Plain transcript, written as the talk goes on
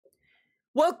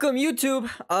Welcome, YouTube.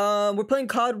 We're playing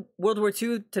COD World War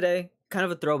II today. Kind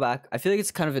of a throwback. I feel like it's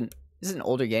kind of this is an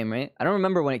older game, right? I don't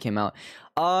remember when it came out.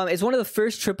 It's one of the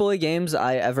first AAA games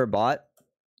I ever bought.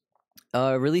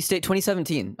 Release date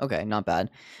 2017. Okay, not bad.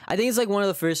 I think it's like one of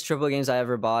the first AAA games I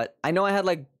ever bought. I know I had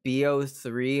like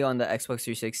BO3 on the Xbox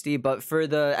 360, but for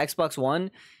the Xbox One,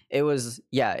 it was,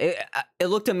 yeah, it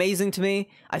looked amazing to me.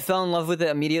 I fell in love with it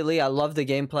immediately. I loved the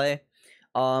gameplay.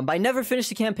 But I never finished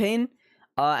the campaign.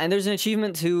 And there's an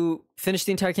achievement to finish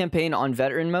the entire campaign on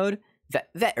veteran mode.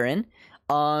 Veteran.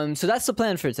 So that's the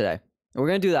plan for today. We're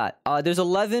gonna do that. There's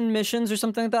 11 missions or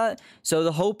something like that. So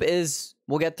the hope is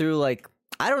we'll get through, like,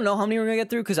 I don't know how many we're gonna get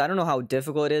through because I don't know how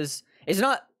difficult it is. It's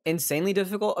not insanely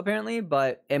difficult apparently,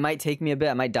 but it might take me a bit.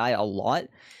 I might die a lot.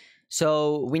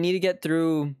 So we need to get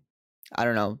through, I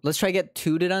don't know. Let's try to get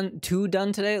two done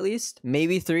today at least.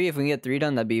 Maybe 3. If we can get 3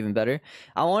 done, that'd be even better.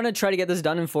 I want to try to get this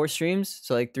done in 4 streams.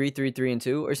 So like 3, 3, 3, and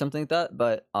 2 or something like that.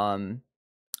 But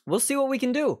we'll see what we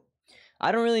can do.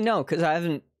 I don't really know because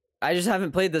I just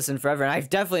haven't played this in forever, and I've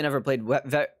definitely never played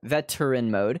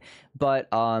veteran mode. But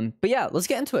yeah, let's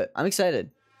get into it. I'm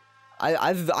excited.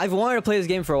 I've wanted to play this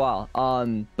game for a while.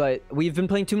 But we've been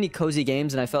playing too many cozy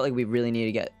games, and I felt like we really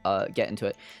need to get into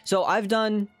it. So I've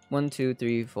done 1, 2,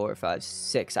 3, 4, 5,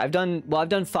 6. I've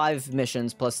done 5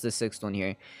 missions plus the 6th one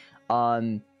here.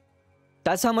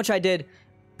 That's how much I did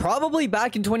probably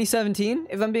back in 2017,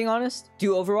 if I'm being honest.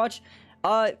 Do Overwatch.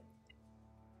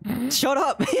 Shut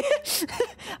up.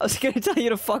 I was gonna tell you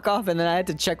to fuck off, and then I had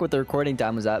to check what the recording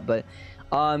time was at. But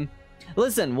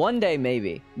listen, one day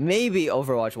maybe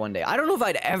Overwatch one day. I don't know if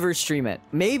I'd ever stream it.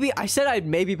 Maybe I said I'd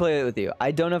maybe play it with you.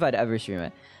 I don't know if I'd ever stream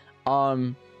it.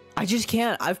 I just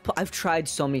can't. I've tried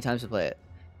so many times to play it,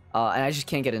 and I just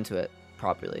can't get into it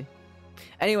properly.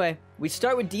 Anyway, we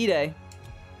start with D-Day.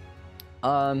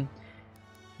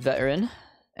 Veteran,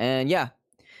 and yeah.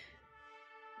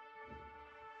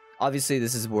 Obviously,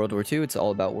 this is World War II. It's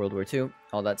all about World War II,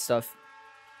 all that stuff.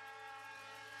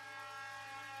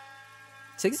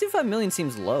 65 million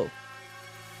seems low,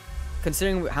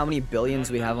 considering how many billions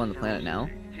we have on the planet now.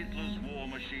 Hitler's war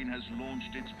machine has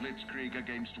launched its blitzkrieg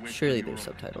against Western Surely there's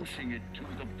Europe, subtitles. pushing it to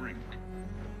the brink.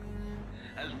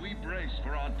 As we brace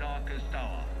for our darkest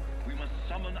hour, we must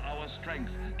summon our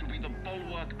strength to be the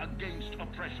bulwark against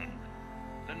oppression.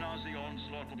 The Nazi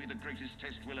onslaught will be the greatest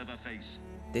test we'll ever face.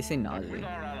 They say But Nazi. with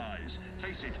our allies,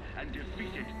 face it and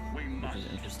defeat it, we must. Which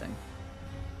is interesting.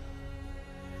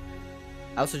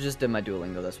 I also just did my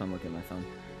Duolingo, that's why I'm looking at my phone.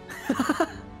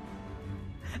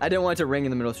 I didn't want it to ring in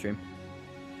the middle stream.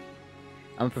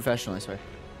 I'm a professional, I swear.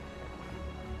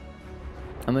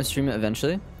 I'm gonna stream it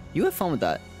eventually. You have fun with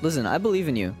that. Listen, I believe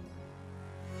in you.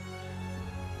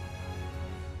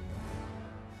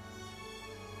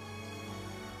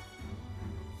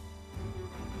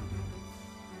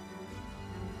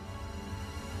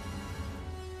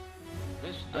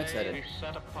 I'm excited.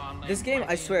 This game,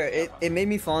 I swear, it made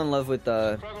me fall in love with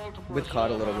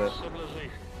COD a little bit.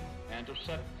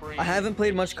 I haven't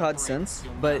played much COD since,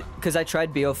 but because I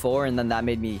tried BO4 and then that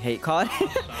made me hate COD.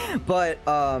 But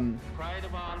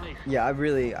yeah, I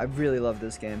really love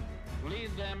this game.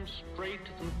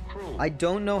 I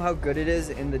don't know how good it is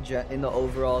in the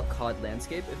overall COD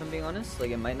landscape, if I'm being honest.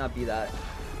 Like, it might not be that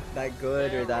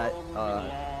good or that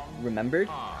remembered.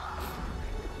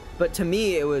 But to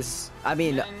me, it was, I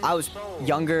mean, I was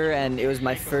younger and it was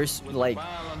my first, like,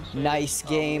 nice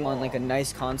game on, like, a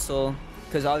nice console.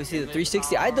 Because obviously the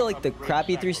 360, I had the, like, the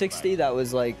crappy 360 that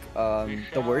was, like,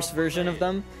 the worst version of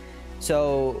them.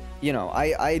 So, you know,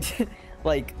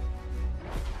 like,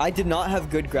 I did not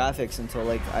have good graphics until,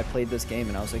 like, I played this game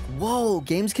and I was like, whoa,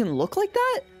 games can look like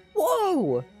that?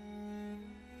 Whoa!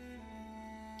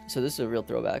 So this is a real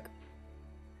throwback.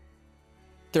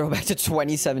 Throwback to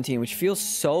 2017, which feels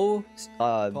so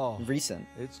Paul, recent.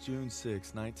 It's June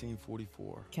 6,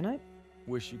 1944. Can I?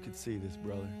 Wish you could see this,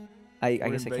 brother. I We're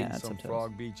guess I invading can't add some subtitles.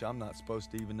 frog beach I'm not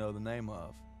supposed to even know the name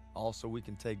of. Also, we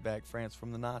can take back France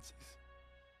from the Nazis.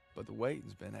 But the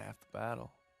waiting's been half the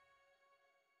battle.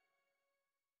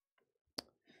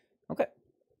 Okay.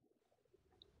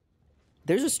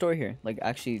 There's a story here, like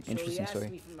actually So interesting he asked story.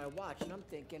 me for my watch, and I'm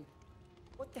thinking,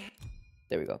 what the heck?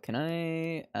 There we go. Can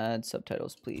I add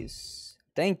subtitles, please?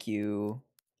 Thank you.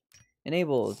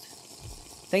 Enabled.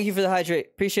 Thank you for the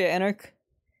hydrate. Appreciate it, Anarch.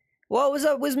 Whoa, what's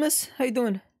up, Wismus? How you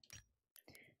doing?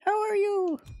 How are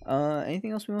you?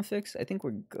 Anything else we want to fix? I think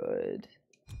we're good.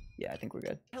 Yeah, I think we're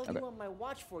good. What the hell do Okay. you want my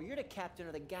watch for? You're the captain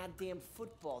of the goddamn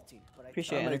football team. But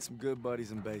Appreciate I it. made some good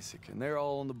buddies in basic, and they're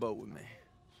all on the boat with me.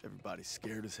 Everybody's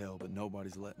scared as hell, but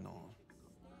nobody's letting on.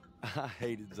 I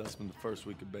hated Zussman the first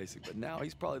week of basic, but now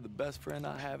he's probably the best friend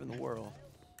I have in the world.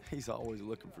 He's always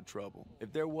looking for trouble.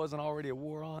 If there wasn't already a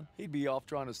war on, he'd be off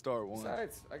trying to start one.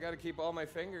 Besides, I gotta keep all my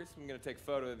fingers. I'm gonna take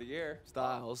photo of the year.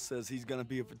 Styles says he's gonna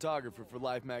be a photographer for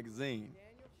Life magazine.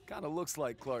 Kinda looks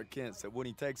like Clark Kent said when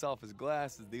he takes off his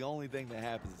glasses, the only thing that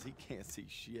happens is he can't see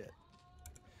shit.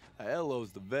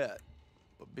 Elo's the vet,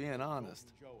 but being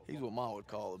honest, he's what Ma would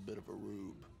call a bit of a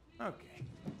rube. Okay.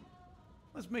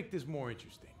 Let's make this more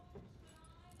interesting.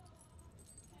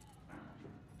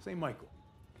 St. Michael,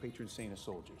 patron saint of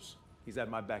soldiers. He's had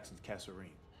my back since Kasserine.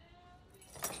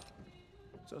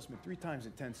 Zussman 3 times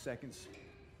in 10 seconds,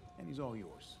 and he's all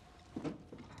yours.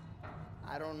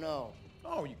 I don't know.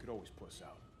 Oh, you could always puss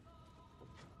out.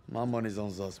 My money's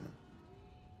on Zussman.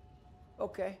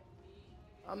 Okay,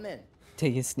 I'm in.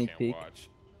 Take a sneak peek.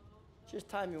 Just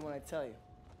time me when I tell you.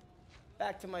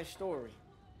 Back to my story.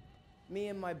 Me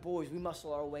and my boys, we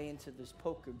muscle our way into this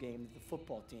poker game that the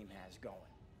football team has going.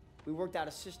 We worked out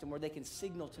a system where they can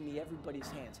signal to me everybody's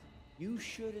hands. You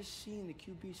should have seen the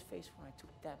QB's face when I took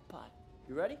that pot.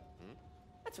 You ready?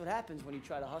 That's what happens when you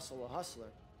try to hustle a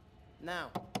hustler.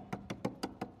 Now,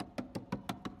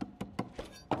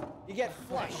 you get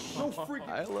flushed. So freaking.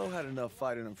 Elo had enough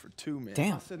fight in him for 2 minutes.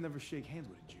 Damn. I said never shake hands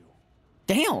with a Jew.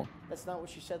 Damn. That's not what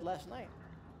she said last night.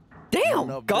 Damn.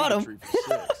 Enough Got bigotry him.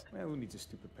 for 6. Man, who needs a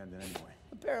stupid pendant anyway?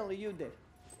 Apparently you did.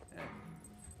 Yeah.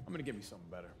 I'm gonna get me something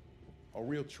better. A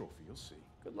real trophy, you'll see.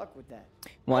 Good luck with that.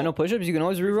 Why no push-ups? You can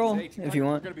always re-roll if you We're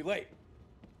want. gonna be late.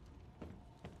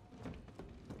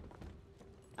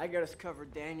 I got us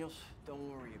covered, Daniels. Don't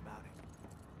worry about it.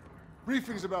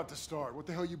 Briefing's about to start. What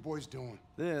the hell you boys doing?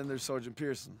 Then there's Sergeant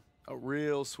Pearson, a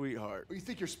real sweetheart. Well, you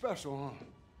think you're special, huh?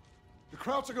 The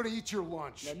Krauts are gonna eat your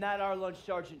lunch. Now, not our lunch,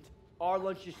 Sergeant. Our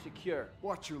lunch is secure.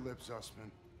 Watch your lips,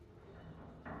 Zussman.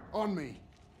 On me.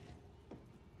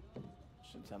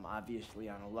 Since I'm obviously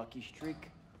on a lucky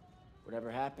streak, whatever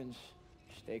happens,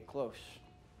 stay close.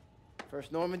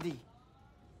 First Normandy,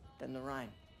 then the Rhine.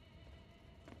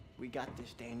 We got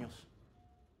this, Daniels.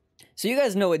 So you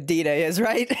guys know what D-Day is,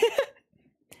 right?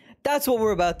 That's what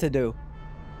we're about to do.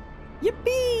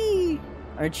 Yippee!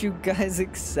 Aren't you guys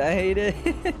excited?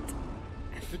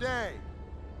 Today,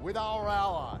 with our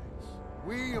allies,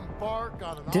 we embark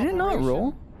on an Did it not operation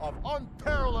roll? of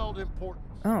unparalleled importance.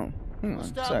 Oh, hang on.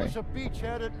 Sorry. Establish a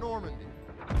beachhead at Normandy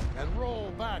and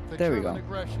roll back the There we German go.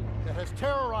 aggression that has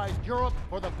terrorized Europe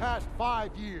for the past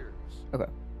 5 years. Okay.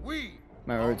 We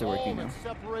My words are all working that now.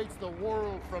 separates the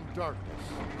world from darkness.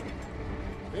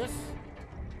 This,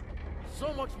 so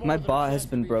much more My than a bot chance has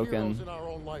to been be broken. heroes in our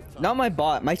own lifetime. Not my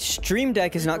bot. My stream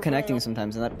deck is not connecting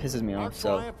sometimes, and that pisses me off.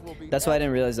 So that's why I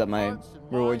didn't realize that my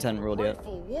rewards hadn't rolled yet.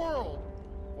 Grateful world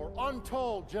for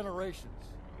untold generations.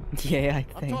 Yeah, I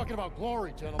I'm think. talking about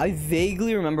glory, gentlemen. I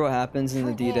vaguely remember what happens in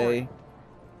the D-Day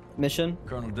mission.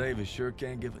 Colonel Davis sure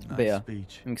can give a nice But yeah,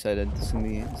 speech. I'm excited. This is gonna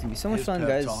be so much His fun, pep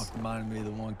guys. talk reminded me of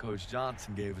the one Coach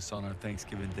Johnson gave us on our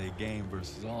Thanksgiving Day game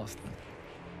versus Austin.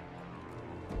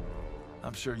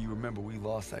 I'm sure you remember we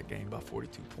lost that game by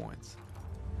 42 points.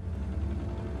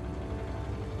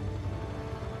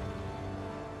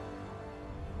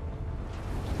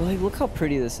 Like, look how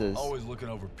pretty this is. Always looking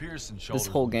over Pearson's shoulders.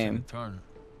 whole Lieutenant game. Turner.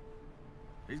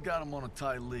 He's got him on a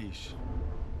tight leash.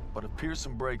 But if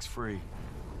Pearson breaks free,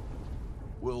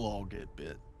 we'll all get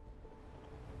bit.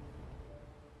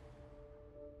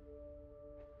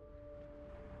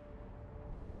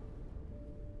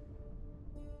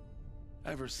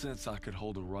 Ever since I could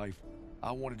hold a rifle,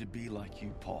 I wanted to be like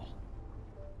you, Paul.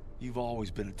 You've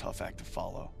always been a tough act to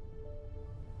follow.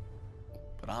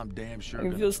 But I'm damn sure I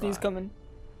can gonna feel a sneeze try. coming.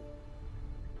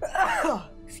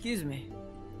 Excuse me.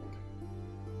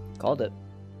 Called it.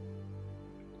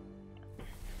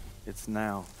 It's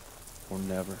now or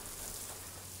never.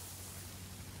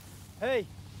 Hey,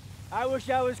 I wish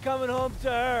I was coming home to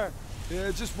her.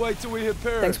 Yeah, just wait till we hit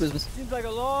Paris. Thanks, Wismas. Seems like a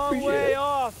long Appreciate way it.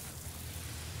 off.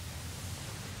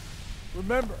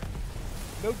 Remember,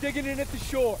 no digging in at the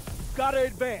shore. You've got to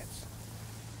advance.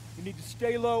 You need to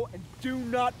stay low and do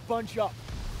not bunch up.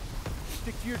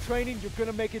 Stick to your training, you're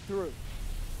gonna make it through.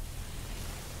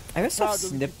 I gotta Proud to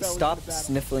lead you fellas stop into battle.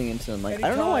 sniffling into them. Like, I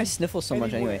don't know why I Anytime, sniffle so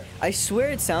much anyway. anywhere. I swear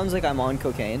it sounds like I'm on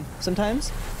cocaine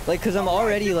sometimes. Like, cause I'm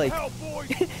already like,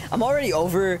 I'm already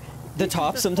over the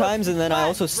top sometimes, and then I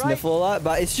also sniffle a lot.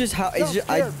 But it's just how it's just,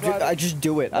 I just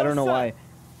do it. I don't know why. You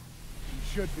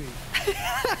should be.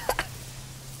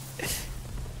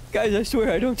 Guys, I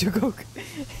swear I don't do coke.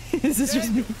 This is just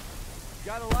me.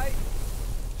 Got a light?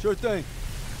 Sure thing.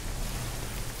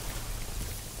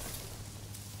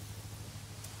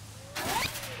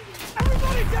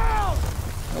 Everybody down!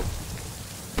 Nope.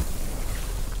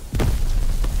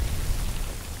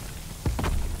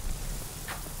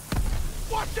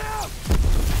 Watch out!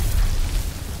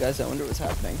 guys. I wonder what's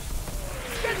happening.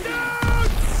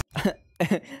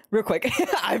 Real quick,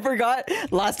 I forgot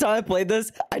last time I played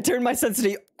this, I turned my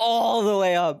sensitivity all the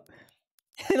way up.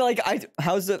 Like,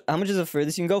 how much is the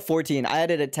furthest you can go? 14. I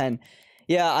had it at 10.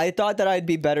 Yeah, I thought that I'd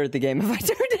be better at the game if I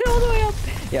turned it all the way up.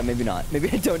 Yeah, maybe not. Maybe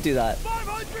I don't do that.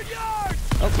 500 yards!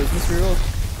 Oh, where's Mr. Reroll?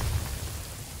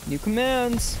 New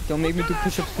commands. Don't make me do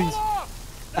push-ups, please.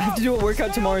 I have to do a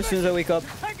workout tomorrow as soon as I wake up.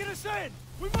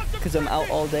 Because I'm out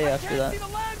all day after that.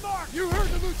 You heard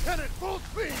the lieutenant, full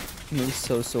speed! I'm gonna be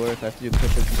so sore if I have to do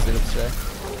push-ups and sit-ups today.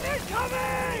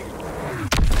 Incoming!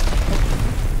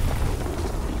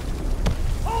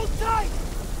 Hold tight!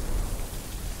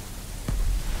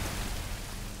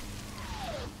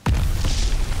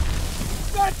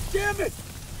 God damn it!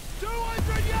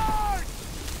 200 yards!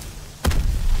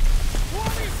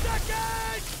 20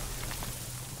 seconds!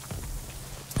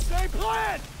 Stay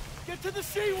plan! Get to the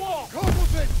seawall!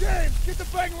 Compliment, James! Get the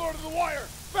Bangalore to the wire!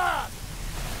 Fast!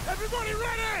 Everybody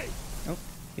ready! Oh,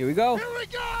 here we go. Here we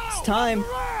go! It's time.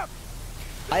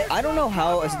 I don't know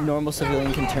how a normal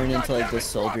civilian can turn into like this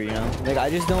soldier, you know? Like I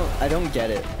don't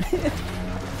get it.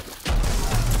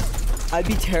 I'd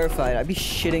be terrified. I'd be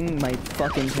shitting my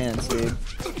fucking pants, dude.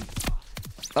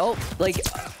 Oh, like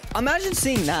imagine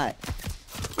seeing that.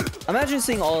 Imagine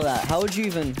seeing all of that. How would you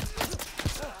even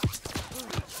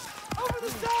Over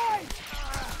the side!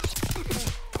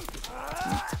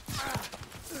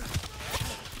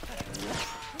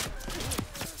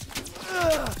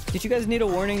 Did you guys need a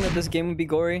warning that this game would be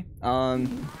gory?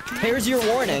 Here's your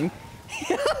warning.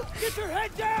 Get your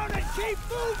head down and keep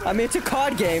moving! I mean, it's a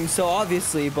COD game, so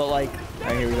obviously, but like, all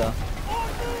right, here we go. On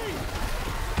me!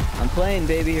 I'm playing,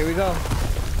 baby. Here we go.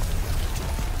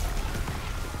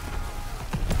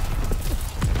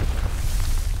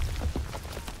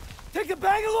 Take the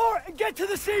Bangalore and get to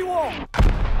the seawall!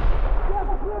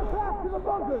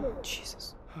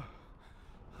 Jesus.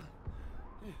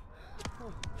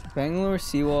 Bangalore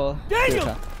seawall.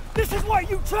 Daniel! This is what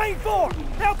you trained for!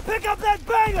 Now pick up that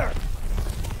banger!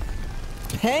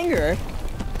 Hanger?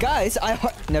 Guys,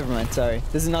 never mind. Sorry.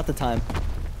 This is not the time.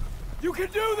 You can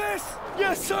do this!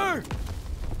 Yes, sir!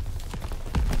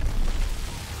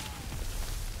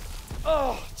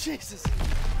 Oh, Jesus!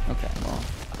 Okay, well.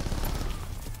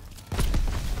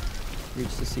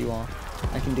 Reach the seawall.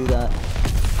 I can do that.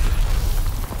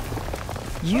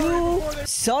 You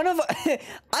son of a...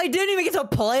 I didn't even get to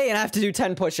play and I have to do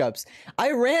 10 push-ups.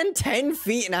 I ran 10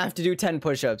 feet and I have to do 10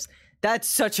 push-ups. That's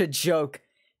such a joke.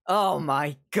 Oh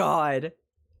my god.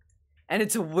 And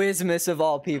it's a Wizmas of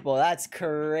all people. That's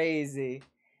crazy.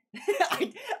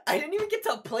 I didn't even get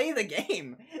to play the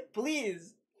game.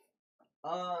 Please.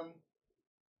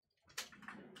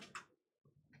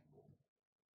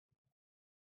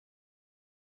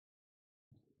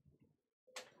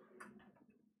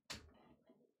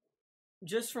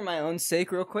 Just for my own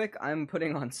sake, real quick, I'm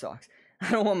putting on socks.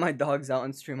 I don't want my dogs out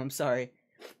on stream. I'm sorry.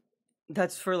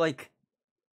 That's for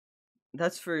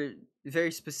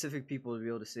very specific people to be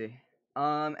able to see.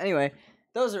 Anyway,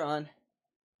 those are on.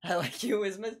 I like you,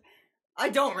 Ismas. I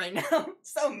don't right now.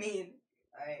 So mean.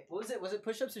 Alright, what was it? Was it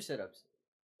push-ups or sit-ups?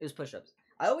 It was push-ups.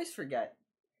 I always forget.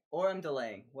 Or I'm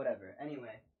delaying. Whatever.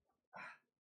 Anyway.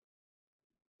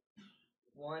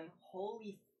 One.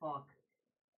 Holy fuck.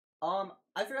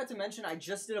 I forgot to mention I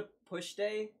just did a push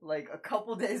day like a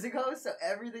couple days ago, so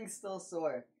everything's still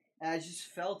sore. And I just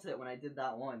felt it when I did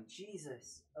that one.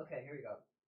 Jesus. Okay, here we go.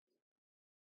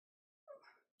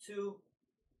 2,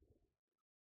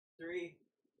 3,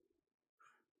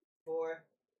 4,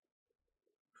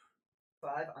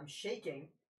 5. I'm shaking.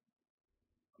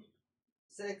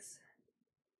 6,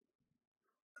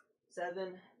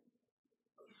 7,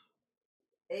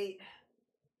 8,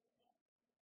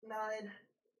 9,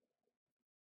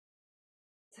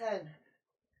 10.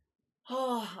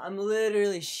 Oh, I'm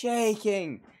literally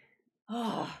shaking.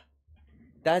 Oh,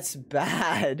 that's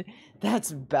bad.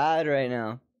 That's bad right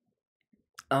now.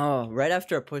 Oh, right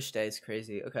after a push day is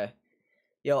crazy. Okay.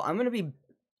 Yo, I'm gonna be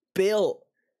built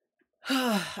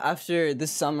after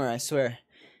this summer, I swear.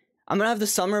 I'm gonna have the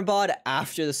summer bod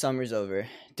after the summer's over.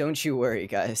 Don't you worry,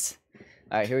 guys.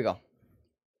 Alright, here we go.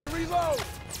 Reload!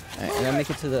 Alright, I gotta make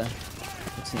it to the...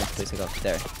 What's the next place I go?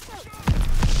 There.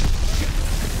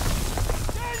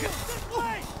 Daniel, this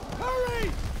way!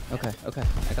 Hurry! Okay, okay.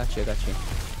 I got you, I'm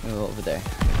gonna go over there.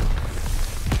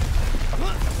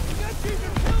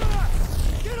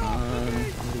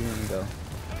 Where do you want to go?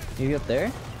 Maybe up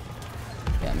there?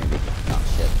 Yeah, maybe. Oh,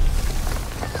 shit.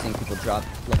 Seeing people drop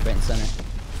left, right, and center.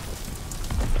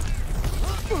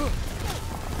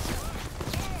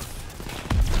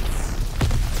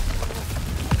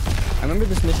 I'm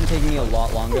remember this mission taking me a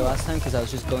lot longer last time because I was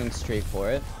just going straight for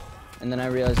it. And then I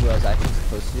realized what I was actually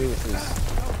supposed to do, which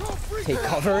was take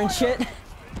cover and shit.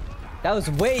 That was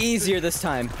way easier this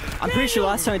time. I'm pretty sure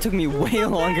last time it took me way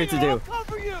longer to do.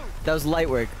 That was light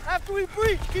work. After we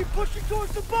breach, keep pushing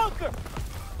towards the bunker.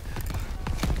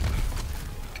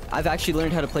 I've actually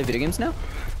learned how to play video games now.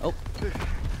 Oh.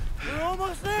 We're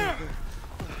almost there.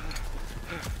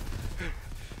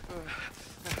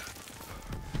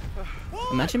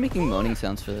 Imagine making moaning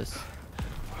sounds for this.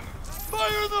 Fire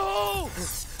in the hole!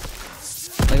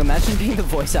 Like, imagine being the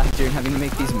voice actor and having to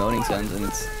make these moaning sounds, and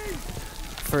it's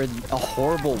for a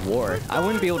horrible war. I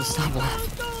wouldn't be able to stop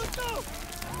laughing.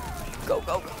 Go,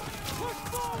 go, go.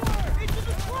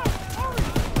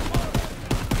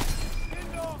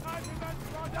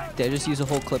 Did I just use a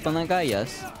whole clip on that guy?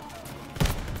 Yes.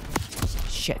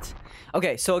 Shit.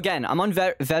 Okay, so again, I'm on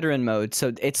veteran mode,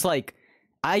 so it's like,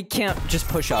 I can't just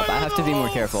push up. I have to be more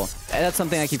careful. And that's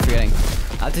something I keep forgetting.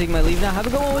 I have to take my leave now. Have a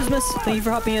good one, Wismus. Thank you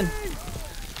for hopping in.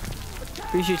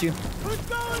 Appreciate you.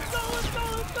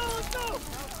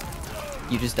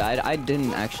 You just died? I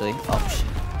didn't actually. Oh, shit.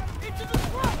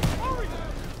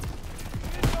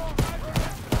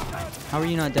 How are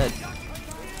you not dead?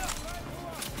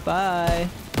 Bye.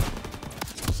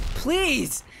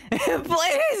 Please!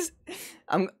 Please!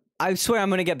 I swear I'm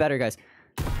gonna get better, guys.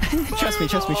 Trust me,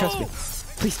 trust me, trust me.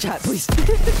 Please, chat, please.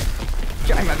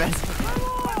 Trying my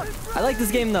best. I like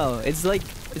this game though. It's like,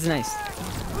 it's nice.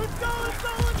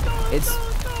 It's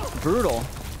brutal.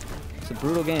 It's a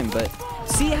brutal game, but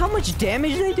see how much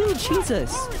damage they do?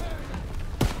 Jesus.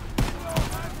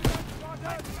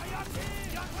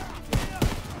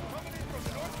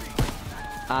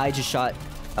 I just shot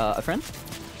a friend.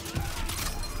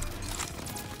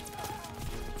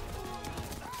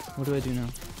 What do I do now?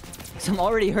 So I'm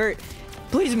already hurt.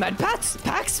 Please, med packs,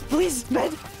 please,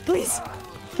 med, please,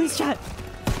 please, chat.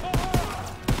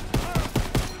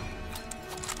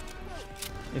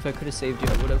 If I could have saved you,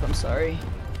 I would have. I'm sorry.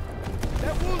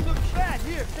 That wound looks bad.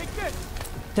 Here, take this.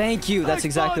 Thank you. That's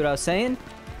exactly what I was saying.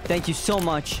 Thank you so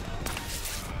much.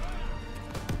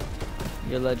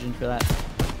 You're a legend for that.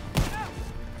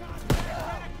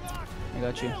 I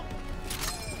got you.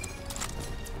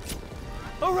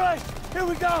 All right, here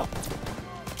we go.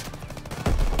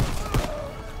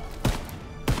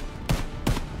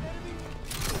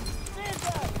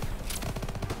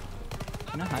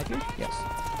 Can I hide here? Yes.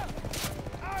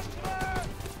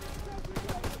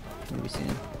 What are we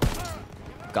seeing?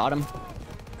 Got him.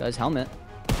 Got his helmet.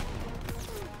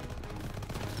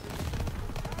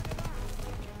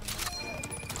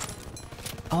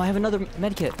 Oh, I have another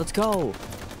medkit. Let's go.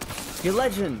 You're a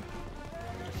legend.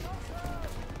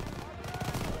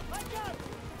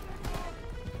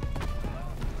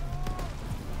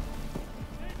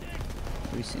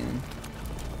 What are we seeing?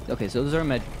 Okay, so those are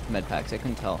med packs. I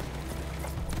couldn't tell.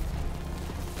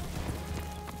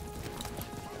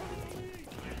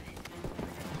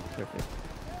 Perfect.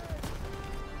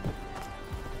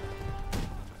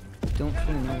 Don't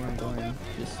really know where I'm going.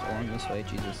 Just along this way,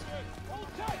 Jesus.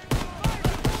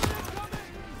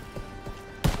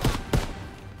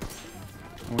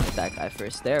 I want to hit that guy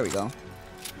first. There we go.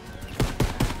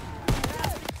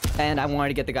 And I wanted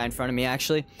to get the guy in front of me,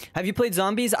 actually. Have you played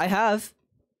zombies? I have.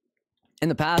 In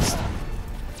the past.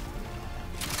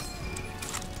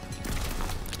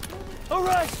 All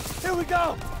right, here we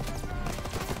go.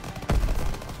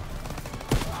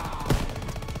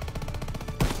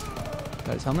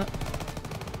 Got his helmet.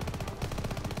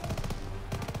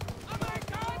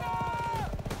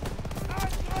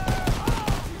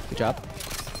 Good job.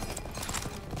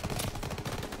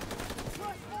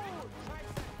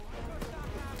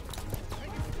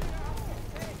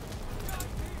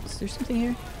 Is there something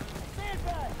here?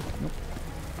 Nope.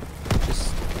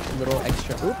 Just a little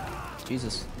extra. Oop.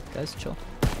 Jesus. Guys, chill.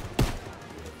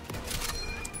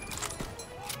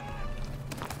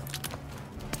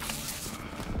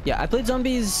 Yeah, I played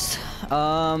zombies.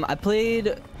 I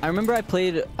remember I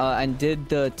played and did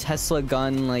the Tesla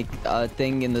gun like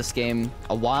thing in this game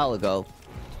a while ago.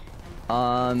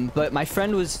 But my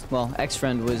friend was, well,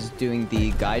 ex-friend was doing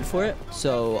the guide for it.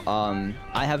 So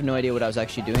I have no idea what I was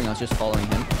actually doing. I was just following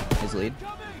him, his lead.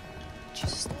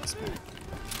 Jesus, that's bad.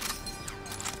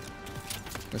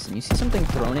 Listen, you see something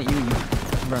thrown at you, you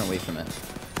run away from it.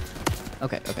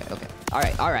 Okay, okay, okay.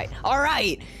 Alright, alright,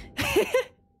 alright!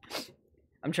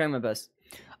 I'm trying my best.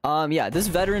 Yeah, this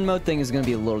veteran mode thing is gonna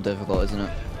be a little difficult, isn't it?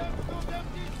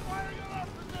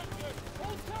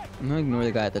 I'm gonna ignore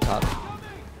the guy at the top.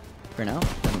 For now?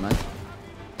 Never mind.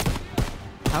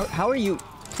 How are you?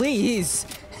 Please!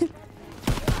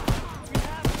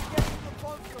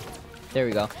 There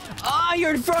we go. Ah,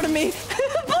 you're in front of me!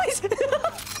 Please!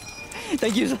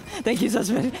 Thank you,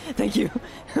 Zussman. Thank you.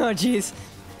 Oh, jeez.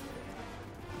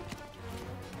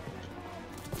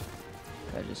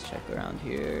 I just check around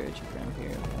here.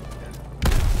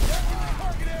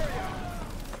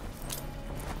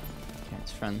 Okay,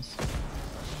 it's friends.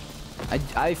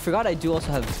 I forgot I do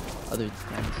also have other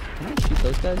friends. Can I shoot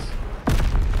those guys?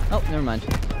 Oh, never mind.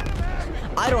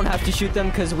 I don't have to shoot them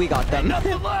because we got them.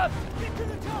 Nothing left.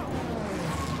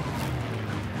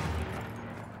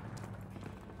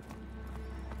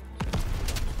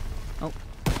 Oh.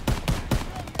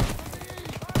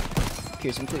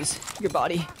 Pearson, please. Your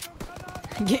body.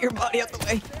 Get your body out the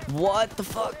way. What the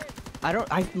fuck? I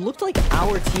looked like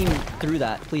our team threw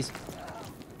that. Please.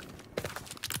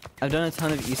 I've done a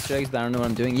ton of Easter eggs, but I don't know what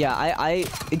I'm doing. Yeah,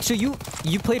 so you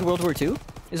played World War II?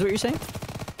 Is what you're saying?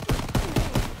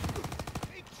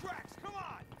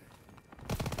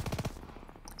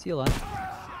 Is he alive?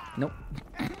 Nope.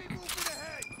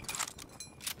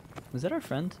 Was that our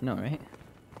friend? No, right?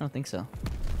 I don't think so.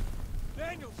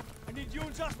 Daniels, I need you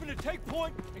and Zussman to take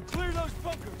point and clear those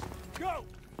bunkers. Go!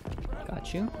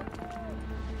 Got you.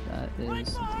 That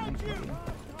is something I can do.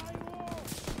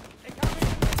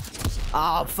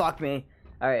 Oh, fuck me.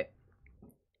 Alright.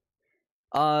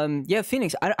 Yeah,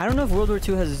 Phoenix. I don't know if World War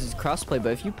II has crossplay,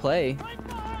 but if you play,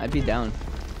 I'd be down.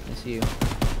 I see you.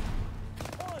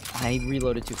 I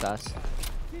reloaded too fast.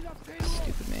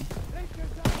 Stupid me.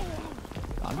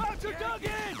 Got him.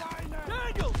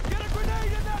 Daniels, get a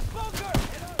grenade in that bunker!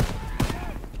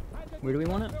 Where do we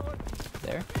want it?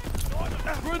 There?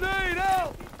 Grenade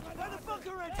out! By the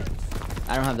bunker entrance!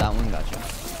 I don't have that one. Gotcha.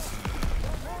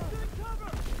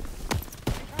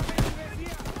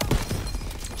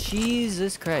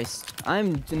 Jesus Christ.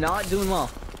 I'm not doing well.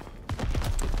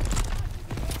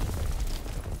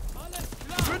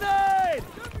 Grenade!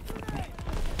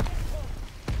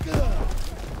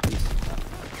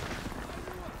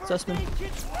 Zussman.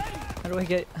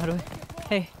 How do I?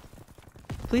 Hey.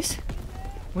 Please?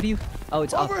 What do you? Oh,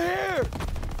 it's Over up. here!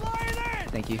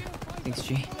 Thank you. Thanks,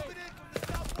 G.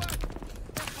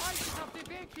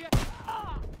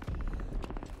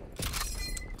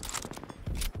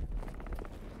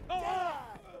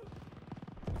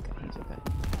 He's okay.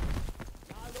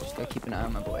 Just gotta keep an eye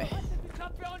on my boy.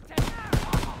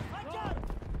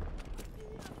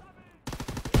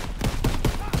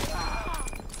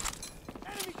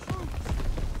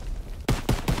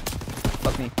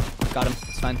 Fuck me. Got him.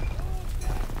 It's fine.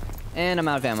 And I'm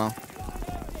out of ammo.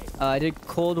 I did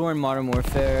Cold War and Modern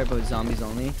Warfare, but with zombies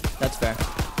only. That's fair.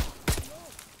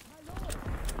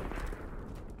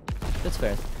 That's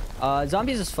fair.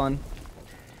 Zombies is fun.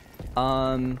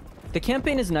 The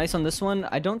campaign is nice on this one.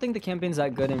 I don't think the campaign's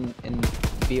that good in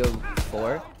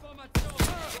BO4.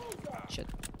 Shit.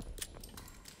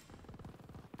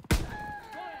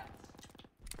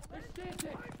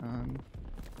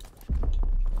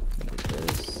 Look at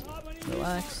this.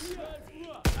 Relax.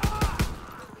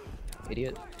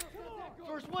 Idiot.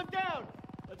 First one down!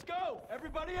 Let's go!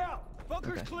 Everybody out!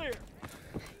 Bunker's Okay. clear!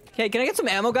 Okay, can I get some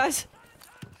ammo, guys?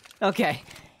 Okay,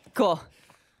 cool.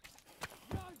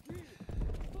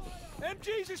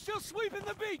 MGs are still sweeping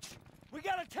the beach! We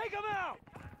gotta take them out!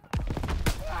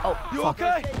 Oh, You fuck.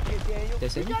 okay? Did I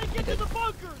save We him? gotta I get to did. the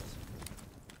bunkers!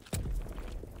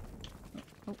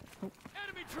 Oh.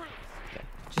 Enemy troops! Okay.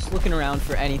 Just looking around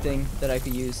for anything that I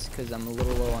could use, because I'm a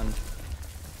little low on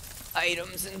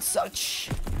items and such.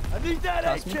 I need that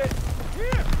Toss egg me. kit!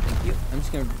 Here! Thank you. I'm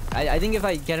just gonna. I think if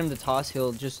I get him to toss,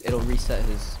 it'll reset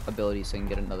his ability so I can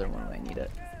get another one when I need it.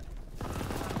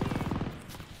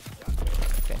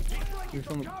 Okay. Your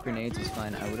from grenades is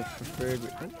fine. I would have preferred.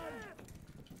 Oh.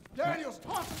 Daniels,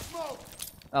 toss the smoke!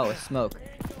 Oh, a smoke.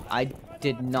 I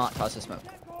did not toss a smoke.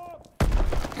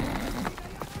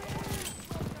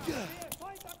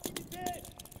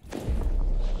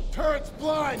 Turret's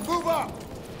blind! Move up!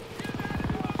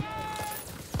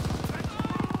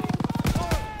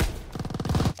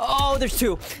 Oh, there's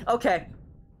two. Okay.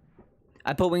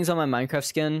 I put wings on my Minecraft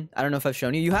skin. I don't know if I've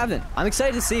shown you. You haven't. I'm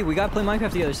excited to see. We gotta play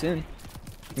Minecraft together soon.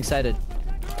 I'm excited.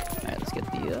 Alright, let's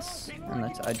get this. And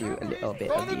let's do a little bit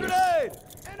of this. Grenade!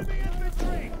 Enemy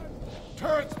infantry!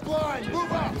 Turret's blind!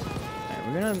 Move up!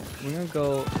 Alright, we're gonna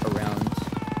go around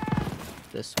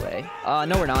this way.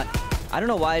 No we're not. I don't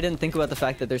know why I didn't think about the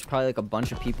fact that there's probably like a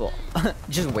bunch of people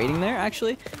just waiting there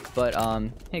actually. But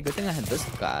hey, good thing I had this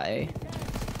guy.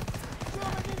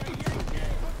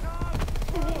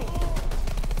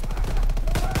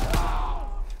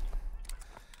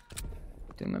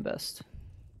 Doing my best.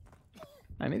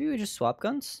 Alright, maybe we just swap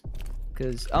guns?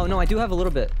 Cause oh no, I do have a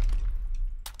little bit.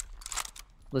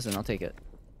 Listen, I'll take it.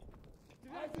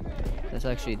 That's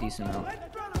actually a decent amount.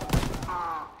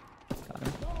 Got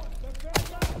him.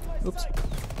 Oops.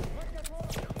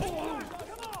 Oh,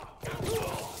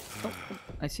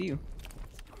 I see you.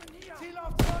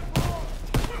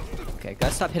 Okay,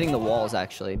 gotta stop hitting the walls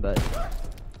actually, but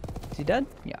is he dead?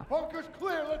 Yeah. Bunker's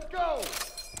clear, let's go!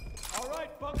 All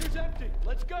right, bunker's empty,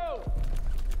 let's go!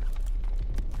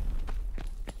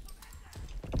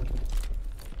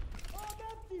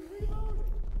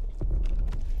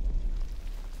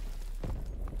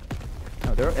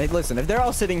 Oh, hey, listen, if they're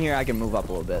all sitting here, I can move up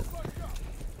a little bit.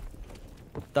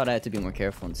 Thought I had to be more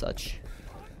careful and such.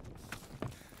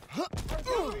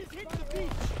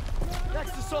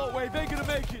 Next assault wave, ain't gonna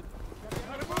make it!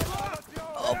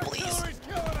 Oh, please.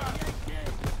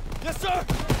 Yes, sir!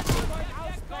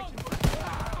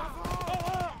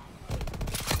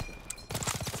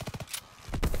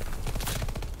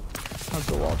 Hug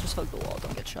the wall, just hug the wall,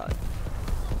 don't get shot.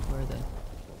 Where are they?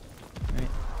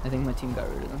 Alright, I think my team got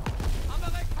rid of them.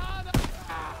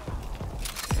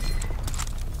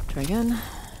 Try again.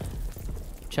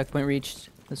 Checkpoint reached.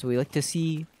 That's what we like to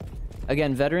see.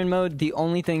 Again, veteran mode, the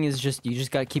only thing is just, you just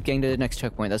gotta keep getting to the next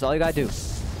checkpoint. That's all you gotta do.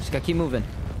 Just gotta keep moving.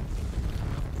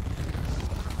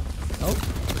 Oh.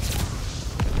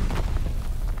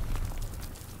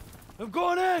 I'm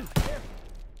going in!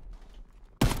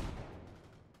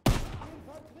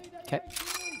 Okay.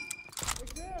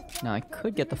 Now I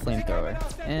could get the flamethrower,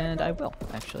 and I will,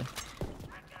 actually.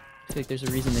 I feel like there's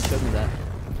a reason they showed me that.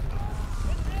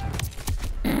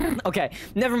 Okay,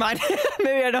 never mind.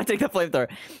 Maybe I don't take the flamethrower.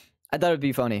 I thought it'd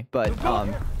be funny, but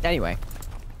anyway.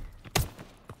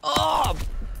 Oh,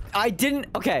 I didn't.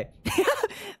 Okay.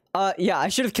 Yeah, I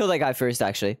should have killed that guy first,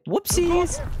 actually.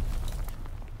 Whoopsies.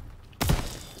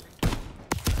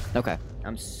 Okay,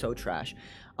 I'm so trash.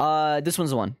 This one's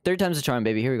the one. Third time's the charm,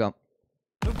 baby. Here we go.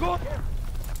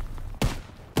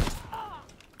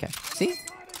 Okay, see?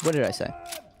 What did I say?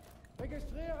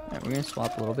 Alright, we're gonna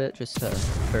swap a little bit just to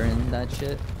burn that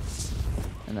shit.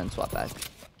 And then swap back.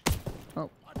 Oh.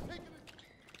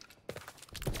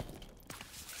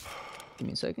 Give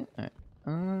me a second.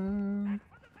 Alright.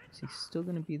 Is he still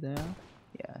gonna be there?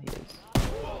 Yeah, he is.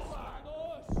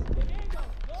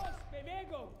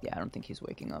 Yeah, I don't think he's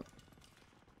waking up.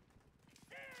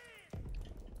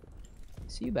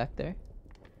 See you back there.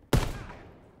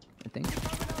 I think.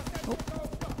 Oh.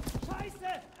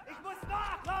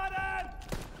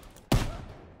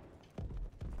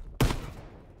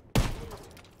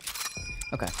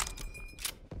 Okay.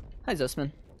 Hi,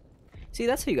 Zussman. See,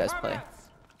 that's how you guys play.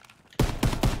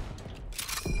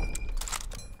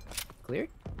 Cleared?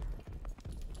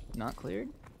 Not cleared?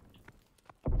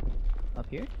 Up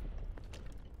here?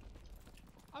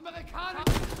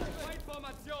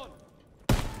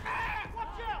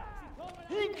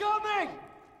 Incoming!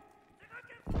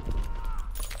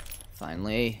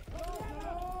 Finally.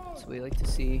 That's what we like to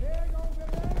see.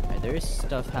 Alright, there is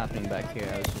stuff happening back here.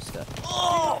 I was just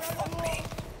oh, fuck me.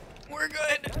 We're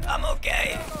good. I'm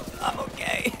okay. I'm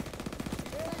okay.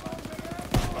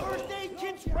 First aid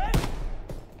kit's ready!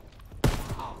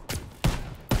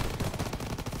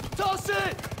 Toss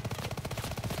it!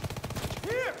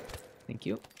 Here! Thank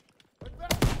you.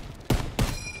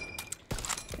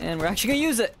 And we're actually gonna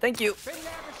use it. Thank you.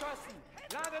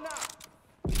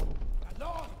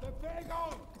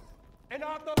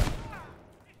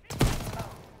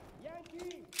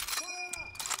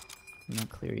 I'm not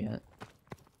clear yet.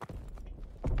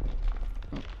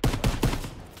 Oh.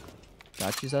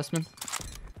 Got you, Zussman.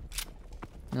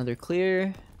 Another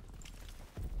clear.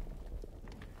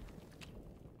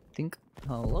 Think.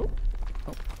 Hello?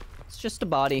 Oh, it's just a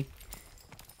body.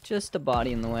 Just a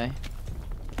body in the way.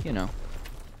 You know.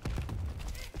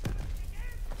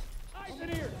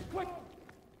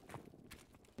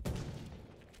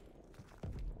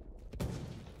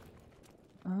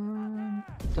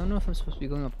 Don't know if I'm supposed to be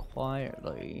going up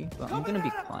quietly, but I'm gonna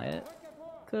be quiet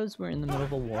because we're in the middle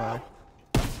of a war.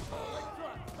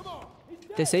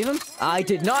 Did I save him? I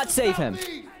did not save him.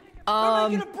 Making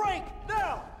a break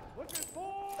now.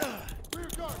 Rear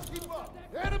guard, keep up.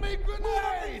 Enemy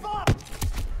grenade.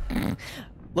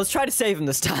 Let's try to save him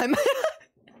this time.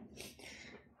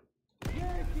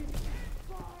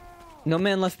 No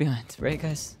man left behind, right,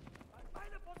 guys?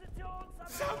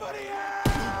 Somebody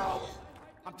help!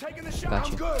 I'm taking the shot. Got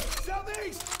you. I'm good.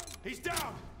 Southeast. He's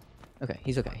down. Okay,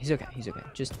 he's okay. He's okay. He's okay.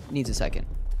 Just needs a second.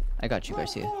 I got you,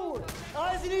 Garcia. Forward.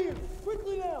 Eyes and ears.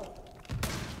 Quickly now.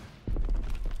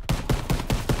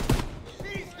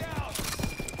 He's down.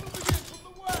 Moving in from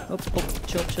the west. Oh, oh,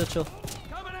 chill, chill, chill.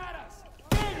 Coming at us.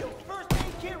 Daniel, first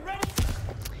aid kit ready.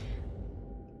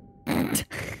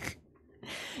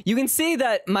 You can see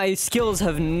that my skills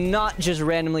have not just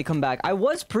randomly come back. I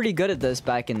was pretty good at this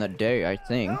back in the day, I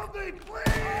think. Help me, please!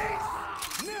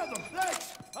 Nail them,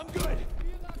 thanks! I'm good!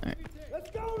 Alright.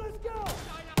 Let's go, let's go!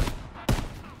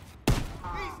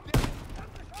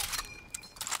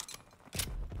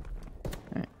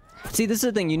 See, this is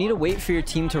the thing. You need to wait for your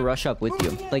team to rush up with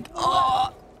you. Like,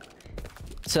 oh!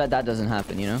 So that that doesn't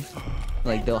happen, you know?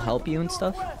 Like, they'll help you and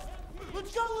stuff.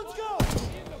 Let's go, let's go!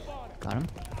 Got him.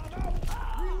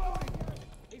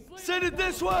 Send it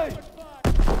this way!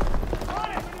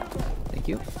 Thank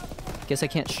you. Guess I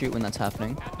can't shoot when that's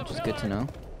happening, which is good to know.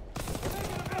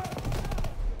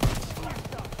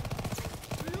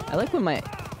 I like when my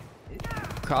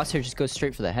crosshair just goes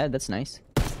straight for the head. That's nice.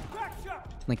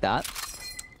 Like that.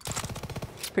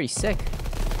 It's pretty sick.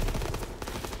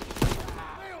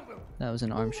 That was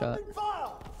an arm shot.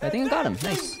 I think I got him.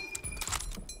 Nice.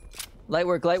 Light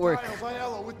work, light work.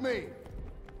 Styles, with me.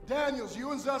 Daniels,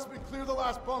 you and Zussman clear the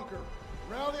last bunker.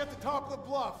 Rally at the top of the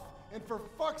bluff. And for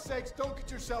fuck's sakes, don't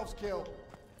get yourselves killed.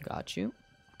 Got you.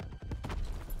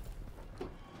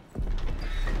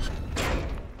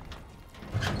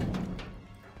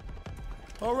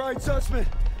 All right, Zussman.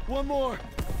 One more.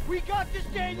 We got this,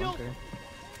 Daniel. Bunker.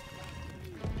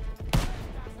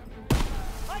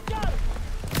 I got it.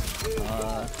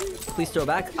 Please throw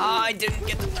back. Ah, I didn't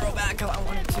get the throw back how I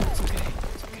wanted to. It's okay.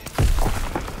 It's okay.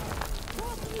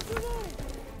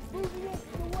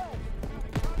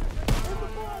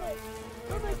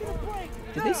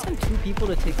 Did they send 2 people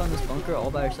to take on this bunker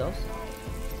all by ourselves?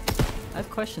 I have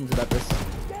questions about this.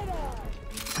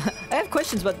 I have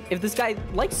questions about if this guy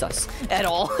likes us at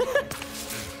all.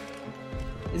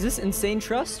 Is this insane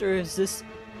trust, or is this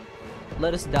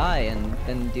let us die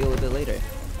and deal with it later?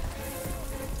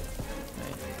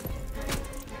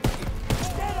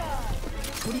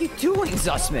 What are you doing,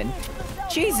 Zussman?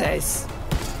 Jesus!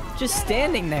 Just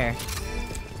standing there.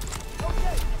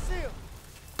 Okay, see you.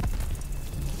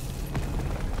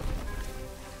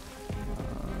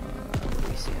 Let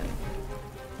me see.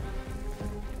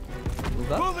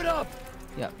 Move up? Move it up.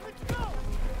 Yeah.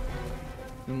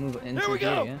 You move into Here we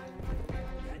here, go. yeah?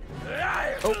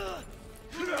 Oh!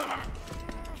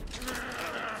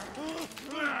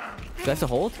 Do I have to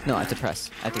hold? No, I have to press.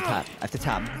 I have to tap. I have to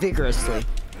tap vigorously.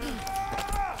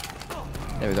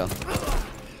 There we go.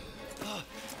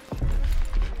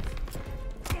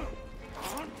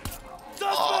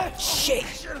 Oh, shit!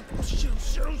 Shoot.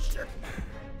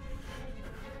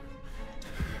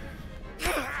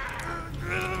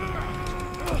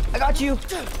 I got you!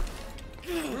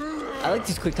 I like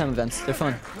these quick time events. They're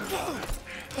fun.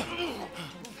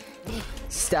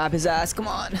 Stab his ass, come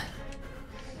on.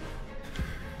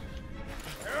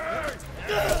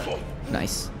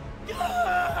 Nice.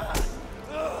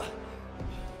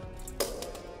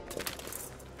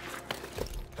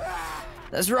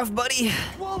 That's rough, buddy.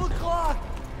 12 o'clock.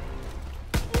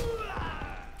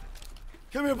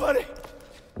 Come here, buddy.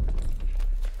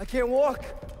 I can't walk.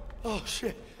 Oh,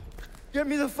 shit. Get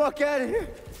me the fuck out of here.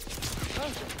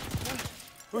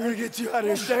 We're gonna get you out of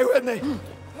here. Stay with me.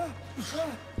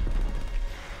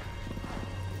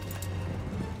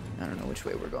 I don't know which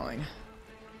way we're going.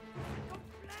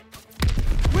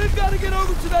 We've got to get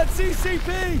over to that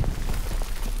CCP.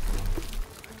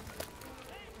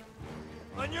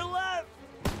 On your left.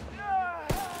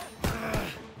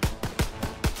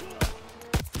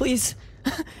 Please.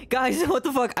 Guys, what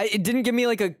the fuck? It didn't give me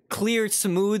like a clear,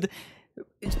 smooth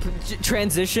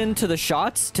transition to the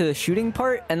shots, to the shooting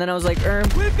part, and then I was like,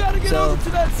 We've got to get so over to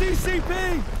that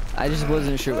CCP. I just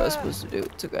wasn't sure what I was supposed to do.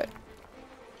 It's okay.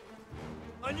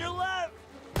 On your left.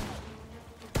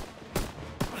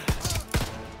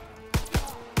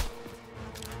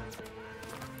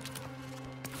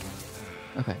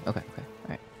 Okay, all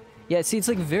right. Yeah, see, it's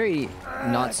like very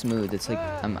not smooth. It's like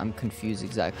I'm confused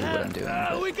exactly what I'm doing.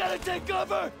 But... We gotta take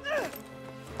cover.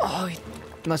 Oh,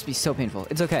 it must be so painful.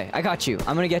 It's okay. I got you.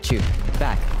 I'm gonna get you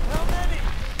back. How many?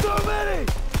 So many.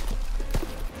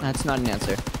 That's not an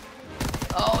answer.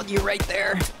 Oh, you're right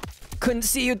there. Couldn't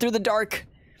see you through the dark.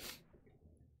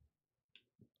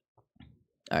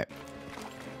 All right.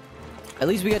 At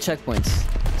least we got checkpoints.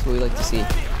 That's what we like to see.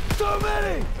 So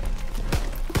many.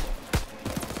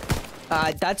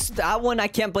 That's that one. I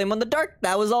can't blame on the dark.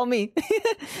 That was all me.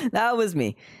 That was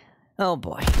me. Oh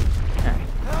boy. All right.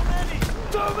 How many?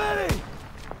 So many.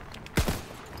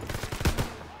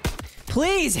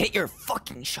 Please hit your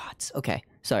fucking shots. Okay.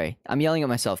 Sorry. I'm yelling at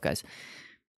myself, guys.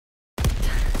 How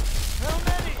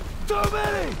many? So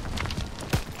many.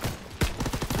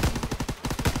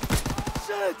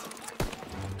 Shit.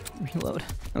 Reload.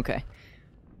 Okay.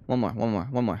 One more.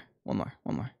 How many?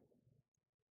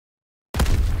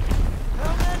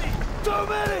 Too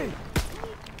many!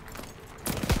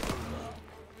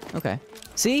 Okay.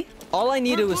 See? All I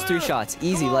needed was 3 shots.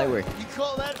 Easy, light work. You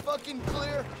call that fucking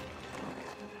clear?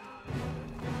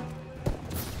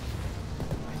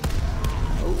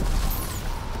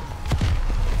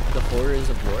 The horrors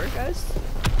of war, guys?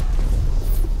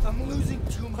 I'm losing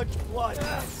too much blood.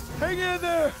 Hang in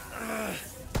there!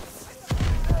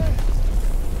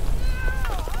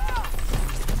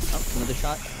 Oh, another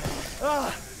shot.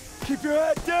 Keep your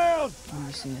head down! Let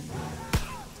me see it.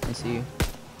 I see you.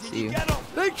 See you.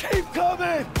 They keep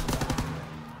coming!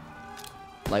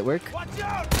 Light work. Watch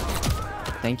out!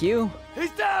 Thank you.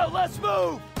 He's down! Let's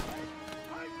move!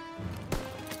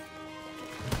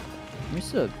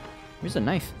 Here's a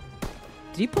knife.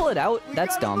 Did he pull it out?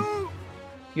 That's dumb. Move.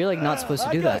 You're like not supposed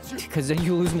to do that got you. because then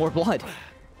you lose more blood.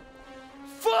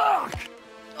 Fuck!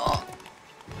 Oh.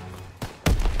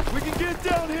 We can get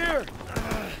down here!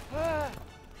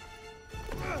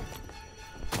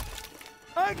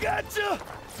 I got you!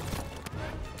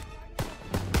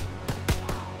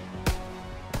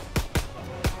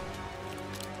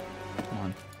 Come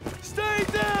on. Stay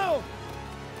down!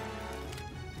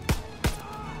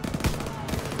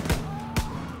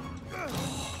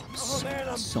 Oh man,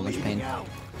 I'm So much pain. out.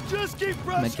 Just keep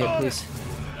pressing Medkit, on please. it.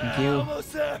 Thank you.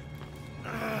 Almost there.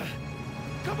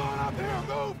 Come on up here,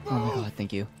 move, Oh my move! god,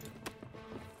 thank you.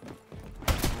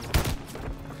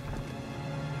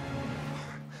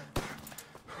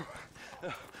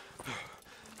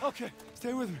 Okay,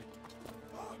 stay with me.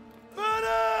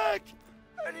 Medic!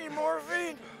 I need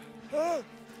morphine!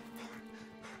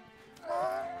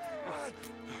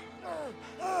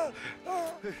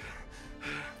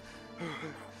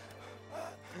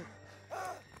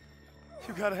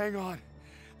 You gotta hang on.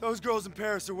 Those girls in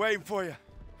Paris are waiting for you.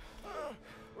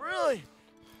 Really?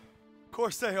 Of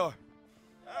course they are.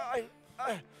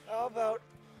 How about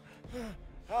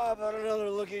another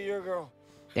look at your girl?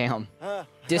 Damn.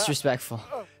 Disrespectful.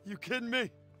 You kidding me?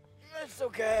 It's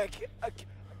okay. I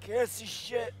can't see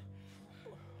shit.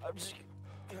 I'm just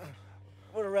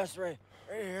gonna rest right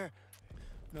here.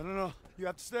 No. You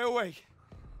have to stay awake.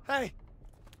 Hey,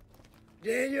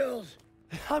 Daniels,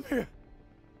 I'm here.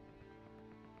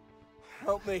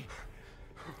 help me.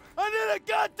 I need a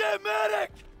goddamn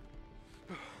medic!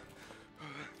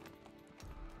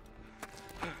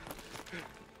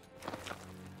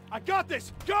 I got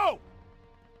this! Go!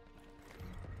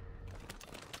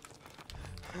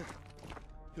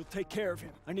 You'll take care of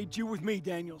him. I need you with me,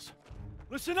 Daniels.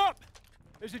 Listen up!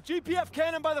 There's a GPF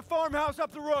cannon by the farmhouse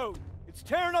up the road. It's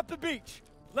tearing up the beach.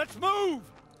 Let's move!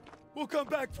 We'll come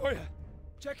back for you.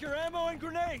 Check your ammo and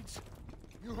grenades.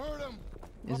 You heard him.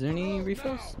 Is there any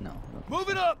refills? No. Move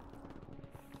it up!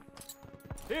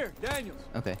 Here, Daniels.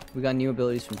 Okay, we got new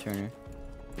abilities from Turner.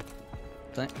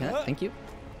 Thank you.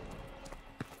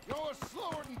 You're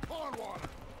slower than pond water.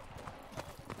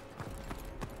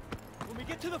 When we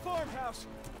get to the farmhouse,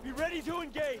 be ready to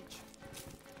engage.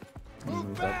 Move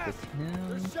Move up fast. with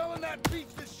They're him. shelling that beach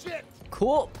to shit.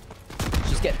 Cool.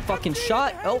 Just get fucking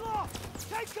shot. Oh.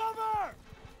 Take cover!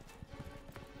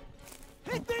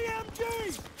 Hit the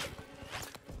MG!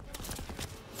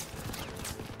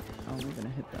 Oh, we're gonna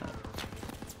hit that.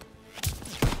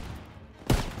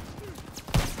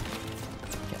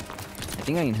 Okay. I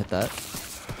think I can hit that.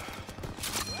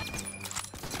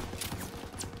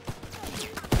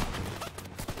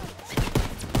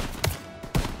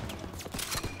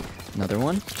 Another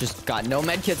one. Just got no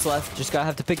med kits left. Just gotta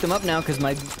have to pick them up now because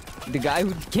the guy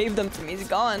who gave them to me is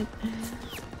gone.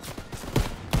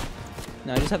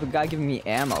 No, I just have a guy giving me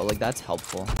ammo. Like, that's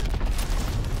helpful.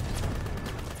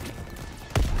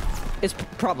 It's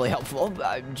probably helpful, but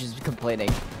I'm just complaining.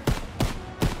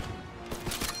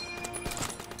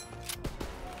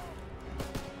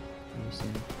 Let me see.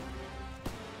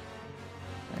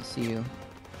 I see you.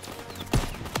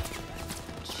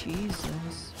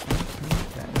 Jesus.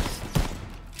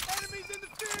 Enemies in the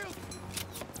field.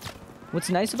 What's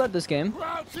nice about this game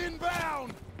Routes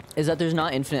inbound. is that there's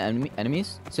not infinite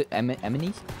enemies. So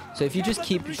enemies. So if you just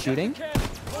keep shooting,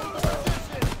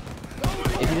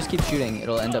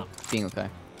 it'll end up being okay.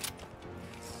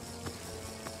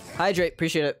 Hydrate,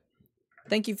 appreciate it.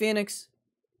 Thank you, Phoenix.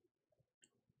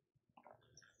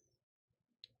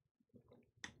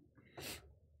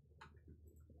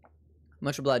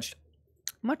 Much obliged.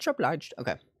 Much obliged.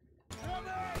 Okay.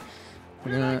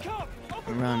 We're gonna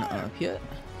run up here.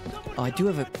 Oh, I do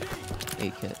have a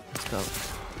kit. Let's go.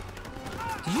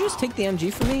 Did you just take the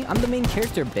MG from me? I'm the main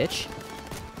character, bitch.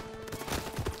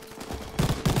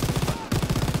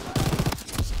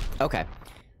 Okay.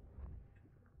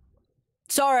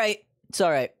 It's alright. It's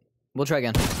alright. We'll try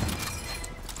again.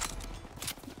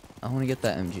 I want to get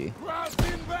that MG.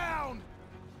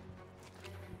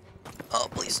 Oh,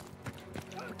 please.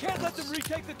 We can't let them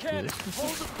retake the cannon.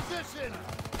 Hold the position.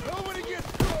 Nobody gets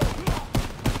through.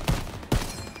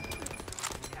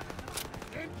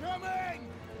 Incoming!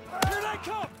 Here they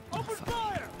come! Open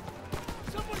fire!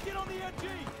 Someone get on the MG!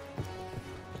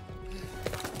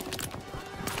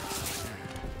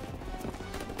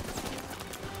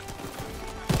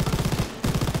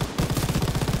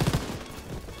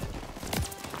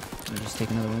 Let me just take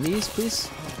another one of these, please.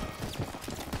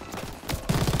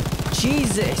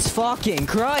 Jesus fucking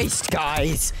Christ,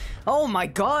 guys! Oh my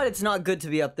god, it's not good to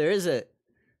be up there, is it?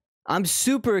 I'm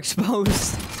super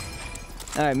exposed.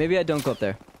 Alright, maybe I don't go up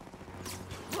there.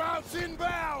 Routes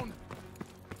inbound!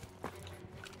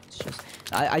 It's just,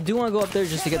 I do want to go up there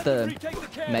just to get the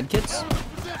med kits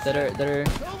that are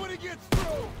Nobody gets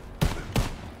through.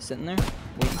 sitting there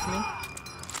waiting for me.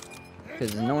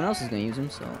 Because no one else is gonna use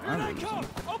them, so I'm gonna use them.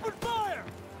 Open fire!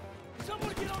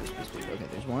 Someone get on the MG! Okay,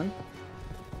 there's one.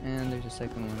 And there's a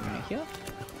second one right here.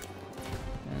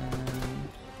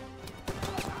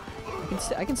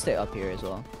 I can stay up here as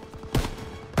well.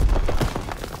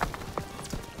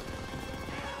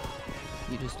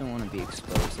 You just don't want to be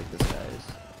exposed like this guy is.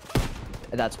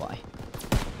 That's why.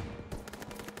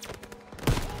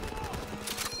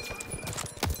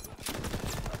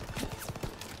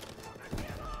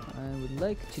 I would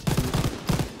like to keep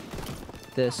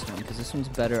this one because this one's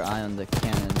better eye on the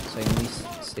cannon, so I can at least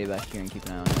stay back here and keep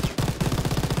an eye on it.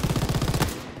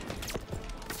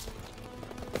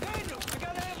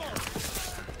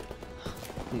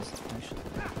 Please, actually.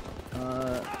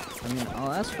 I mean,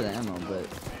 I'll ask for the ammo, but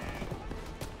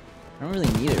I don't really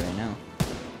need it right now.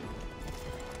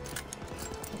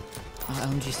 Oh,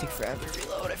 LMGs take forever to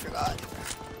reload, I forgot.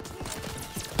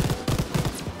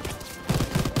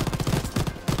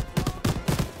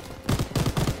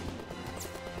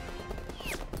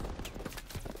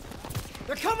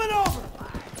 They're coming over!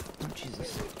 Oh,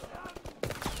 Jesus.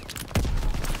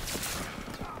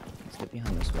 Let's get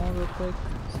behind this wall real quick.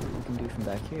 See what we can do from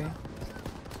back here.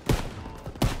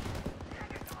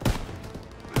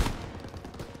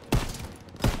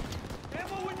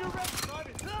 Ammo when you're ready,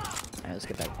 Private! Alright, let's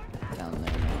get back down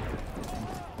there now.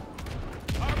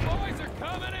 Our boys are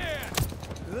coming in!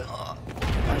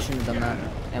 I shouldn't have done that.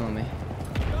 Ammo me.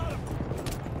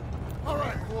 All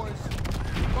right, boys.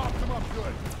 Popped them up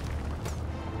good.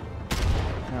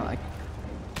 No, I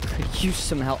could use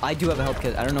some help. I do have a help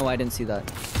kit. I don't know why I didn't see that.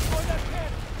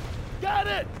 Got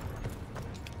it!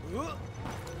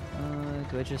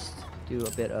 Do I just do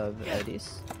a bit of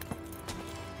these?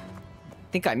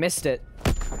 I think I missed it.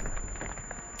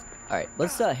 Alright,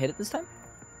 let's hit it this time.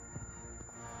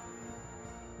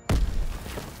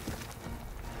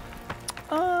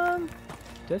 Do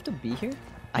I have to be here?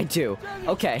 I do.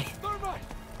 Okay.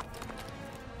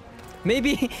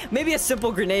 Maybe a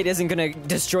simple grenade isn't gonna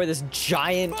destroy this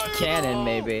giant cannon,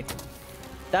 maybe.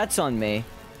 That's on me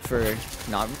for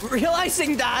not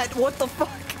realizing that. What the fuck?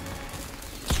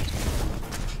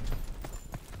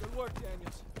 Good work,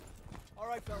 Daniels. All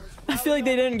right, fellas. I feel like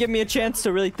they didn't give me a chance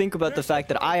to really think about the fact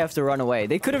that I have to run away.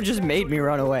 They could have just made me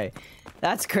run away.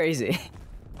 That's crazy.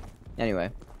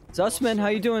 Anyway, Zussman, how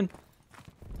you doing?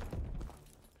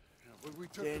 We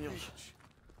took Daniels. the beach.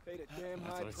 Paid a damn I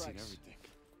high thought I'd seen price. everything.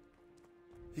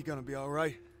 He gonna be all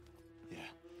right? Yeah,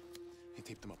 he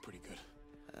taped them up pretty good.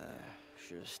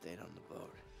 Should have stayed on the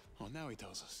boat. Oh, now he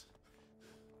tells us.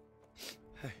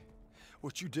 Hey,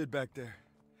 what you did back there,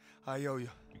 I owe you.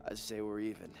 I'd say we're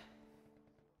even.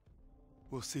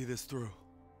 We'll see this through.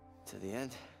 To the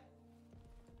end?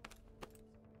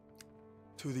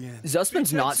 To the end.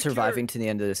 Zussman's not surviving to the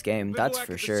end of this game. That's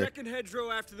for sure. Second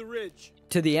hedgerow after the ridge.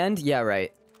 To the end? Yeah,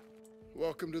 right.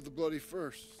 Welcome to the bloody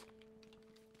first.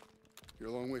 You're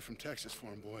a long way from Texas,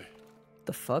 farm boy.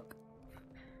 The fuck?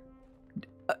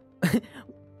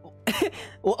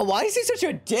 Why is he such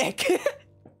a dick?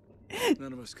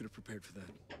 None of us could have prepared for that.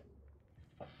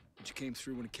 But you came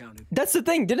through when it counted. That's the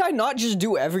thing. Did I not just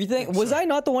do everything? Was I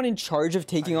not the one in charge of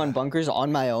taking on bunkers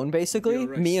on my own, basically? You're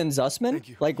right. Me and Zussman? Thank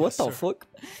you. Like, what Yes, the sir. fuck?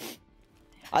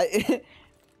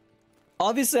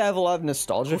 Obviously, I have a lot of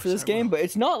nostalgia for this game, but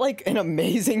it's not like an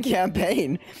amazing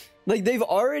campaign. Like, they've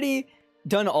already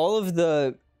done all of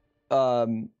the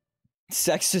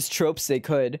sexist tropes they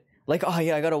could. Like, oh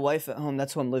yeah, I got a wife at home.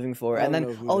 That's who I'm living for. And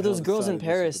then, oh, those girls in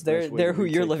Paris, they're who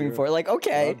you're living for. Like,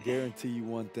 okay. I'll guarantee you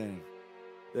one thing.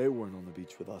 They weren't on the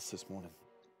beach with us this morning.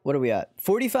 What are we at?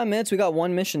 45 minutes. We got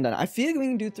one mission done. I feel like we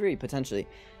can do 3 potentially.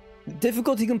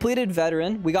 Difficulty completed,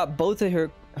 veteran. We got both of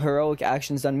her heroic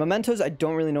actions done. Mementos, I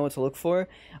don't really know what to look for.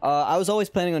 I was always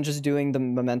planning on just doing the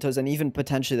mementos and even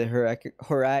potentially the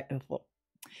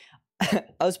I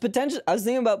was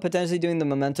thinking about potentially doing the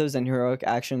mementos and heroic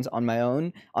actions on my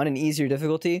own on an easier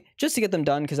difficulty just to get them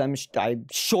done because I'm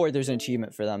sure there's an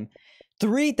achievement for them.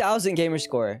 3,000 gamer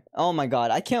score. Oh my god,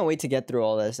 I can't wait to get through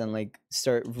all this and like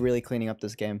start really cleaning up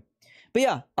this game. But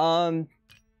yeah,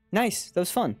 nice. That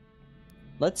was fun.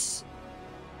 Let's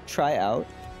try out.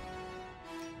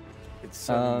 It's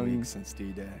 7 weeks since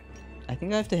D-Day. I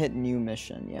think I have to hit new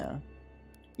mission, yeah.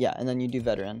 Yeah, and then you do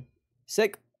veteran.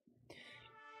 Sick.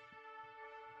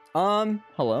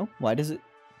 Hello? Why does it...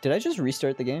 Did I just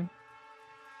restart the game?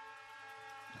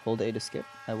 Hold A to skip.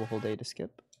 I will hold A to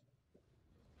skip.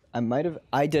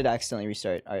 I did accidentally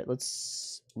restart. Alright,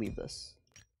 let's leave this.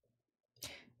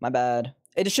 My bad.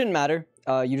 It shouldn't matter.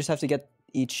 You just have to get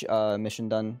each mission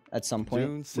done at some point.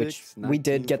 June 6, which we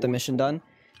did get the mission done,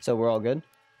 so we're all good.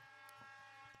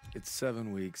 It's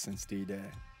 7 weeks since D-Day.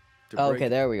 Oh, okay,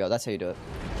 there we go. That's how you do it.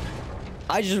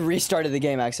 I just restarted the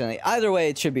game accidentally. Either way,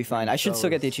 it should be fine. I should still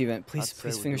get the achievement. Please,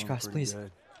 please, fingers crossed, please.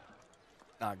 Good.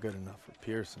 Not good enough for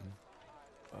Pearson,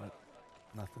 but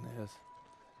nothing is.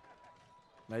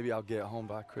 Maybe I'll get home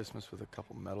by Christmas with a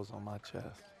couple medals on my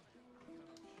chest.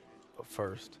 But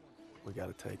first, we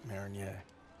gotta take Marigny.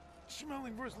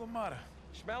 Schmeling versus LaMotta.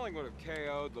 Schmeling would have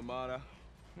KO'd LaMotta.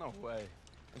 No way.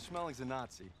 And Schmelling's a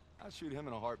Nazi. I'd shoot him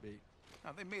in a heartbeat.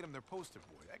 Now, they made him their poster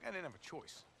boy. That guy didn't have a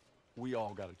choice. We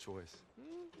all got a choice.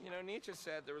 You know, Nietzsche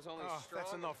said there was only strong...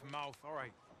 That's enough mouth. All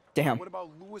right. Damn. What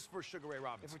about Lewis versus Sugar Ray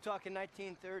Robinson? If we're talking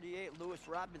 1938, Lewis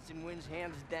Robinson wins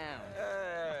hands down.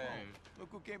 Hey. Look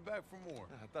who came back for more.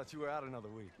 I thought you were out another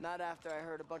week. Not after I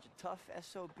heard a bunch of tough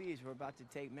SOBs were about to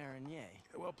take Marigny. Yeah,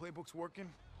 well, playbook's working.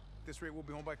 At this rate, we'll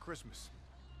be home by Christmas.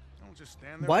 Don't just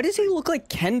stand there. Why does he look like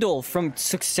Kendall from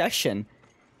Succession?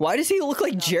 Why does he look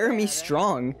like Jeremy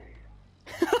Strong?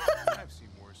 I've seen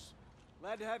worse.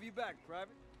 Glad to have you back,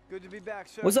 Private. Good to be back,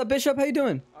 sir. What's up, Bishop? How you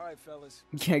doing? All right, fellas.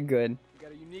 Yeah, good. We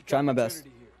got a unique Try my best.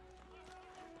 opportunity here.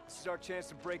 This is our chance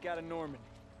to break out of Normandy.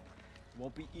 It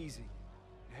won't be easy.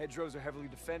 The hedgerows are heavily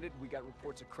defended. We got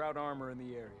reports of Kraut armor in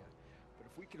the area. But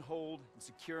if we can hold and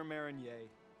secure Marigny,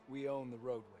 we own the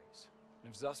roadways.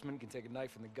 And if Zussman can take a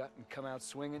knife in the gut and come out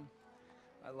swinging,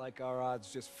 I like our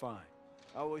odds just fine.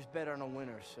 Always bet on a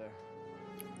winner, sir.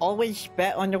 Always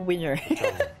bet on the winner.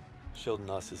 Shielding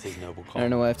us is his noble cause. I don't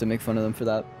know why I have to make fun of them for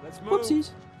that. Let's move.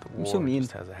 Whoopsies. The I'm war so mean.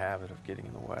 just has a habit of getting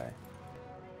in the way.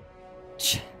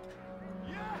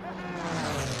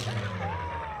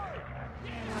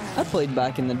 I played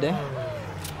back in the day.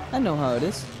 I know how it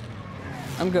is.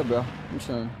 I'm good, bro. I'm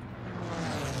chilling.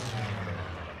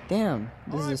 Damn,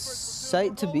 this is a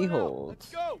sight to behold.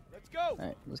 Let's go. Let's go.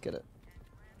 Alright, let's get it.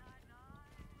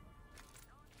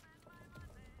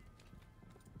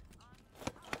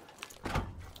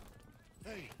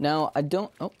 Hey, Now, I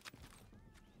don't... Oh,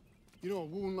 you know a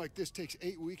wound like this takes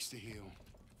 8 weeks to heal.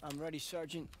 I'm ready,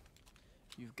 Sergeant.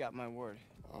 You've got my word.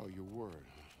 Oh, your word.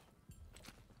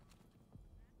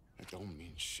 That don't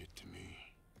mean shit to me.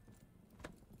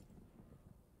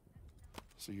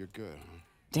 So you're good, huh?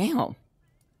 damn.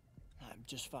 I'm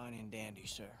just fine and dandy,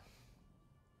 sir.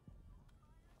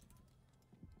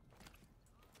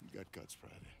 You got guts,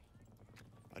 Private.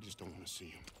 I just don't want to see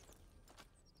him.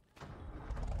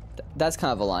 That's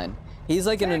kind of a line. He's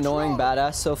like an annoying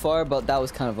badass so far, but that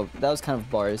was kind of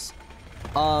bars.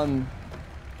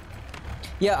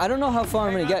 Yeah, I don't know how far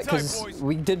I'm gonna get because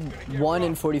we did 1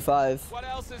 in 45. What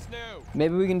else is new?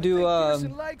 Maybe we can do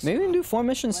maybe we can do 4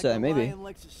 missions today. Maybe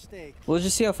we'll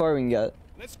just see how far we can get.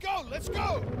 Let's go. Let's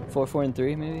go. 4, 4, and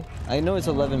 3 maybe. I know it's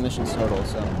 11 missions total,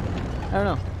 so I don't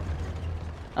know.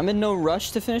 I'm in no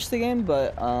rush to finish the game,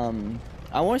 but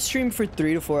I want to stream for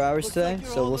 3 to 4 hours today,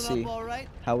 so we'll see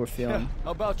how we're feeling. How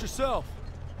about yourself?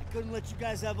 I couldn't let you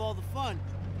guys have all the fun.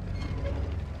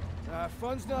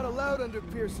 Fun's not allowed under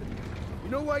Pearson. You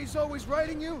know why he's always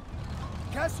writing you?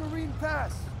 Kasserine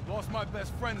Pass. Lost my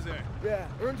best friends there. Yeah,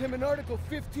 earned him an Article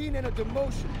 15 and a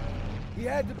demotion. He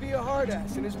had to be a hard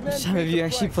ass, and his men. Some of you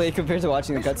actually played compared to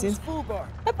watching the cutscenes.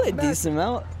 I played a decent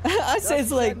amount. I'd say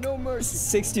it's like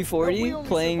 60-40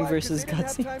 playing versus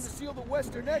cutscenes.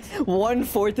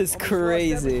 1/4 is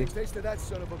crazy.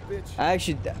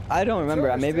 I don't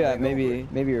remember.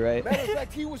 Maybe you're right. Matter of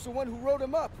fact, he was the one who wrote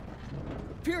him up.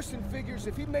 Pearson figures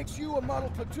if he makes you a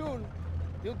model platoon,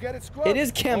 he'll get it scrubbed. It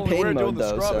is campaign mode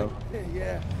though, so.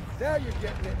 Yeah, now you're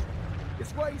getting it.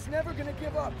 It's why he's never gonna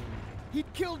give up. He'd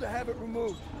kill to have it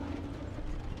removed.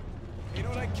 You know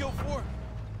what I'd kill for?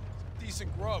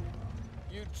 Decent grub.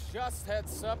 You just had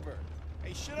supper.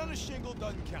 Hey, shit on a shingle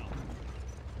doesn't count.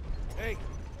 Hey,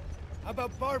 how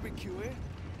about barbecue, eh?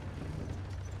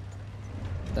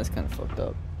 That's kind of fucked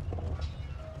up.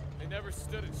 They never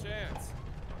stood a chance.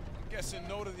 I'm guessing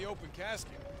no to the open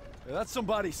casket. Yeah, that's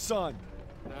somebody's son.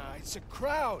 Nah, it's a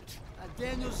crowd.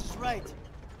 Daniels is right.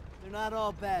 They're not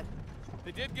all bad.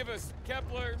 They did give us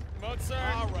Kepler,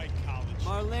 Mozart. All right, college.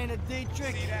 Marlena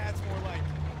Dietrich. See, that's more like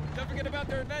it. Don't forget about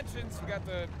their inventions. You got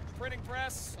the printing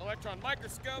press, electron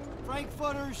microscope.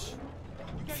 Frankfurters.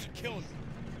 You guys are killing me.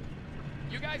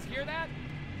 You guys hear that?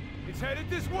 It's headed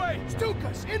this way.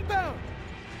 Stukas, inbound.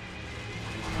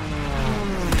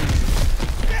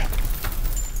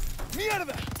 Me out of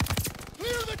there.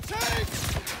 Clear the tanks.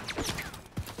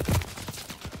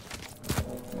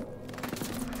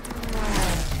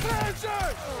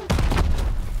 Panzer!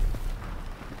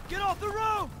 Get off the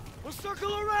road! We'll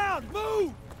circle around!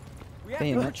 Move! We have to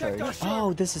Bayonet protect charge. our ship.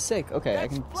 Oh, this is sick. Okay, I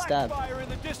That's can black stab. fire in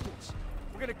the distance.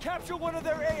 We're gonna capture one of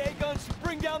their AA guns to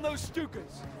bring down those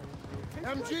Stukas.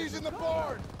 MG's in the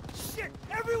barn! Shit!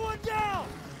 Everyone down!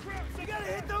 We gotta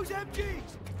hit those MGs!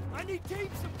 I need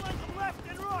teams to flank left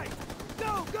and right!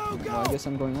 Go, go, go! Well, I guess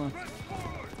I'm going on.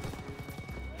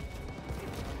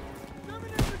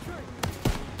 German infantry!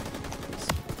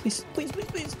 Please, please, please,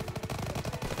 please.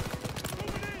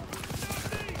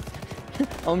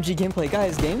 OMG gameplay.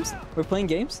 Guys, games? We're playing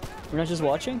games? We're not just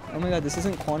watching? Oh my god, this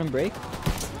isn't Quantum Break?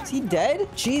 Is he dead?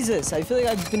 Jesus, I feel like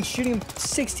I've been shooting him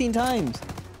 16 times.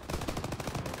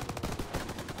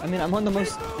 I mean, I'm on the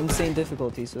most insane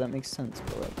difficulty, so that makes sense,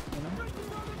 but like, you know?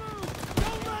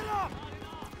 Don't let up!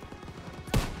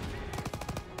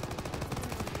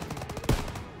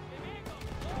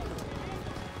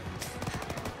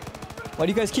 Why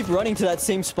do you guys keep running to that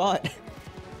same spot?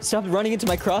 Stop running into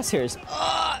my crosshairs.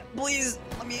 Ah, please,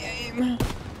 let me aim.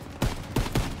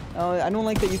 Oh, I don't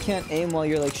like that you can't aim while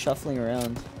you're like shuffling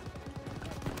around.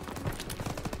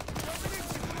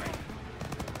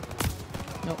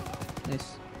 Nope,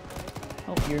 nice.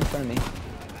 Oh, you're in front of me.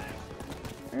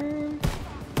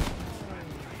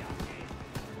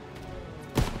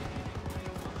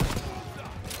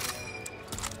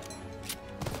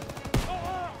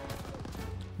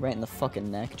 Right in the fucking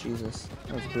neck, Jesus.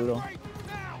 That was brutal.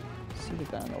 See the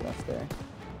guy on the left there.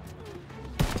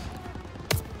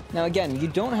 Now again, you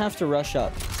don't have to rush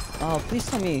up. Oh, please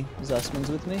tell me Zussman's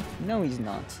with me. No, he's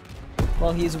not.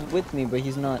 Well, he's with me, but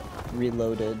he's not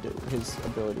reloaded his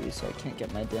abilities, so I can't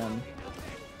get my damn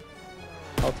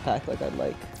health pack like I'd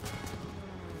like.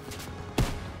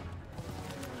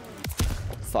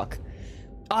 Fuck.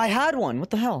 I had one. What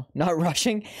the hell? Not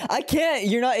rushing? I can't.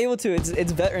 You're not able to. It's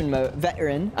veteran mode.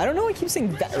 Veteran. I don't know why I keep saying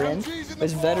veteran. But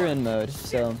it's veteran mode,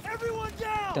 so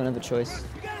don't have a choice.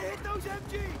 We gotta hit those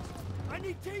MGs! I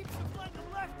need teams to flank them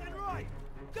left and right!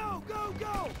 Go, go,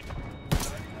 go!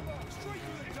 Straight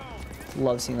to the dome!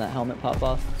 Love seeing that helmet pop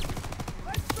off.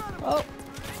 Oh,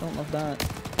 don't love that.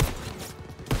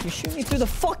 You shoot me through the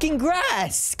fucking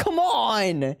grass! Come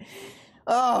on!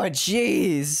 Oh,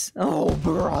 jeez. Oh,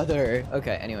 brother.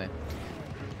 Okay, anyway.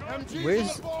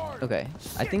 Where's... Okay,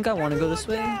 I think I want to go this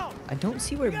way. I don't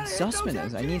see where Zussman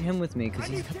is. I need him with me because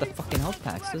he's got the fucking health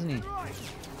packs, doesn't he?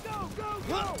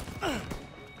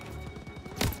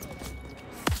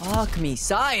 Fuck me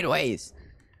sideways.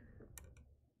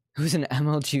 Who's an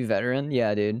MLG veteran?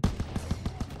 Yeah, dude.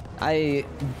 I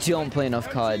don't play enough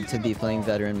COD to be playing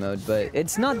veteran mode, but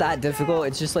it's not that difficult.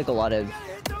 It's just like a lot of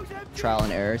trial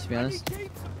and error, to be honest.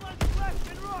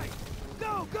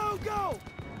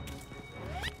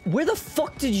 Where the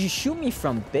fuck did you shoot me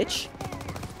from, bitch?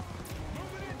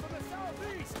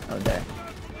 Oh, there.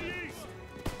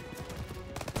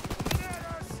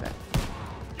 Okay.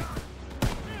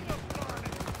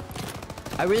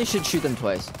 I really should shoot them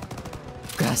twice.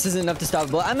 Grass isn't enough to stop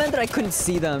a bullet. I meant that I couldn't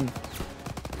see them.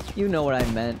 You know what I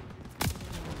meant.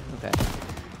 Okay.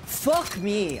 Fuck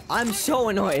me. I'm so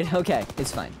annoyed. Okay,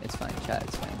 it's fine. It's fine. Chat,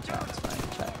 it's fine. Chat, it's fine.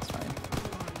 Chat, it's fine.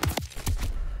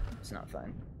 It's not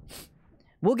fine.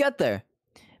 We'll get there.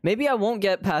 Maybe I won't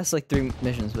get past like 3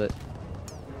 missions, but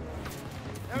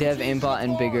they have aimbot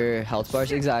and bigger health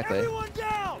bars. Exactly.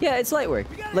 Yeah, it's light work.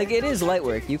 Like, it is light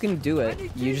work. You can do it.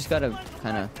 You just gotta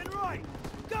kind of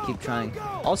keep trying.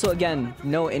 Also, again,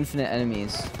 no infinite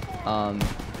enemies,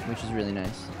 which is really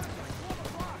nice.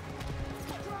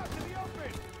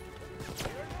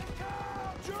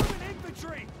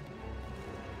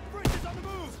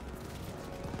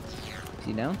 Is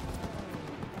he down?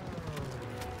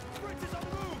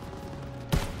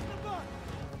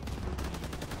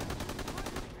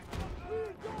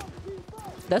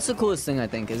 That's the coolest thing, I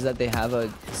think, is that they have a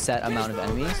set amount of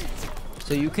enemies.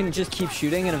 So you can just keep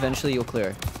shooting and eventually you'll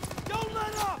clear. Don't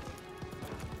let up!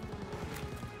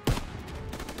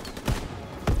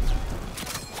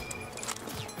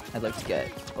 I'd like to get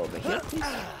over here, please.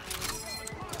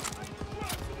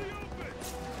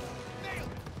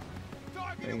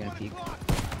 Where are you gonna peek?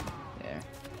 There.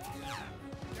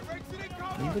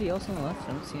 Anybody else on the left?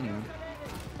 I don't see anyone.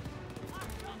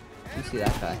 You see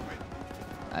that guy?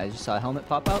 I just saw a helmet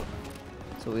pop out.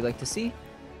 That's what we like to see.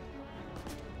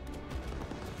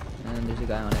 And there's a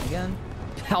guy on it again.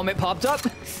 Helmet popped up.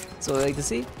 That's what we like to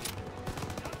see.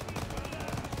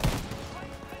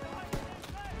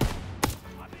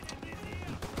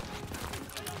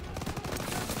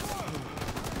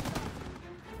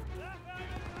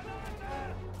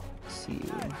 See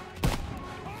you.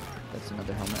 That's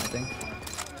another helmet, I think.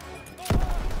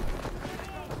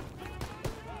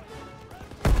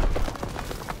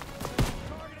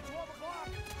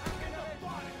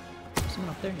 Someone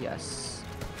up there? Yes.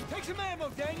 Take some ammo,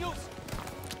 Daniels.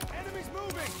 Enemies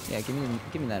moving. Yeah,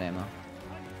 give me that ammo.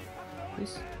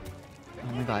 Please.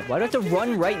 Oh my god, why do I have to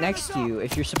run right next to you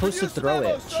if you're supposed to throw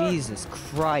it? Jesus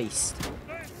Christ.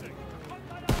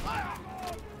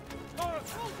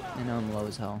 I know I'm low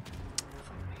as hell.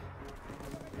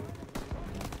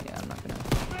 Yeah, I'm not gonna.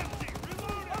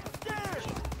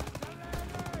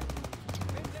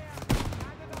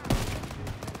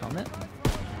 Helmet?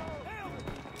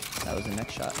 That was the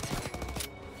next shot.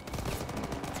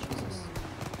 Jesus.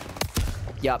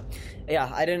 Yep.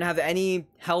 Yeah, I didn't have any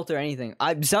health or anything.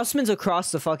 Zussman's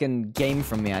across the fucking game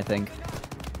from me, I think.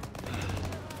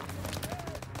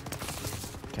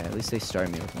 Okay, at least they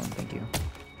started me with one, thank you.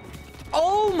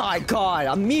 Oh my god!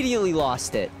 Immediately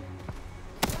lost it.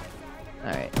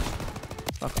 Alright.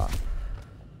 Fuck off.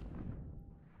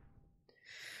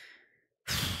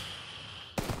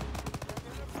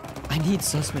 I need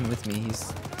Zussman with me.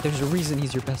 There's a reason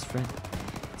he's your best friend.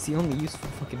 He's the only useful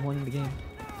fucking one in the game.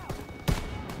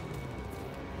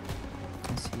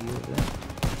 I see you over there.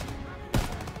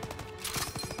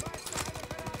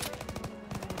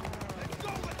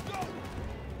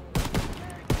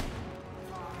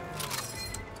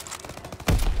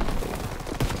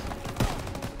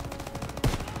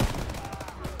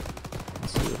 I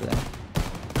see you over there.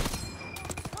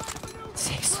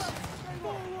 6.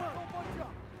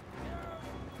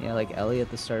 Yeah, like Ellie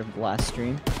at the start of the last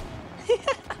stream.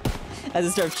 At the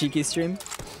start of Cheeky's stream.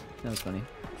 That was funny.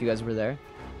 If you guys were there.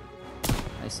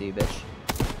 I see you, bitch.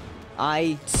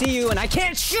 I see you and I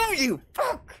can't shoot you!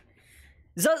 Fuck!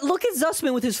 Look at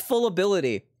Zussman with his full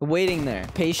ability. Waiting there,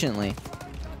 patiently.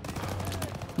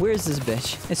 Where is this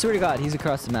bitch? I swear to god, he's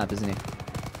across the map, isn't he?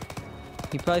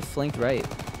 He probably flanked right.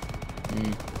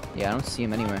 Yeah, I don't see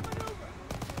him anywhere.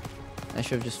 I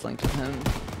should have just flanked with him.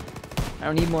 I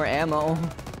don't need more ammo.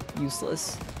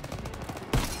 Useless.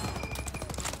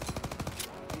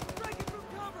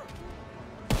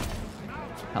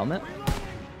 Helmet?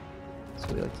 That's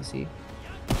what we like to see.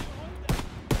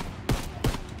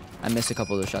 I missed a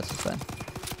couple of those shots, it's fine.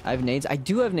 I have nades. I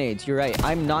do have nades, you're right.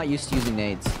 I'm not used to using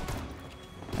nades.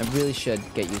 I really should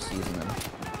get used to using them.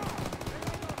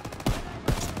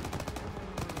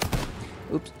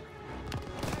 Oops.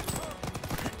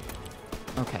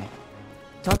 Okay.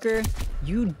 Tucker,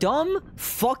 you dumb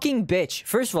fucking bitch.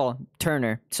 First of all,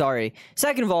 Turner, sorry.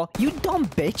 Second of all, you dumb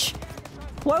bitch.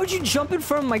 Why would you jump in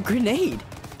front of my grenade?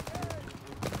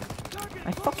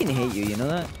 I fucking hate you, you know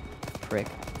that? Prick.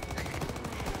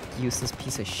 Useless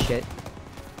piece of shit.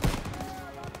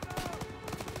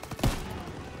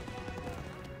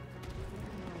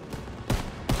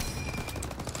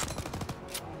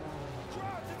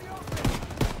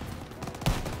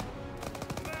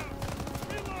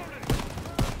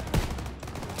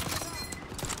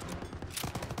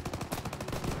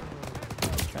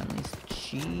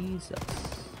 Jesus.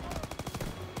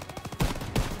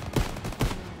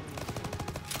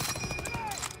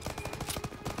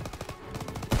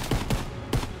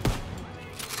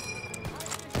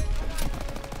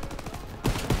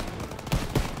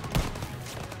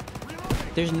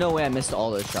 There's no way I missed all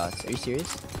those shots. Are you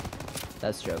serious?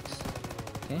 That's jokes.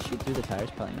 Can I shoot through the tires?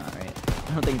 Probably not, right?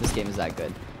 I don't think this game is that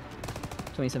good.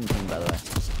 2017, by the way.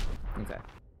 Okay.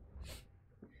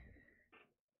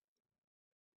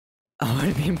 I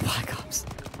want to be in Black Ops.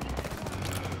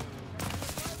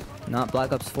 Not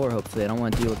Black Ops 4, hopefully. I don't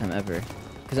want to deal with him ever.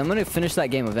 Because I'm going to finish that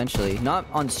game eventually. Not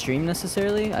on stream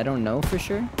necessarily. I don't know for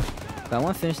sure. But I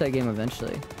want to finish that game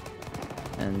eventually.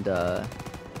 And,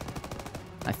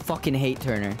 I fucking hate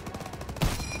Turner.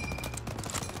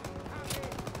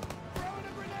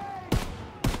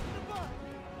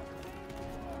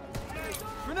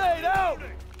 Grenade out!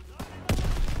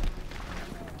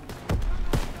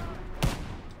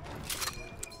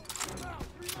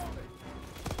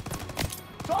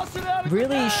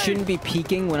 Really shouldn't be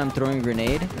peeking when I'm throwing a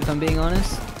grenade, if I'm being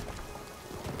honest.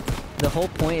 The whole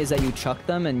point is that you chuck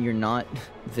them and you're not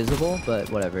visible, but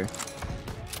whatever.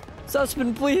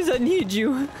 Zussman, please, I need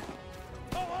you.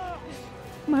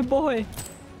 My boy.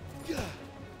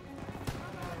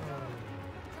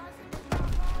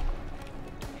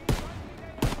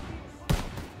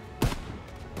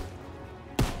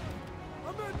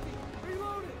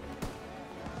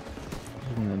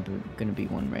 gonna be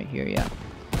one right here, yeah.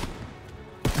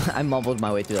 I mumbled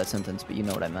my way through that sentence, but you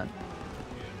know what I meant.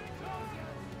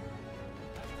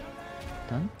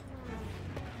 Done?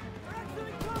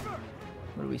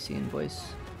 What are we seeing, boys?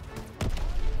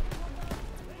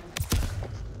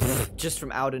 Just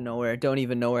from out of nowhere. Don't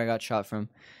even know where I got shot from.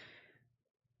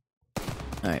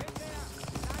 Alright.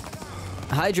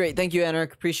 Hydrate. Thank you,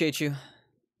 Anarch. Appreciate you.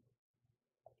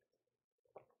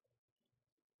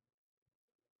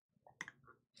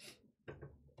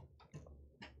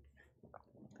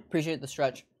 Appreciate the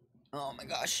stretch. Oh my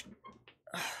gosh.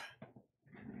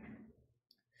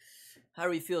 How do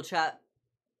we feel, chat?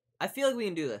 I feel like we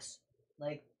can do this.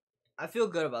 Like, I feel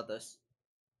good about this.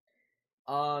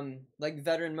 Like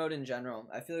veteran mode in general.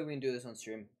 I feel like we can do this on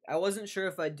stream. I wasn't sure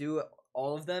if I'd do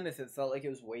all of them if it felt like it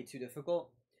was way too difficult.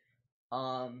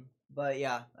 But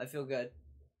yeah, I feel good.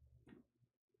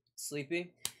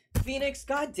 Sleepy. Phoenix,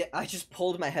 goddamn, I just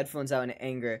pulled my headphones out in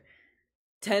anger.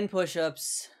 10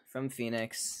 push-ups from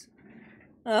Phoenix.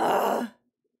 Ah!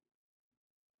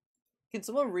 Can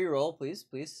someone re-roll, please?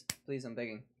 Please? Please, I'm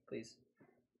begging. Please.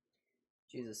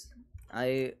 Jesus.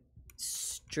 I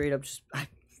straight up just... I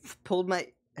pulled my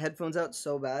headphones out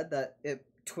so bad that it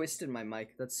twisted my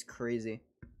mic. That's crazy.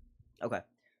 Okay.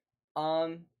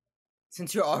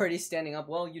 Since you're already standing up,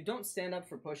 well, you don't stand up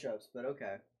for push-ups, but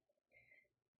okay.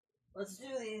 Let's do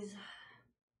these.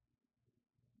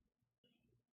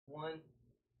 1,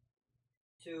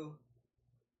 2,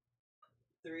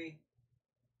 3,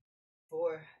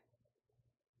 4,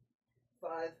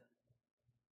 5,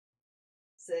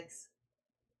 6,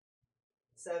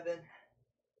 7,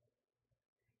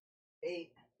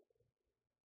 8,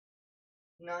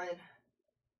 9,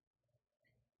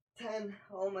 10.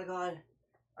 Oh my god.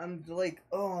 I'm like,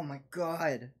 oh my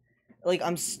god. Like,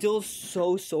 I'm still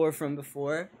so sore from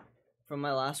before, from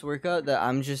my last workout, that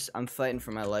I'm fighting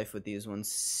for my life with these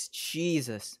ones.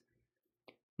 Jesus.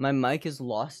 My mic is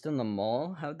lost in the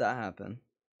mall? How'd that happen?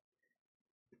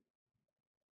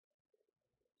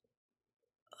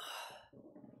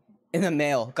 In the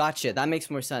mail. Gotcha. That makes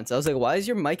more sense. I was like, why is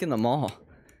your mic in the mall?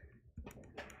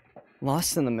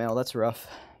 Lost in the mail. That's rough.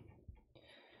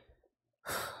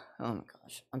 Oh my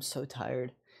gosh. I'm so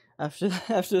tired. After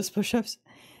those push-ups.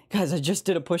 Guys, I just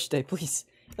did a push day. Please.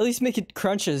 At least make it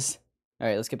crunches.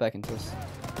 Alright, let's get back into this.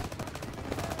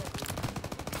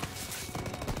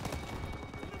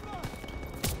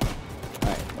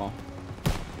 Alright, well.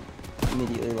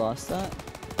 Immediately lost that.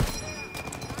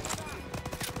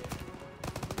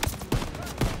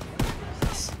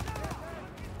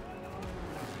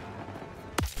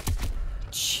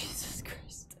 Jesus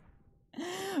Christ.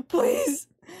 Please!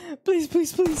 Please,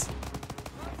 please, please!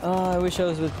 Oh, I wish I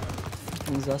was with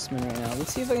Zussman right now.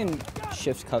 Let's see if I can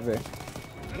shift cover.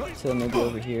 So maybe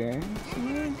over here.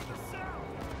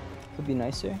 Could be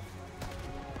nicer.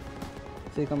 I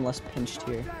feel like I'm less pinched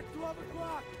here.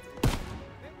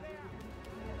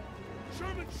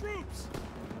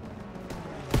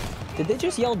 Did they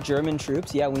just yell German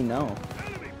troops? Yeah, we know.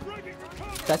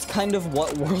 That's kind of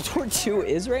what World War II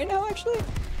is right now, actually.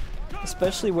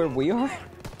 Especially where we are.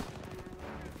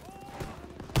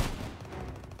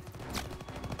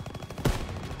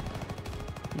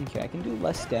 Okay, I can do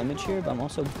less damage here, but I'm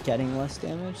also getting less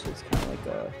damage, so it's kind of like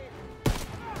a...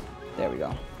 There we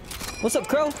go. What's up,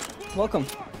 Crow? Welcome.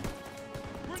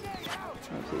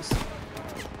 Oh, please.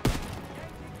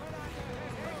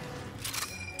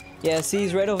 Yeah, see,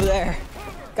 he's right over there.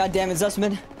 God damn it,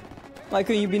 Zussman. Why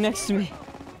couldn't you be next to me?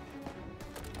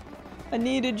 I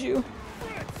needed you.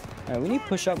 Alright, we need to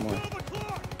push up more.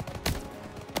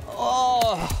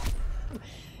 Oh!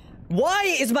 Why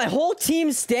is my whole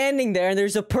team standing there and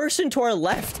there's a person to our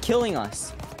left killing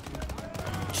us?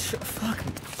 Fuck.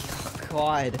 Oh,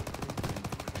 God.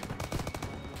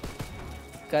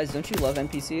 Guys, don't you love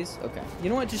NPCs? Okay. You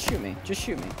know what? Just shoot me. Just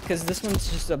shoot me. Because this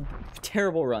one's just a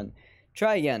terrible run.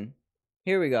 Try again.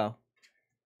 Here we go.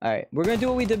 Alright. We're going to do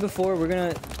what we did before. We're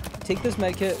going to take this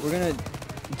medkit. We're going to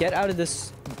get out of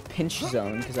this pinch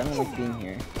zone because I don't like being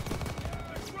here.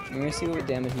 We're going to see what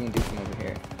damage we can do from over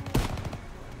here.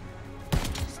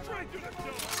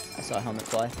 I saw a helmet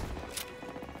fly.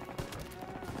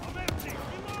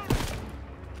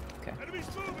 Okay. I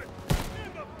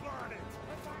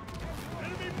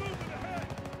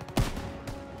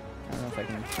don't know if I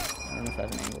can. I don't know if I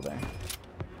have an angle there.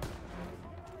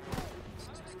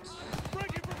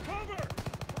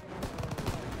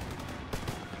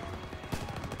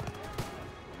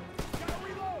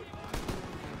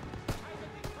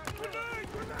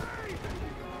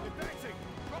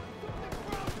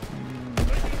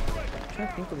 I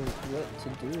think of what to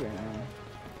do right now.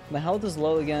 My health is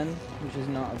low again, which is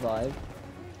not a vibe.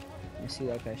 I see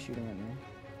that guy shooting at me.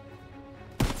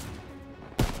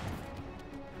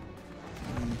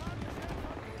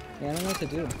 Yeah, I don't know what to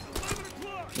do.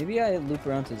 Maybe I loop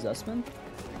around to Zussman?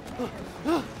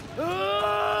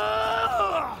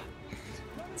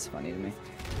 It's funny to me.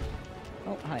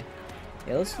 Oh, hi.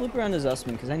 Yeah, let's loop around to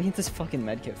Zussman because I need this fucking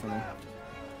medkit from him.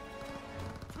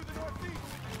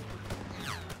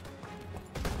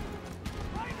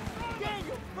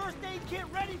 Daniel, first aid kit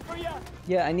ready for you.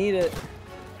 Yeah, I need it.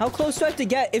 How close do I have to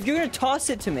get? If you're gonna toss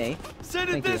it to me.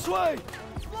 Send it this way!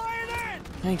 Flying in.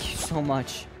 Thank you so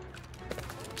much.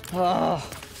 Oh.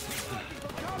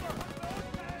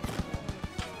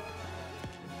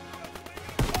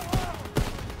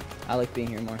 I like being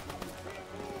here more.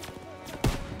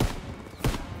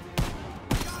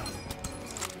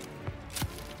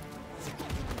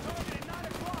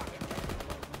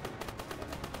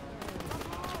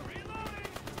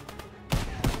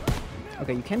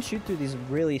 Okay, you can shoot through these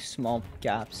really small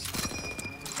gaps.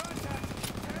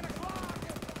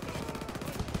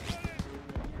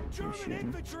 I'm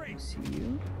shooting. I see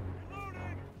you.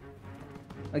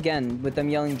 Again, with them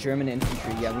yelling German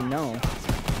infantry, yeah, we know.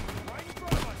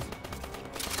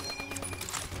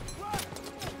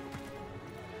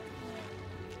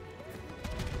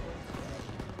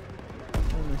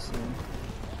 Let me see.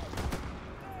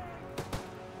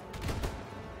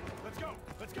 Let's go!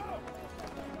 Let's go!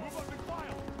 Move up and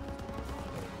file!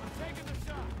 I'm taking the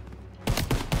shot!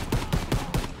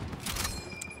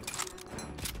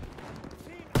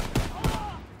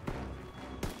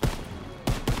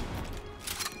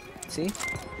 See?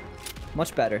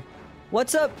 Much better.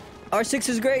 What's up? R6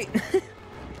 is great.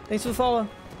 Thanks for the follow.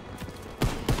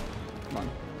 Come on.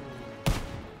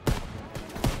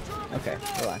 Okay,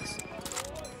 relax.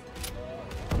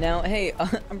 Now, hey,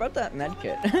 about that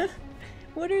medkit.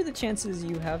 What are the chances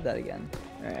you have that again?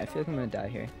 Alright, I feel like I'm gonna die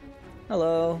here.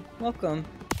 Hello, welcome.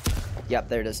 Yep,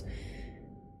 there it is.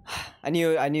 I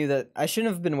knew that I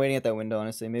shouldn't have been waiting at that window,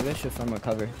 honestly. Maybe I should have found my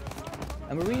cover.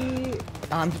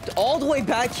 I'm all the way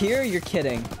back here? You're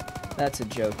kidding. That's a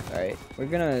joke. Alright, we're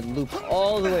gonna loop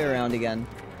all the way around again.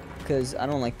 Because I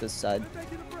don't like this side.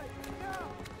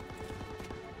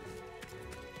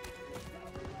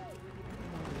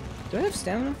 Do I have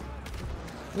stamina?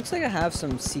 Looks like I have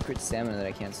some secret stamina that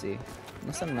I can't see.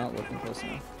 Unless I'm not looking close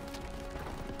enough.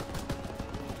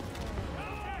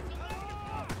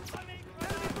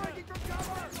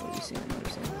 What are you seeing? What are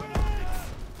you seeing?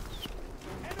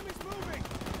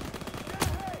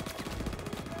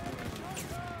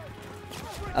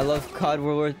 I love COD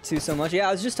World War II so much. Yeah,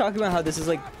 I was just talking about how this is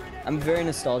like... I'm very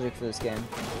nostalgic for this game.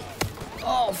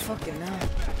 Oh, fucking no.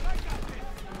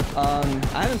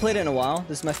 I haven't played it in a while.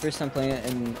 This is my first time playing it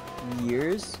in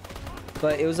years.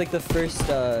 But it was like the first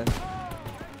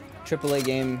AAA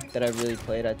game that I've really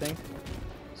played, I think.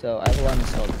 So I have a lot of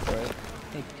nostalgia for it.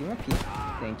 Hey, do you want pee?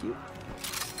 Thank you.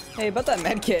 Hey, about that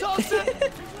medkit.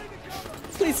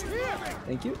 Please.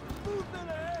 Thank you.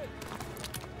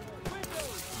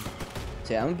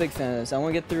 So yeah, I'm a big fan of this. I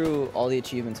want to get through all the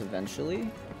achievements eventually.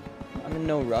 I'm in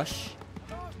no rush.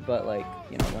 But like,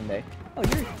 you know, one day. Oh,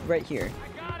 you're right here.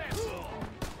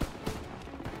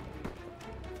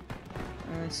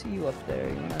 I see you up there.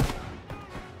 You wanna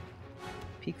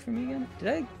peek for me again?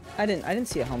 Did I didn't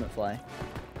see a helmet fly.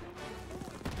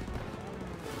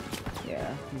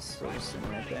 Yeah, he's still just sitting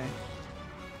right there.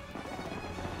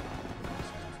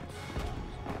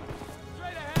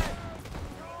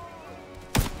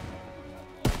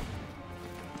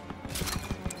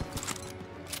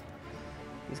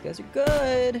 These guys are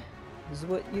good. This is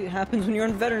what happens when you're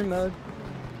on veteran mode.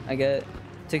 I get it.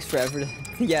 It takes forever to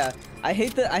yeah. I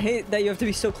hate that you have to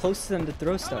be so close to them to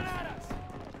throw stuff.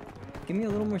 Give me a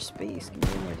little more space. Give me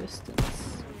a little more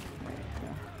distance.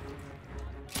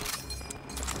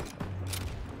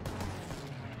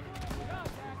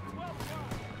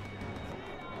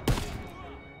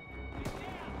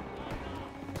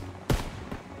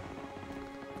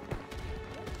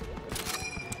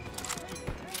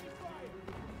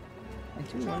 I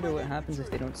do wonder what happens if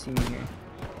they don't see me here.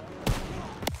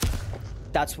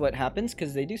 That's what happens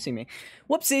because they do see me.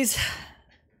 Whoopsies.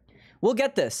 We'll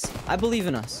get this. I believe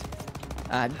in us.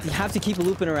 You have to keep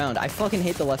looping around. I fucking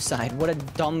hate the left side. What a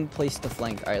dumb place to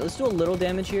flank. All right, let's do a little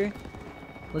damage here.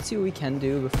 Let's see what we can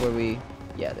do before we...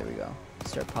 Yeah, there we go.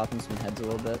 Start popping some heads a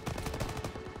little bit.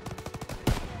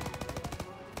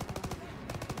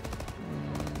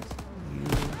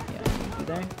 Yeah, I need you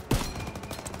there.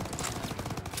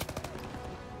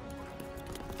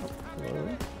 Oh,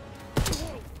 hello.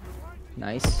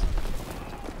 Nice.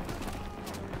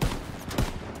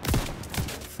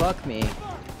 Fuck me.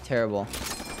 Terrible.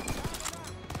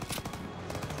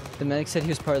 The medic said he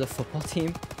was part of the football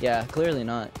team. Yeah, clearly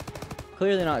not.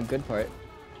 Clearly not a good part.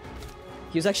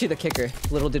 He was actually the kicker.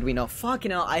 Little did we know.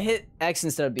 Fucking hell, I hit X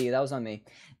instead of B. That was on me.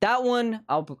 That one,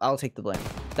 I'll take the blame.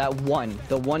 That one,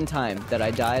 the one time that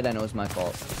I died, I know it was my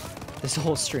fault. This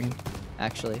whole stream,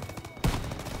 actually.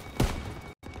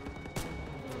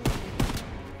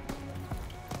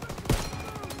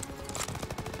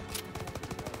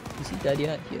 Is he dead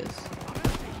yet? He is.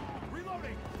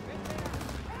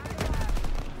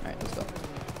 Alright, let's go.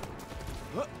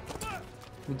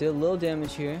 We did a little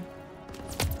damage here.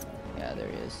 Yeah, there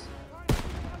he is.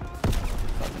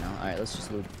 Fucking hell. Alright, let's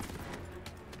just loot.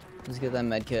 Let's get that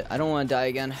med kit. I don't want to die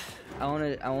again. I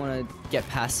wanna get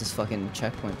past this fucking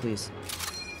checkpoint, please.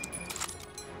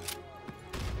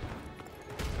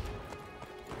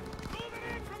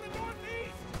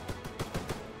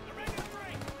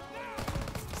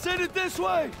 Send it this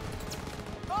way!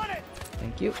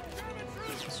 Thank you.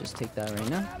 Let's just take that right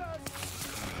now.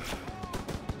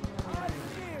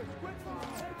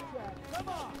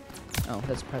 Oh,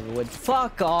 that's private wood.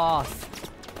 Fuck off!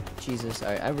 Jesus,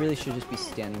 alright, I really should just be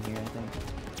standing here, I think.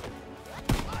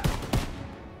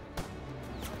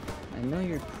 I know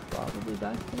you're probably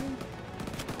back there.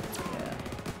 Yeah.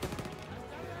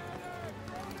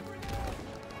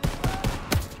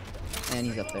 And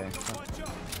he's up there. Oh.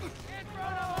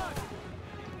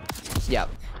 Yeah,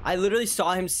 I literally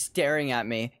saw him staring at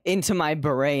me into my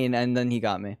brain, and then he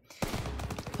got me.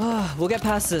 We'll get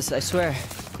past this, I swear.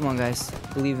 Come on, guys.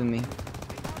 Believe in me.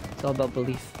 It's all about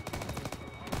belief.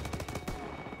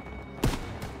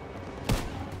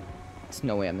 There's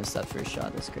no way I missed that first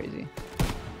shot. That's crazy.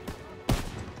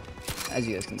 As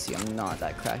you guys can see, I'm not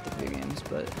that cracked at video games,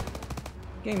 but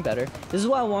getting better. This is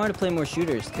why I wanted to play more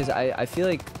shooters, because I feel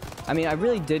like, I mean, I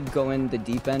really did go in the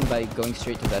deep end by going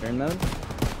straight to veteran mode,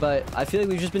 but I feel like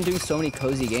we've just been doing so many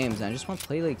cozy games, and I just want to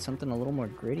play like something a little more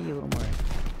gritty, a little more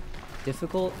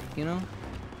difficult, you know?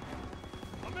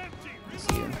 Let's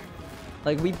see.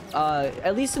 Like we,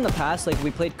 at least in the past, like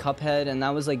we played Cuphead, and that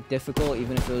was like difficult,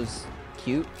 even if it was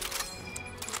cute.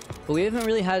 But we haven't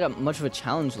really had much of a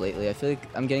challenge lately. I feel like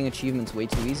I'm getting achievements way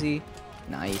too easy.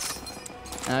 Nice.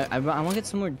 And I want to get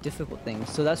some more difficult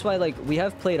things. So that's why, like, we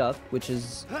have Played Up, which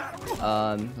is,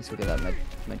 let's look at that med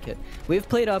kit. We have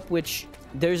Played Up, which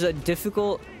there's a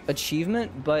difficult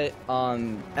achievement, but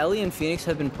Ellie and Phoenix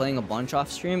have been playing a bunch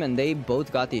off stream, and they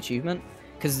both got the achievement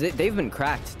because they've been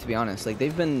cracked, to be honest. Like,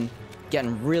 they've been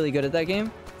getting really good at that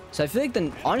game. So I feel like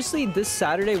then, honestly, this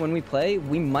Saturday when we play,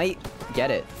 we might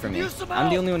get it for me. I'm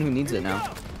the only one who needs it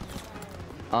now.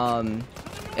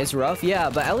 It's rough, yeah,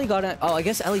 but Ellie got it. Oh, I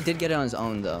guess Ellie did get it on his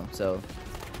own though, so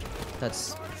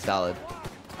that's valid.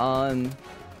 Yeah,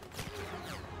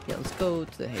 let's go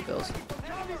to the hay bales.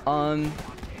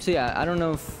 So yeah, I don't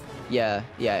know if yeah,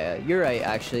 you're right.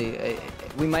 Actually,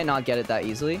 we might not get it that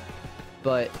easily,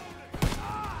 but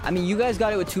I mean, you guys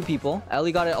got it with 2 people.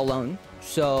 Ellie got it alone,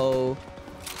 so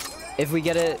if we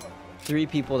get it 3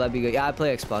 people, that'd be good. Yeah, I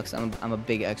play Xbox. I'm a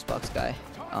big Xbox guy.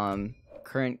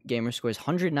 Current gamer score is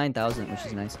 109,000, which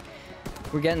is nice.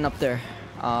 We're getting up there.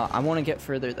 I want to get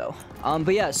further though.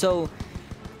 But yeah, so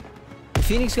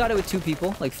Phoenix got it with 2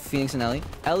 people, like Phoenix and Ellie.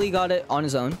 Ellie got it on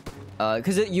his own,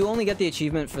 because you only get the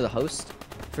achievement for the host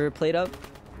for Played Up.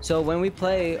 So when we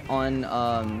play on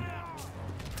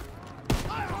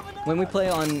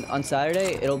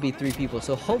Saturday, it'll be 3 people.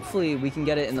 So hopefully we can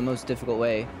get it in the most difficult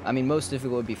way. I mean, most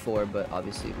difficult would be 4, but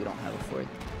obviously we don't have a 4th.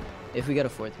 If we get a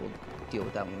 4th, we'll deal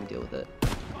with that when we deal with it.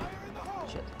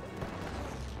 Shit.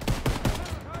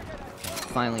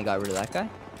 Finally got rid of that guy.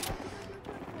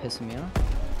 Pissing me off.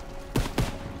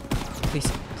 Please,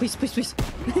 please, please, please.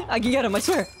 I can get him, I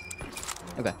swear.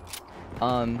 Okay.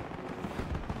 But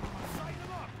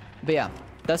yeah,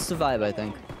 that's the vibe, I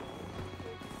think.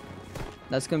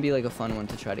 That's gonna be like a fun one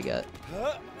to try to get.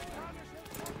 Got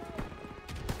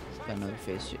another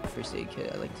first aid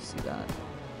kit. I like to see that.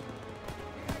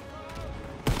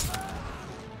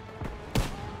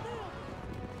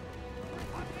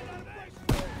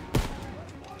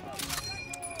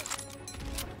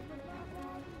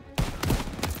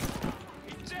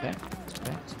 It's okay. It's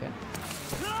okay. It's okay.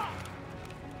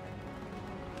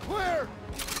 Clear!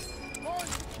 Lawn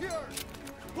secured!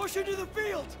 Push into the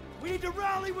field! We need to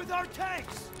rally with our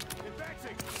tanks!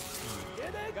 Advancing!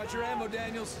 Got your ammo,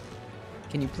 Daniels.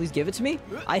 Can you please give it to me?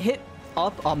 I hit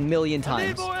up a million times. I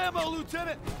need more ammo,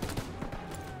 Lieutenant!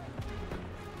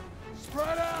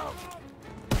 Spread out!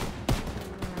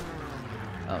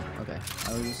 Oh, okay.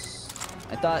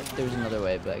 I thought there was another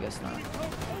way, but I guess not. Alright,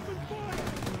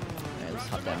 let's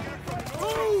hop down.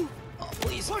 Move! Oh,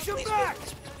 please, Push him please, back!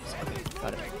 please, please, please. Okay,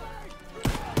 got it.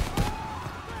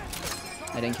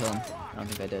 I didn't kill him. I don't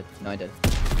think I did. No, I did.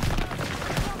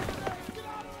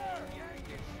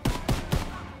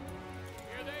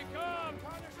 Here they come.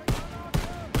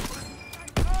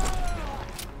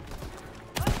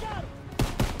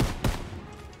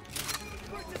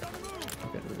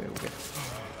 We're good.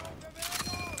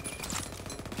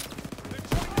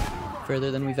 Further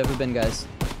than we've ever been, guys.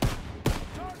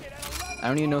 I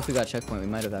don't even know if we got checkpoint. We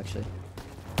might have actually.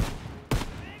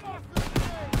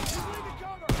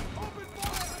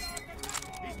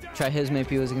 Try his,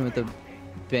 maybe he was going with the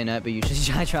bayonet, but you should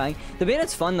try trying. The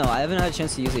bayonet's fun though. I haven't had a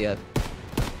chance to use it yet.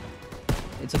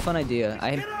 It's a fun idea.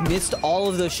 I missed all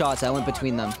of those shots. I went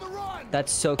between them.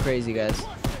 That's so crazy, guys.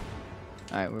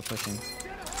 Alright, we're pushing.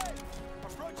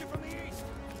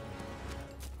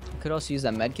 Could also use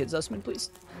that med kit, Zussman, please.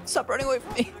 Stop running away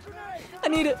from me. I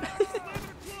need it.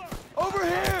 Over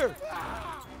here!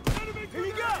 Here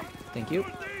you go! Thank you.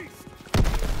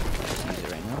 Just need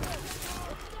it right now.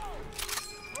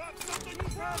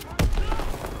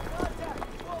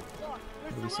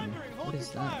 What are we seeing? What is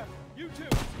that?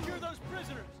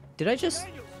 Did I just...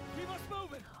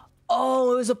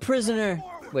 Oh, it was a prisoner.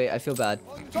 Wait, I feel bad.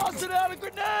 Toss it out a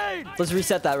grenade! Let's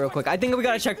reset that real quick. I think we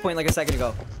got a checkpoint like a second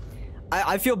ago.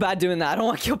 I feel bad doing that. I don't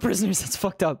want to kill prisoners. That's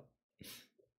fucked up.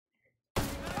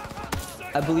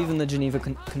 I believe in the Geneva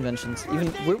Conventions. Even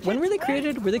when were they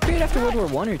created? Were they created after World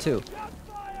War I or II?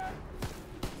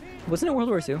 Wasn't it World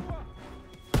War II?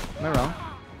 Am I wrong?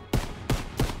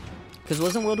 Because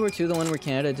wasn't World War II the one where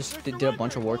Canada just did a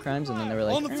bunch of war crimes and then they were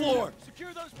like... On the floor!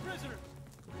 Secure those prisoners!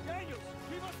 Daniels,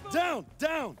 keep us moving! Down!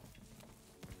 Down!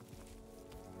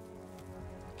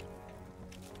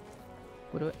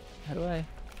 What do I... How do I...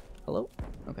 Hello?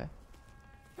 Okay.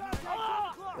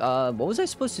 What was I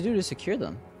supposed to do to secure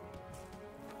them?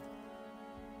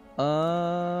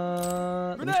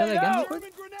 Let me try that again real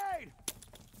quick.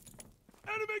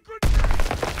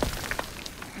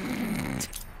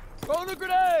 Throw the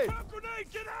grenade!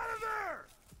 Get out of there!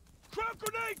 Crowd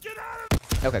grenade, get out of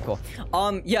Okay, cool.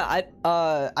 Yeah,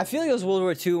 I feel like it was World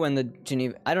War II when the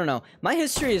Geneva... I don't know. My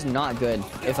history is not good,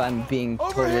 if I'm being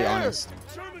totally honest.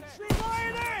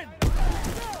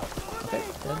 Okay,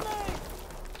 good.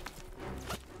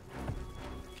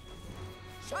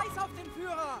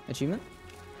 Achievement?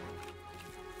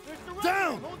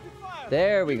 Down!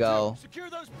 There we go.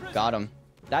 Got him.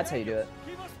 That's how you do it.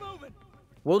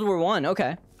 World War I,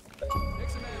 okay.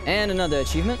 And another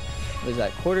achievement. What is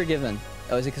that? Quarter given.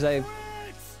 Oh, is it because I have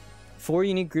 4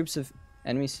 unique groups of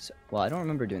enemies? Well, I don't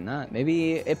remember doing that.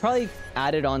 Maybe it probably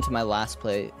added on to my last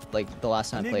play, like the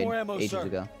last time I played ages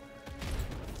ago.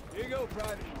 Here you go,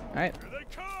 Private. Alright.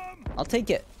 I'll take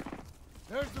it.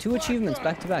 2 achievements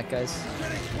back to back, guys.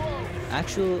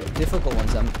 Actual difficult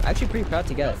ones. I'm actually pretty proud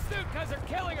to get it. Because they're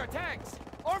killing our tanks.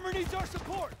 Armor needs our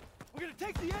support. We're gonna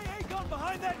take the AA gun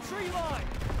behind that tree line.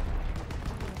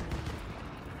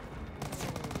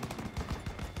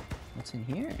 What's in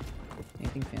here?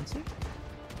 Anything fancy?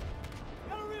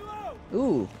 Gotta reload.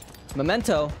 Ooh,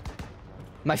 memento.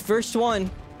 My first one.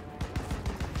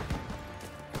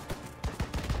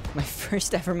 My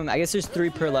first ever memento. I guess there's 3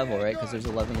 per level, right? Because there's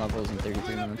 11 levels and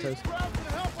 33 mementos.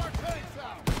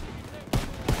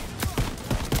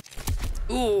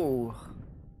 Ooh.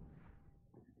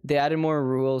 They added more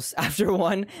rules after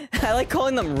 1. I like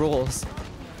calling them rules.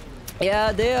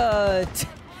 Yeah, they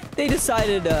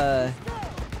decided,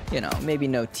 you know, maybe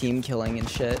no team killing and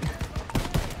shit.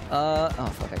 Oh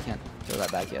fuck, I can't throw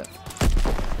that back yet.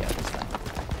 Yeah, that's fine.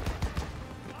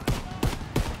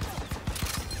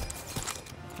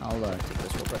 I'll take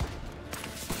this real quick.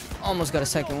 Almost got a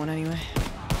second one anyway.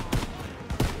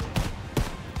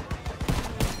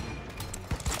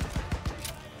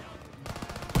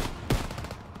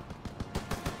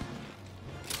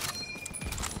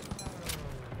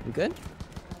 We good?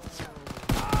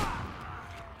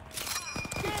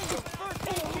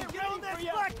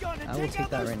 I will take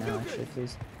that right now, actually,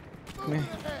 please. Come here.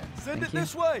 Send it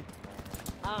this way!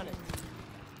 On it.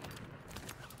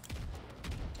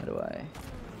 How do I...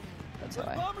 That's how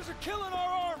I... Bombers are killing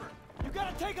our armor. You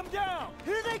gotta take them down.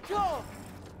 Here they come.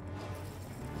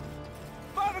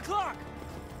 5 o'clock.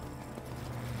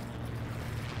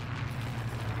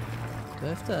 Do I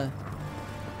have to...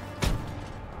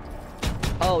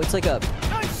 Oh, it's like a...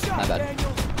 Nice shot, My bad.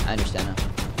 Daniels. I understand now.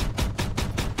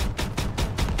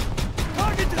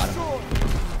 Target destroyed.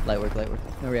 Light work, light work.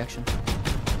 No reaction.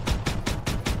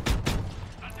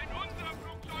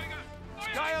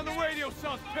 Guy on the radio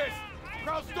sounds pissed.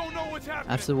 Crowds don't know what's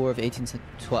happening. After the War of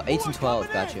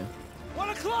 1812, got you. 1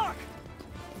 o'clock.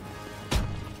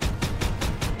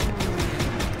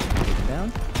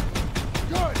 Down.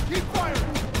 Good, keep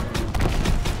firing!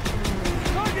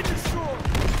 Target destroyed.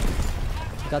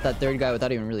 Got that third guy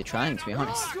without even really trying, to be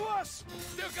honest.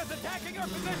 Stuka's attacking our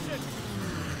position.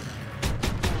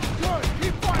 Good,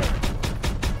 keep firing.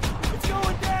 It's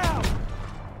going down.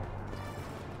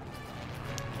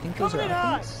 I think those are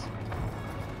options.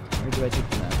 Or do I take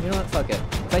them down? You know what? Fuck it.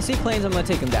 If I see planes, I'm gonna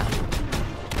take them down.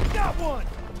 Got one.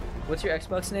 What's your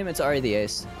Xbox name? It's Ari the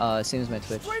Ace. Same as my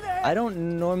Twitch. I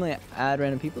don't normally add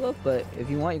random people up, but if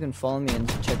you want, you can follow me and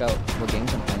check out what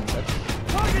games I'm playing and such.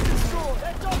 Target destroyed.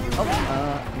 That's all you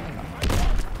got.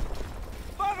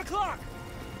 5 o'clock.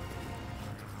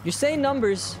 You're saying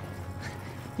numbers.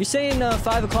 You're saying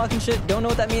 5 o'clock and shit. Don't know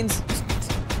what that means.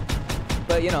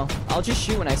 But, you know, I'll just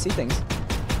shoot when I see things.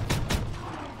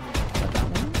 Got that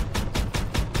one.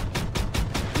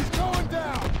 He's going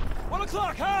down. 1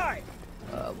 o'clock high.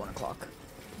 1 o'clock.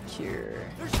 Here.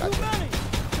 There's too many.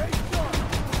 Stay sharp.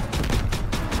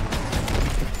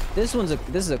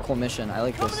 This is a cool mission. I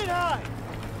like Coming this. in high.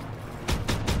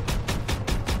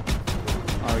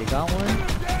 Already got one.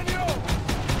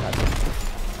 Got it.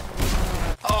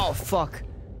 Oh fuck.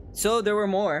 So there were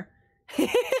more.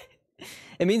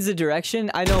 It means the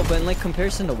direction. I know, but in like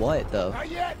comparison to what though? Not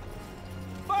yet.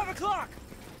 5 o'clock.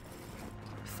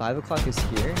 5 o'clock is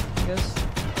here, I guess.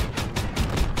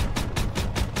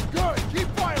 Good, keep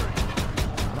firing.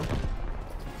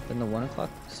 Then the 1 o'clock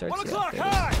starts. 1 Yeah, o'clock there it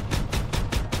is. high.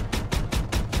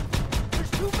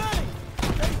 There's too many.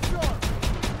 Stay sharp.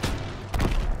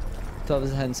 12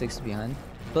 is ahead and 6 is behind.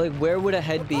 But like, where would a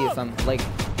head be if I'm like?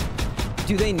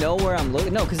 Do they know where I'm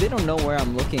looking? No, because they don't know where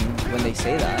I'm looking when they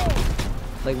say that.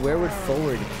 Like, where would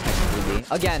forward technically be?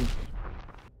 Again,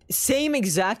 same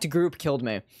exact group killed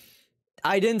me.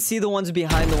 I didn't see the ones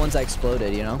behind the ones that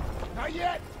exploded, you know? Not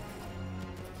yet.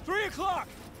 3 o'clock.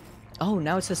 Oh,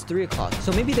 now it says 3 o'clock.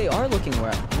 So maybe they are looking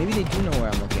where maybe they do know where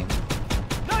I'm looking.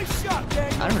 Nice shot,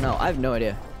 gang. I don't know. I have no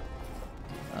idea.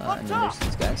 And then there's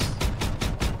these guys.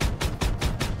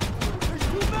 There's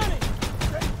too many.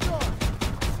 Stay sharp.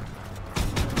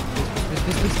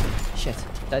 Please. Shit.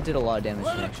 That did a lot of damage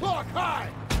to me, 11 actually. o'clock high.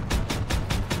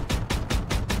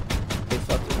 They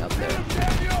fucked me up there.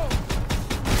 Daniel.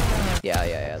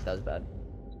 Yeah. That was bad.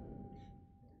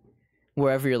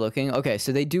 Wherever you're looking. Okay,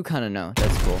 so they do kind of know.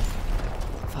 That's cool.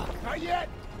 Fuck. Not yet.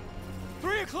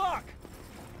 3 o'clock.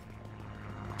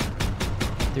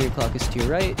 3 o'clock is to your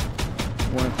right.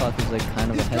 1 o'clock is like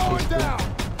kind of He's ahead. going basically. down.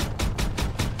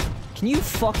 Can you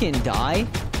fucking die?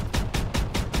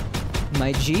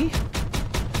 My G?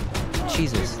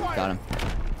 Jesus. Got him.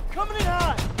 Coming in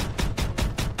high.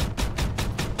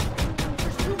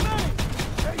 There's too many.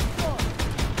 Stay sharp.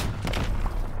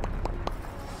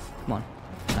 Come on.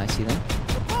 I see them.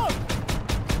 Above.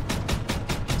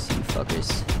 I see you fuckers.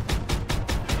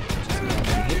 Just let me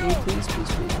hit you, please.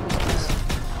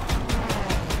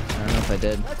 I don't know if I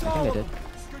did. I think I did.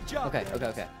 Good job. Okay.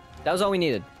 That was all we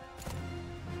needed.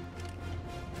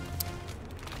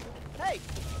 Hey,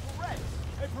 Perez.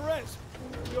 Hey, Perez.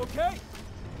 You okay?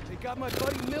 They got my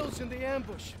buddy Mills in the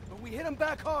ambush, but we hit him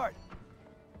back hard.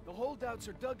 The holdouts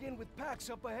are dug in with packs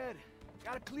up ahead.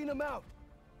 Gotta clean them out.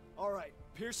 All right,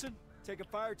 Pearson, take a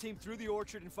fire team through the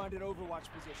orchard and find an overwatch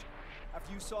position.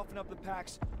 After you soften up the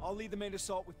packs, I'll lead the main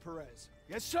assault with Perez.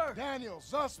 Yes, sir. Daniel,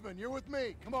 Zussman, you're with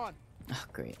me. Come on. Oh,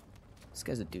 great. This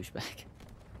guy's a douchebag.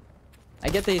 I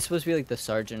get that he's supposed to be like the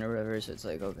sergeant or whatever, so it's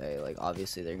like, okay, like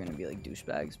obviously they're gonna be like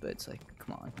douchebags, but it's like,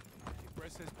 come on.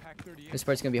 This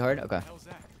part's gonna be hard? Okay.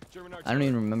 I don't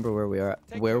even remember where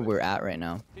we're at right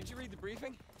now. Did you read the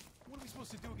briefing? What are we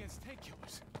supposed to do against tank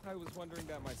killers? I was wondering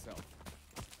that myself.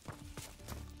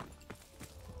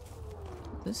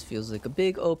 This feels like a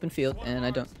big open field, and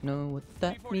I don't know what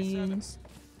that means.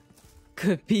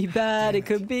 Could be bad, it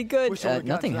could be good.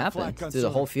 Nothing happened through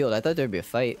the whole field. I thought there'd be a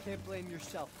fight. Can't blame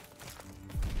yourself.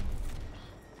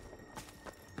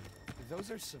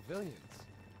 Those are civilians.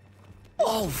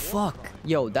 Oh, fuck.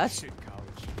 Yo, that's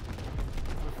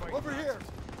Over here.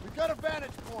 We've got a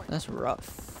vantage point. That's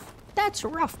rough. That's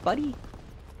rough, buddy.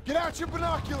 Get out your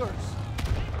binoculars.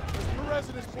 There's Perez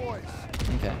and his boys.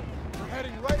 Okay. We're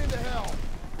heading right into hell.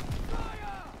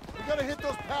 We gotta hit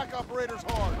those pack operators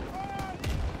hard.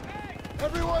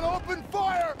 Everyone open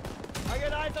fire! I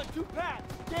got eyes on 2 packs.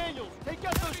 Daniels, take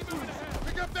out those students.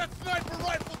 Pick up that sniper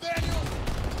rifle, Daniel!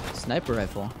 Sniper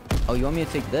rifle. Oh, you want me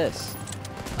to take this?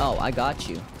 Oh, I got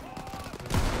you.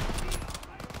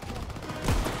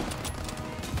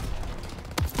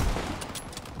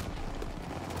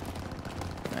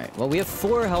 Alright, well, we have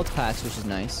 4 health packs, which is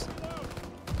nice.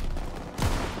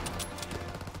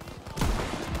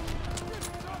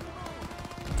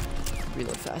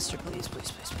 Reload faster, please.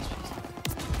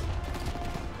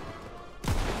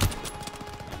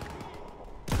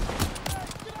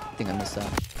 I think I missed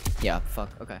that. Yeah, fuck,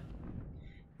 okay.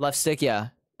 Left stick, yeah.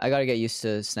 I gotta get used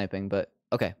to sniping, but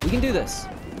okay. We can do this.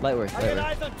 Light work, light work.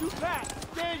 eyes on 2 packs.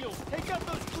 Daniels, take out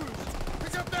those crews.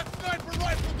 Pick up that sniper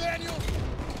rifle, Daniels!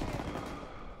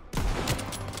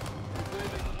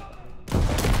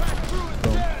 That crew is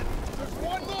dead! There's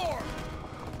one more!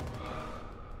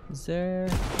 Is there...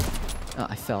 Oh,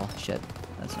 I fell. Shit.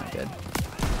 That's not good.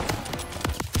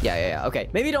 Yeah. Okay,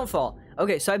 maybe don't fall.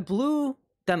 Okay, so I blew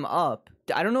them up.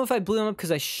 I don't know if I blew them up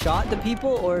because I shot the people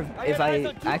or if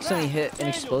I accidentally hit an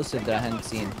explosive that I hadn't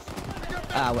seen.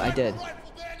 Ah, well, I did.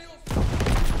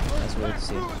 That's weird to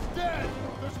see. Alright,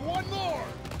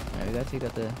 we gotta take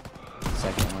out the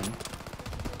second one.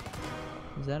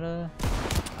 Is that a...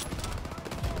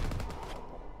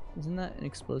 Isn't that an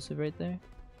explosive right there?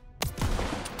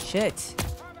 Shit!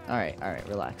 Alright,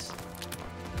 relax.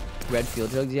 Red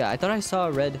field drugs? Yeah, I thought I saw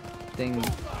a red thing.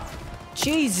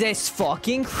 Jesus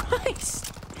fucking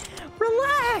Christ!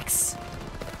 Relax!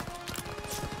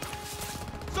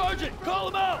 Sergeant, call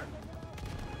him out!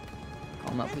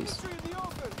 Call him out, please.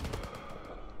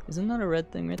 Isn't that a red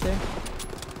thing right there?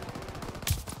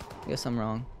 I guess I'm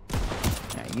wrong.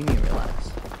 Alright, you need to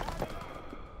relax.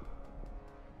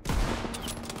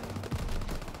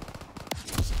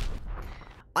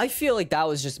 I feel like that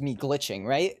was just me glitching,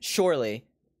 right? Surely.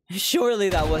 Surely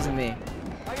that wasn't me.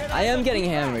 I am getting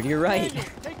hammered, you're right.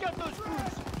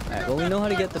 Alright, well we know how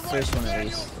to get the first one at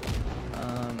least.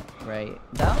 Right.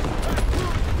 That one.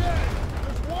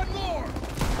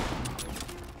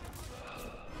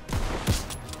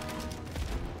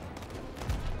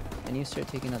 I need to start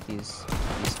taking out these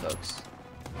folks.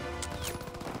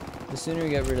 The sooner we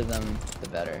get rid of them, the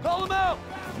better. Call him out!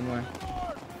 One more.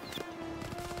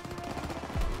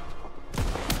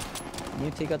 I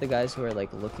need to take out the guys who are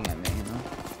like looking at me, you know?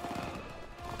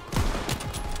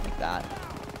 Like that.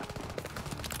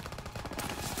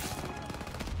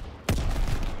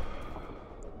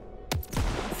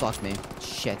 Fuck me.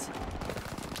 Shit.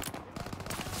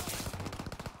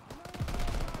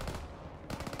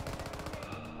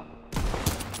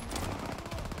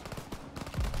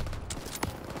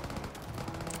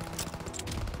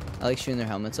 I like shooting their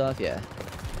helmets off, yeah.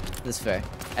 That's fair.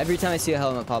 Every time I see a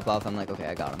helmet pop off, I'm like, okay,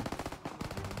 I got him.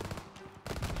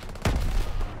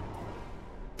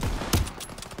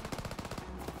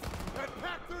 That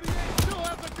PaC-38 still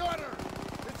has a gunner!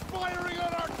 It's firing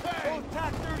on our tank! Both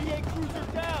PaC-38 crews are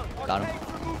down. Our Got him.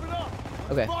 tanks are moving up.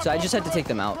 Okay, so I just had to take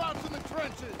them out. Routes in the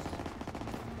trenches.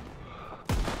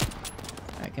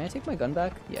 Alright, can I take my gun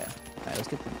back? Yeah. Alright, let's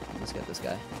get this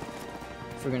guy.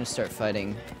 If we're gonna start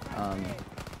fighting,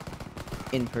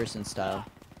 in-person style.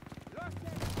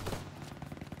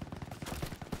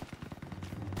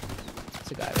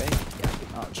 It's a guy, right?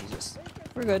 Yeah. Oh, Jesus.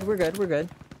 We're good.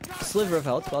 Sliver of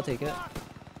health, but I'll take it.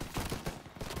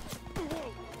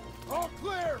 All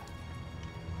clear!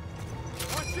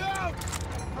 Watch out!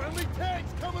 Friendly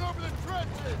tanks coming over the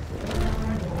trenches!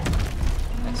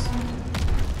 Nice.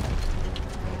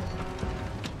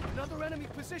 Another enemy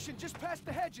position just past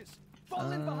the hedges.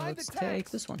 Fall in behind Let's the tanks. take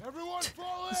this one. Everyone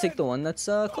fall Let's take the one that's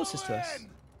closest to us.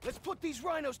 Let's put these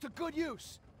rhinos to good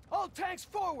use. All tanks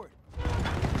forward.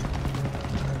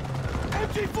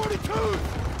 MG-42s!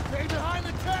 Stay behind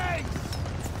the tanks!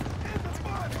 In the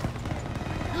front!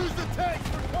 Use the tanks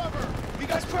for cover! You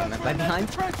got That's what I meant by behind.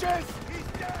 trenches! He's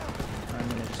down! I'm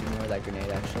gonna just ignore that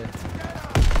grenade, actually.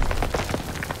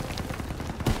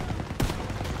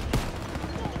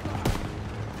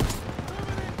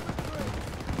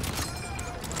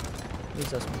 Who's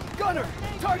Zussman? Gunner,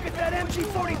 target that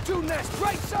MG-42 nest,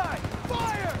 right side.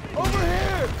 Fire! Over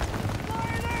here!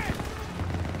 Fire there!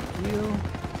 You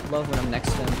love when I'm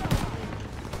next to him.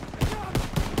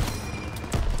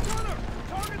 Gunner,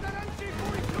 target that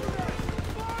MG-42 nest.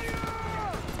 Fire!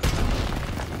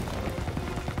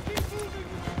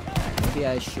 Maybe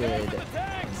I should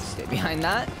stay behind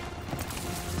that.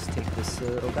 Let's take this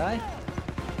little guy.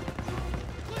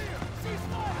 Clear!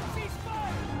 Ceasefire!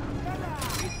 Ceasefire!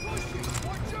 Keep pushing!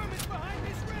 More Germans behind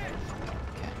this ridge!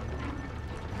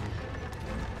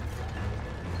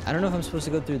 I don't know if I'm supposed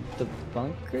to go through the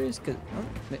bunkers, cause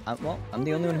well, I'm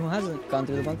the only one who hasn't gone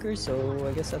through the bunkers, so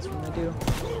I guess that's what I'm gonna do.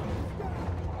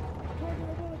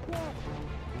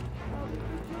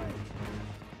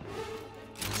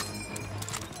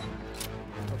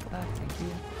 Thank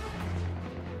you.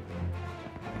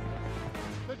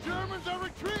 The Germans are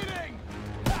retreating!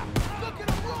 Look at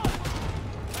them run!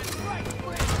 That's right,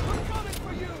 Flint! We're coming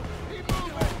for you! Keep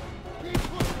moving! Keep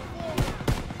pushing forward!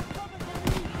 Coming for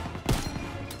me!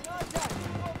 Contact!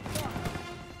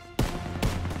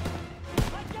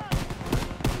 I got it!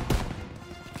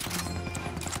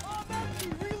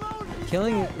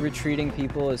 Killing retreating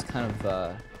people is kind of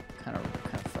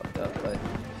fucked up, but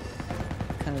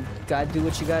kind of gotta do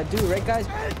what you gotta do, right, guys?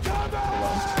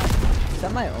 Hello? Is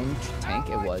that my own tank?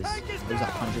 It was. It was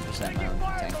 100% my own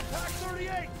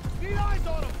tank. Need eyes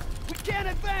on them. We can't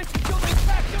advance until the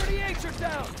Pack 38s are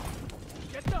down.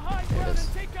 Get the high ground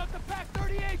and take out the Pack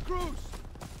 38 crews.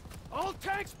 All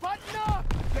tanks button up.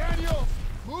 Daniel,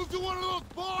 move to one of those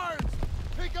barns.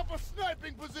 Take up a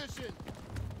sniping position.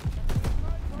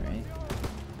 All right.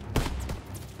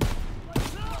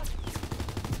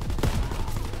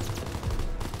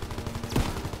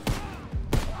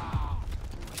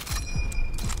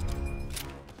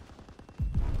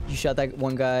 You shot that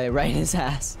one guy right in his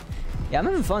ass. Yeah, I'm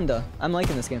having fun though. I'm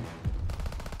liking this game.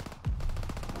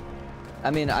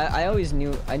 I mean, I always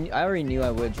knew, I already knew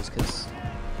I would just because,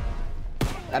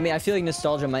 I mean, I feel like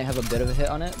nostalgia might have a bit of a hit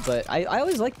on it, but I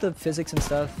always liked the physics and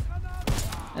stuff.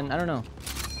 And I don't know.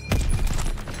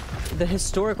 The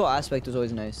historical aspect was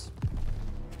always nice.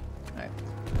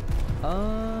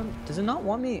 Alright. Does it not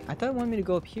want me? I thought it wanted me to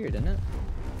go up here, didn't it?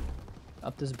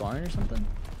 Up this barn or something?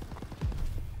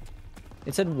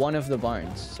 It said one of the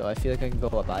barns, so I feel like I can go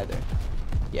up either.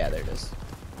 Yeah, there it is.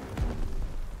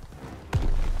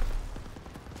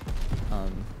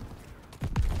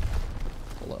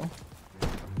 Hello?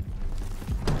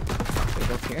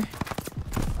 Wait, up here.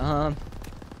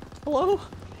 Hello?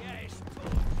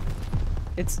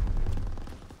 It's...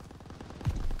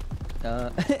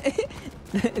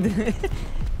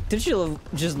 Didn't you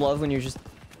just love when you're just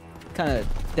kind of...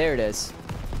 There it is.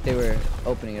 They were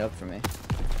opening it up for me.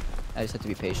 I just have to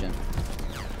be patient.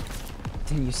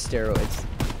 Didn't use steroids.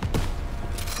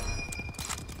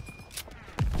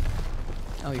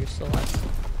 Oh, you're still alive.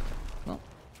 Well,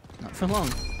 not for long.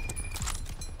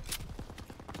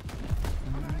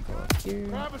 Go up here.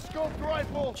 Grab a scoped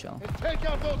rifle Chill. and take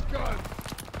out those guns.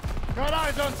 Got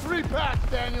eyes on 3 packs,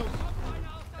 Daniels.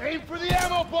 Aim for the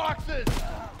ammo boxes.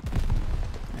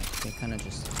 Alright, they kind of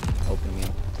just opened me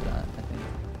up to that, I think.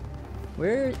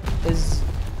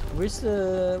 Where's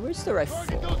the rifle?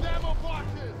 Target those ammo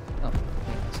boxes. Oh,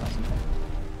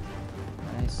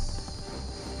 I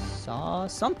saw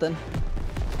something.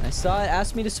 I saw it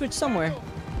ask me to switch somewhere.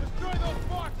 Destroy those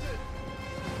boxes.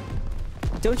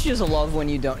 Don't you just love when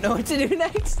you don't know what to do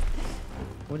next?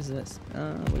 What is this?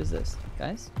 What is this?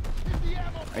 Guys?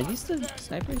 Are these the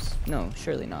snipers? No,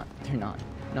 surely not. They're not.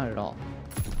 Not at all.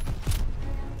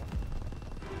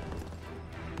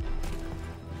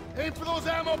 Aim for those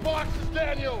ammo boxes,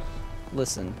 Daniels.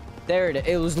 Listen. There it is.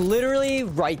 It was literally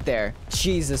right there.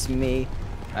 Jesus me.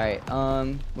 Alright,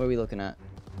 where are we looking at?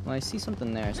 Well, I see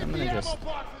something there, so I'm gonna just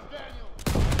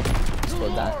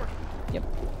explode that. Yep.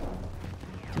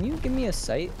 Can you give me a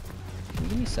sight? Can you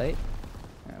give me sight?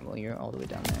 Alright, well, you're all the way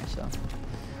down there, so.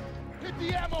 Hit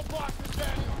the ammo boxes,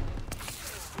 Daniel.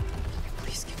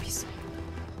 Please give me sight.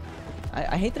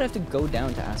 I hate that I have to go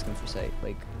down to ask him for sight.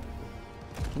 Like,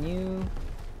 can you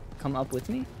come up with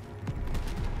me?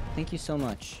 Thank you so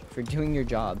much for doing your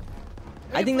job.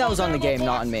 I think that was on the game,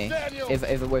 not on me.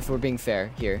 If we're being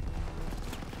fair here.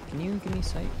 Can you give me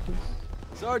sight,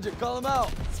 please? Sergeant, call him out.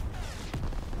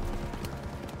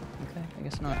 Okay, I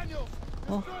guess not.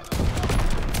 Well,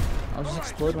 I'll just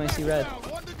explode when I see red.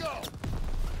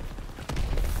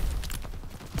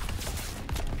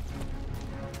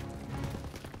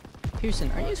 Pearson,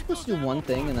 aren't you supposed to do one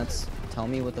thing and that's tell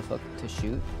me what the fuck to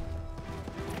shoot?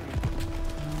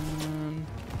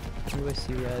 Where do I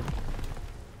see red?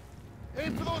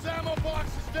 Aim for those ammo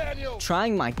boxes, Daniel.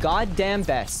 Trying my goddamn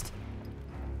best.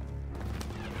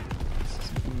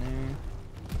 In there.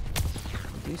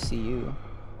 I do see you.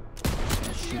 I'm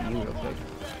gonna shoot you real quick.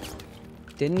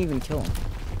 Didn't even kill him.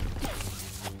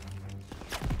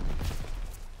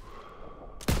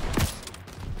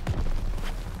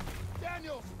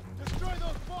 Daniel, destroy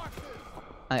those boxes.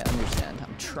 I understand.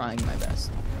 I'm trying my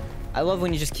best. I love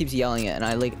when he just keeps yelling it, and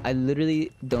I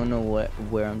literally don't know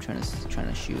where I'm trying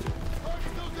to shoot.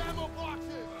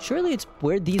 Surely it's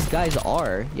where these guys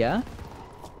are, yeah?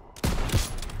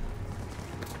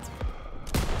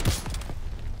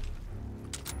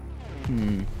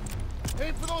 Aim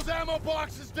for those ammo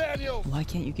boxes, Daniel. Why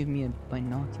can't you give me a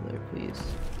binocular, please?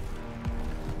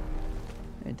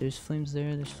 Alright, there's flames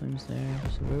there, there's flames there.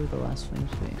 So where would the last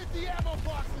flames be? Hit the ammo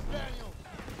boxes, Daniel.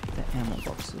 The ammo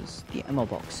boxes. The ammo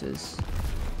boxes.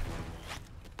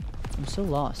 I'm so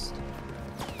lost.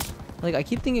 Like, I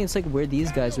keep thinking it's like where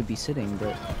these guys would be sitting,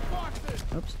 but...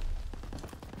 Oops.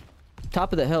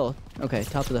 Top of the hill. Okay,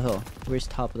 top of the hill. Where's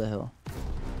top of the hill?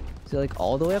 Is it like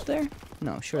all the way up there?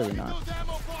 No, surely not.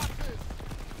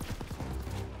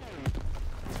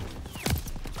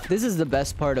 This is the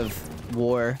best part of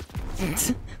war.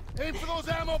 Aim for those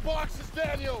ammo boxes,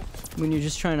 Daniel. When you're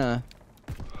just trying to,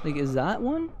 like, is that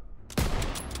one?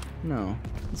 No,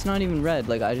 it's not even red.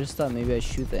 Like, I just thought maybe I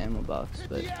shoot the ammo box,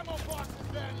 but The ammo boxes,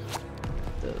 Daniel.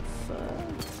 the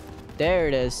fuck? There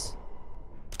it is.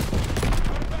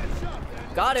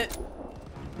 Got it.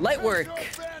 Light work.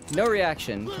 No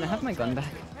reaction. Can I have my gun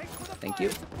back? Thank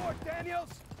you.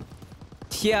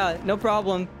 Yeah, no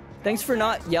problem. Thanks for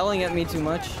not yelling at me too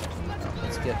much. Oh,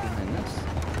 let's get behind this.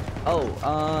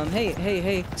 Oh,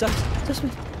 hey,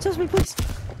 Zussman, please.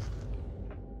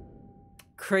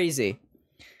 Crazy.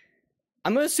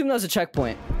 I'm gonna assume that was a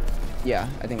checkpoint. Yeah,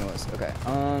 I think it was. Okay.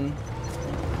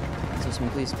 Zussman,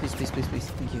 please.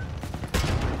 Thank you.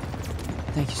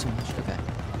 Thank you so much. Okay.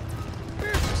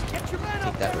 Get your men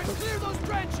up there and clear those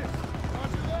trenches!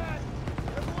 Roger that.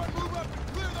 Everyone move up and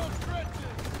clear those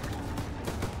trenches.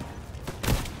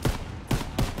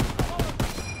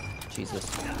 Jesus.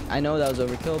 I know that was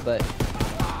overkill, but...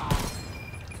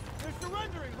 They're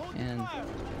surrendering! Hold And... fire!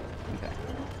 Okay.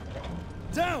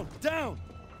 Down! Down!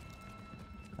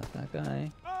 Got that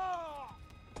guy.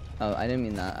 Oh, I didn't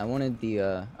mean that. I wanted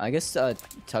the, I guess,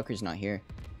 Tucker's not here.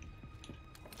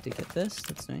 Did get this?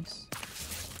 That's nice.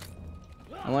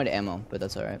 I wanted ammo, but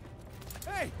that's alright.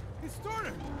 Hey! It's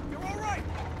Starter! You're alright!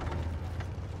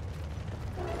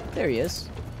 There he is.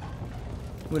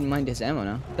 Wouldn't mind his ammo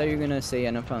now. Thought you were gonna say,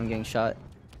 yeah, no problem getting shot.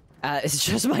 It's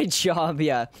just my job,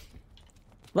 yeah.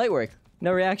 Light work.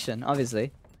 No reaction,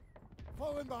 obviously.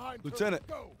 Fall in behind. Lieutenant.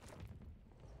 Go.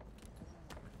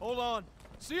 Hold on.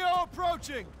 CO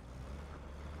approaching!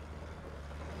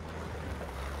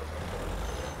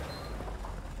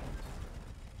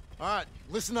 All right,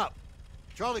 listen up.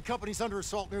 Charlie Company's under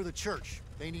assault near the church.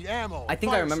 They need ammo. I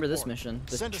think I fire remember this support. mission.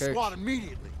 This Send church. a squad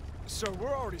immediately. Sir,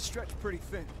 we're already stretched pretty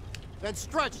thin. Then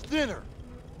stretch thinner.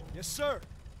 Yes, sir.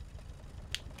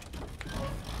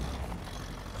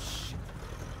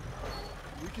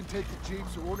 We can take the jeep,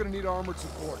 so we're gonna need armored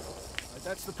support.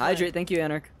 That's the plan. Hydrate, thank you,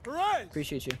 Anarch. Hooray!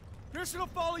 Appreciate you. Pearson will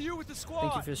follow you with the squad.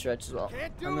 Thank you for the stretch as well.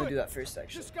 Can't do I'm gonna it. do that first,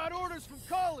 actually. Just got orders from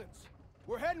Collins.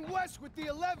 We're heading west with the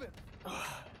 11th.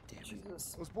 Damn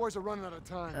Jesus. Those boys are running out of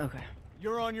time. Okay.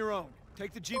 You're on your own.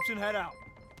 Take the jeeps and head out.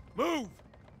 Move!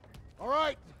 All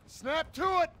right, snap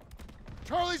to it.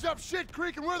 Charlie's up shit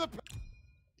creek and we're the...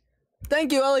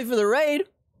 Thank you, Ellie, for the raid.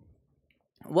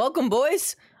 Welcome,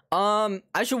 boys. I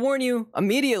should warn you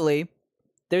immediately.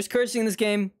 There's cursing in this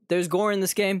game. There's gore in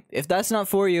this game. If that's not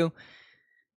for you,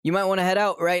 you might want to head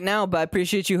out right now, but I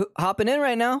appreciate you hopping in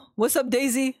right now. What's up,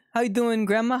 Daisy? How you doing,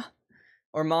 Grandma?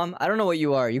 Or Mom? I don't know what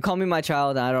you are. You call me my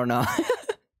child, I don't know.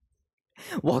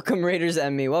 Welcome, Raiders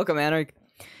and me. Welcome, Anarch.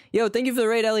 Yo, thank you for the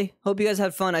raid, Ellie. Hope you guys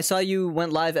had fun. I saw you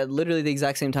went live at literally the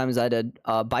exact same time as I did,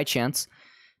 by chance.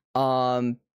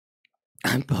 I'm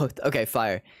both. Okay,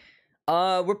 fire.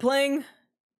 We're playing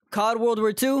COD World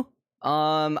War II.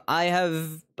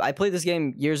 I played this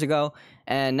game years ago,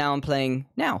 and now I'm playing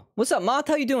now. What's up, Moth?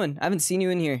 How you doing? I haven't seen you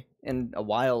in here in a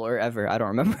while or ever. I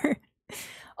don't remember.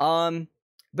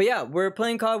 But yeah, we're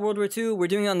playing COD World War II. We're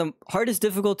doing it on the hardest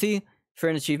difficulty for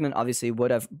an achievement. Obviously,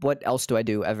 what else do I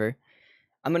do ever?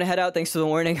 I'm gonna head out. Thanks for the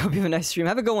warning. Hope you have a nice stream.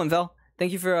 Have a good one, Vel.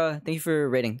 Thank you for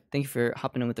raiding. Thank you for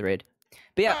hopping in with the raid.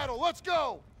 But yeah, Battle, let's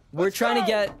go. we're trying to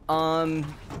get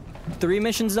 3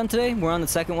 missions done today. We're on the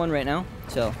 2nd one right now.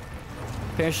 So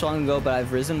finished long ago, but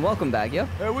I've risen. Welcome back, yo.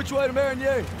 Hey, which way to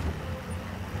Marigny?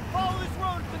 Follow this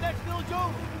road to the next village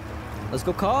over. Let's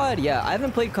go COD. Yeah, I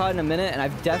haven't played COD in a minute, and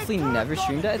I've definitely never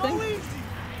streamed it, I think.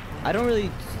 I don't really,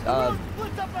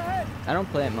 Splits up ahead. I don't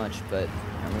play it much, but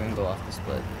we're gonna go off the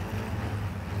split.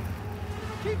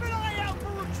 Keep an eye out for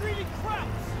retreating Krauts.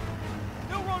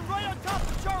 They'll run right on top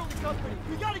of Charlie Company.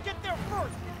 We gotta get there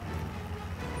first.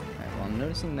 Alright, well, I'm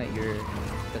noticing that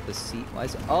that the C, why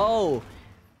is it, oh!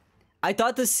 I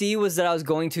thought the C was that I was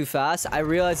going too fast. I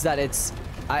realized that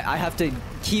I have to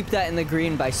keep that in the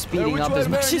green by speeding up as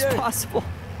much as possible.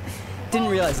 Didn't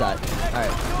realize that.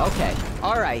 Alright, okay,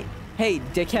 alright. Hey,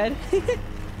 dickhead.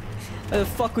 Why the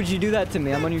fuck would you do that to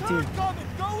me? I'm on your team.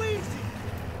 Go easy.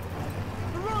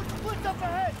 The road splits up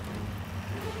ahead.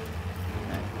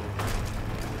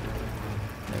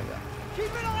 There we go.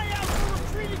 Keep an eye out for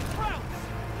retreating Krauts.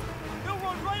 They'll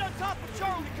run right on top of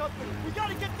Charlie Company. We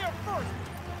gotta get there first.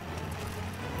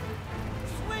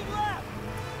 Swing left.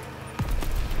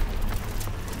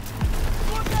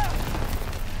 Look out.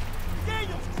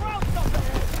 Daniel's Krauts up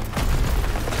ahead.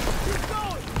 Keep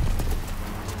going.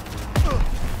 Go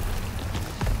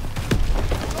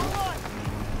on.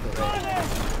 Run it.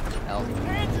 L.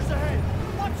 Panzers ahead.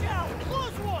 Watch out.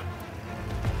 Close one.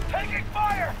 Taking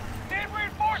fire! Need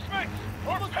reinforcements!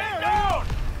 Or Almost pinned there. down!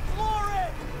 Floor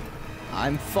it.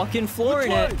 I'm fucking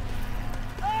flooring it.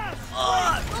 Ah.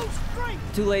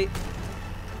 too late.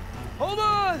 Hold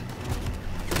on!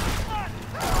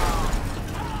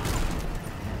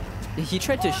 He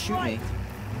tried to shoot me.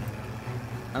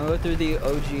 I'm gonna go through the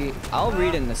OG. I'll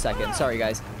read in a second. Sorry,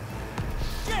 guys.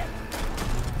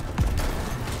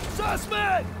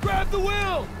 Zussman! Grab the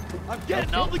wheel! I'm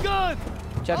getting out the gun!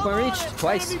 Checkpoint reached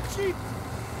twice. Grab Chief!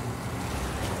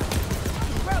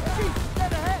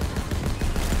 Dead ahead!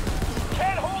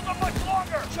 Can't hold them much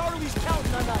longer! Charlie's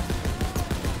counting on us.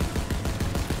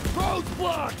 Road's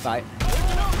blocked! Bye.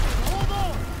 Hold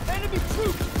on! Enemy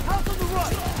troops! House on the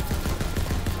right!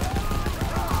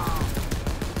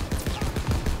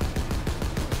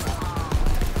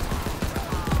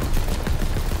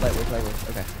 Light work.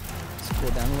 Okay. Let's cool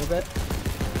down a little bit.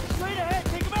 Straight ahead!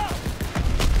 Take him out!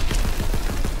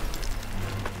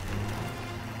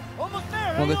 Almost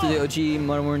there! We'll go through the OG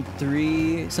Modern Warfare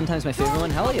 3. Sometimes my favorite one.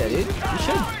 Hell yeah, dude. You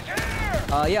should.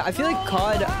 Yeah, I feel like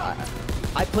COD.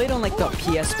 I played on like the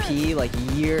PSP like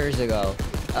years ago.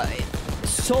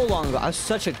 So long ago. I was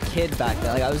such a kid back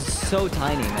then. Like I was so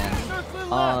tiny,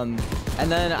 man.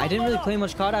 And then I didn't really play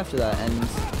much COD after that.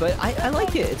 But I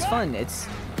like it. It's fun. It's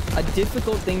a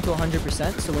difficult thing to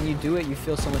 100%. So when you do it, you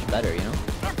feel so much better. You know.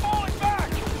 They're falling back!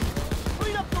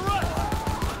 Clean up the rest!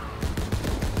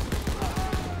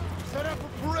 Set up a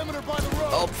perimeter by the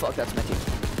road. Oh fuck, that's my team.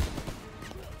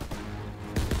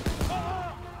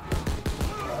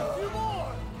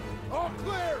 All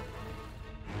clear.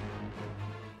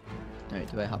 All right,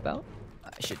 do I hop out?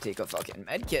 I should take a fucking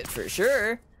med kit for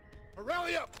sure.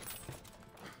 Rally up.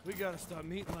 We gotta stop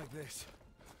meeting like this.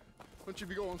 Why don't you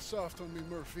be going soft on me,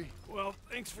 Murphy? Well,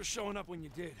 thanks for showing up when you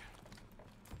did.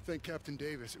 Thank Captain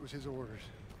Davis. It was his orders.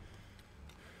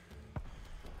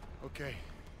 Okay.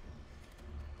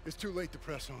 It's too late to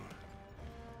press on.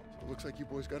 So it looks like you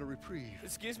boys got a reprieve.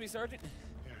 Excuse me, Sergeant.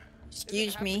 Yeah. Excuse Isn't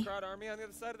it half me. the crowd army on the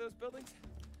other side of those buildings?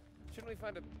 Shouldn't we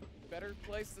find a better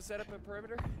place to set up a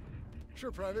perimeter?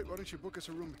 Sure, Private. Why don't you book us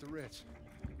a room at the Ritz?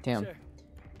 Damn. Sure.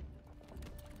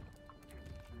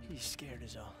 He's scared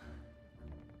as all.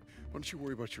 Why don't you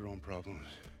worry about your own problems?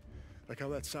 Like how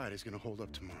that side is gonna hold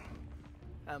up tomorrow.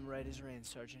 I'm right as rain,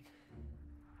 Sergeant.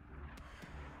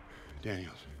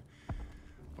 Daniels,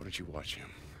 why don't you watch him?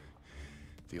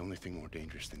 The only thing more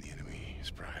dangerous than the enemy is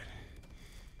pride.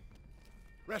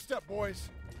 Rest up, boys.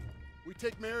 We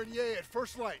take Marigny at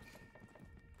first light.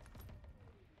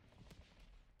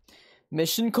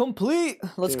 Mission complete.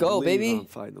 Let's Can't go, believe baby. I'm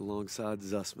fighting alongside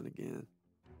Zussman again.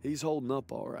 He's holding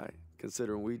up all right,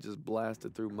 considering we just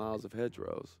blasted through miles of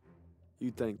hedgerows.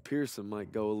 You'd think Pearson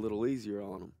might go a little easier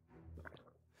on him.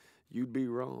 You'd be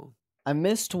wrong. I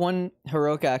missed one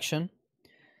heroic action.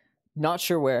 Not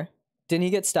sure where. Didn't he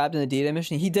get stabbed in the D-Day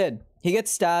mission? He did. He gets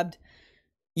stabbed.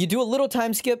 You do a little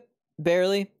time skip,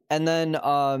 barely, and then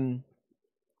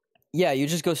yeah, you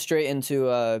just go straight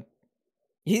into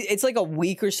it's like a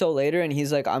week or so later, and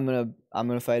he's like, I'm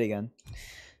gonna fight again.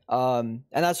 And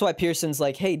that's why Pearson's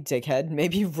like, hey, dickhead,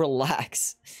 maybe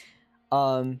relax.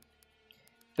 But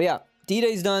yeah,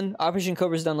 D-Day's done. Operation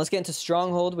Cobra's done. Let's get into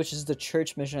Stronghold, which is the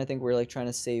church mission. I think we're like trying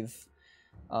to save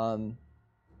some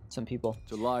people.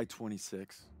 July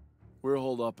 26th. We're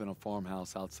holed up in a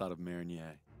farmhouse outside of Marigny.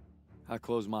 I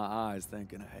close my eyes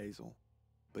thinking of Hazel,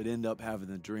 but end up having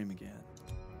the dream again.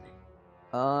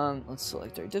 Let's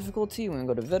select our difficulty. We're gonna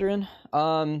go to veteran.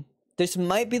 This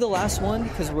might be the last one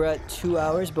because we're at 2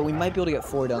 hours, but we might be able to get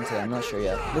 4 done today. I'm not sure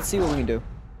yet. Let's see what we can do.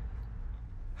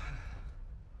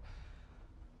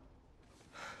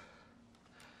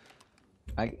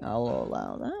 I'll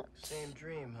allow that. Same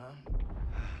dream, huh?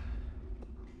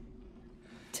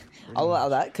 I'll allow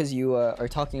that because you are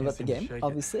talking about the game,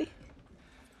 obviously.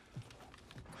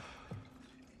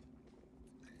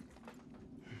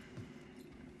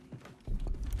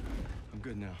 I'm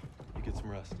good now. You get some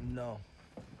rest. No.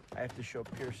 I have to show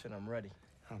Pearson I'm ready.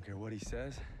 I don't care what he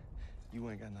says. You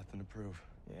ain't got nothing to prove.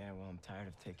 Yeah, well, I'm tired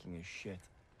of taking his shit.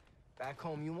 Back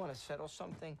home, you want to settle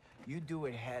something, you do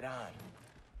it head on.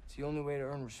 It's the only way to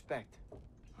earn respect.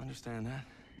 Understand that?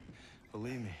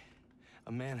 Believe me,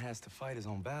 a man has to fight his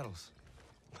own battles.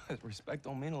 But respect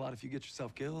don't mean a lot if you get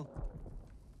yourself killed.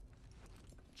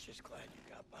 Just glad you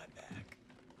got my back.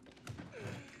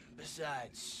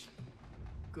 Besides,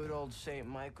 good old St.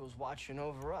 Michael's watching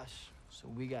over us, so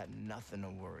we got nothing to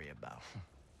worry about.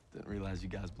 Didn't realize you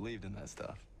guys believed in that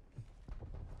stuff.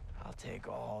 I'll take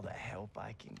all the help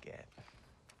I can get.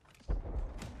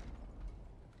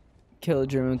 Kill a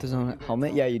German with his own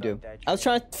helmet? Yeah, you do. I was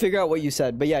trying to figure out what you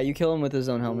said, but yeah, you kill him with his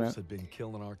own helmet. Had been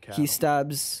killing our He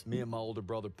stabs Me and my older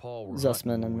brother Paul were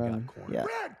Zussman, and then yeah.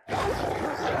 I'm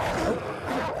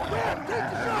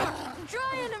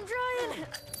trying.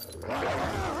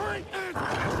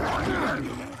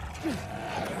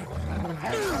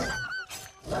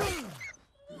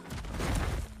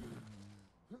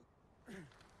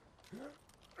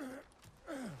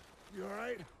 You all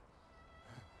right?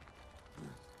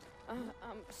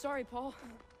 I'm sorry, Paul.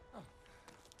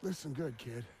 Listen good,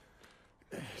 kid.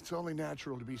 It's only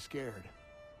natural to be scared.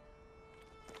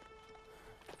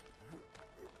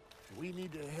 We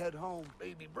need to head home,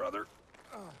 baby brother.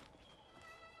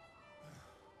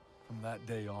 From that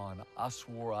day on, I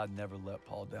swore I'd never let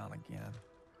Paul down again.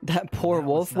 That poor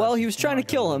wolf. Well, he was trying to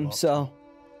kill him, so.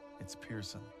 It's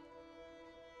Pearson.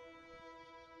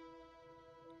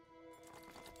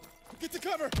 Get to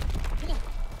cover! Come on!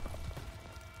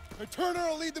 Turner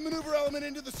will lead the maneuver element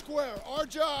into the square. Our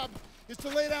job is to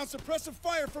lay down suppressive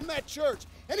fire from that church.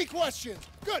 Any questions?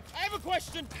 Good. I have a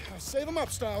question. Save them up,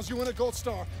 Styles. You win a gold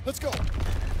star. Let's go.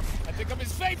 I think I'm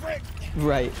his favorite.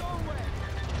 Right.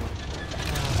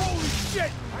 Holy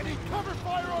shit! I need cover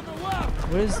fire on the left!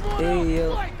 What does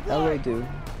LO do?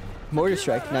 Mortar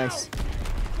strike. Nice.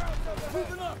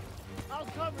 Moving up! I'll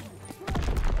cover you!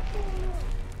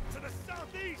 To the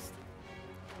southeast!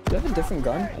 Do I have a different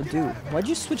gun? I do. Why'd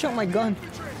you switch out my gun?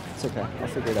 It's okay. I'll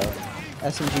figure it out.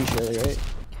 SMG surely, right?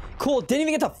 Cool. Didn't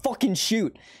even get to fucking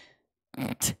shoot.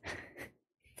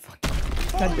 Fuck.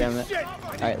 God damn it.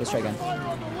 Alright, let's try again.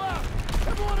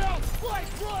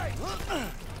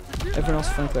 Everyone else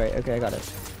flanked right. Okay, I got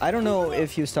it. I don't know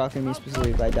if he was talking to me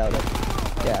specifically, but I doubt it.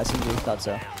 Yeah, SMG. Thought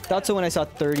so. Thought so when I saw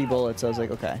 30 bullets. I was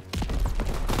like, okay.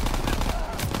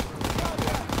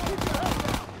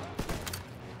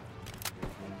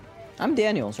 I'm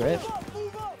Daniels, right?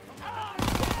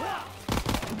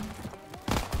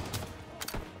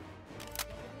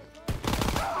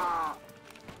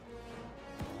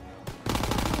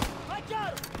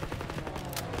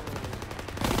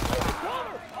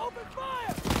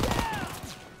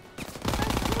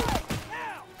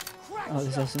 Oh,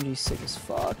 this SMG's sick as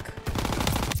fuck.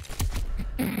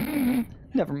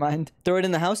 Never mind. Throw it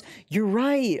in the house? You're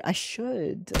right. I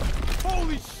should.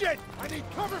 Holy shit! I need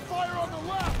cover fire on the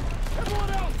left! Everyone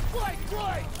else, flank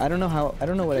right! I don't know how. I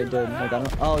don't know what I did. Like, I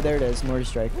don't. Oh, there it is. Mortar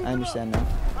strike. I understand now.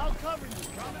 I'll cover you.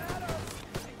 Come at us!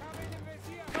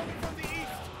 Coming from the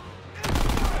east!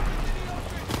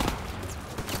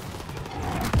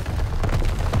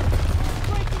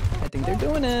 I think they're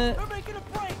doing it. They're making a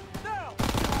break! Now!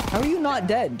 How are you not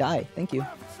dead? Die. Thank you.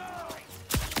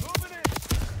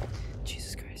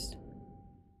 Jesus Christ.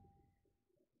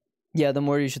 Yeah, the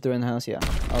mortar you should throw in the house. Yeah,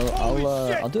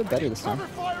 I'll do it better this time.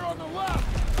 Cover fire on the left!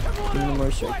 Everyone Give me the mortar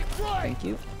else, strike. flank right! Thank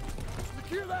you.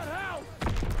 Secure that house!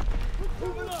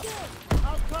 Moving up!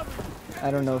 I'll cover you!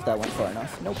 I don't know if that went far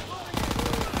enough. Nope.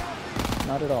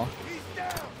 Not at all. He's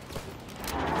down!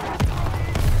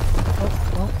 Oh,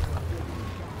 well.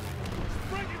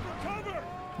 Breaking for cover!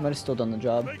 Might have still done the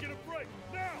job. Making a break!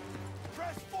 Now!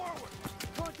 Press forward!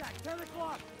 Contact 10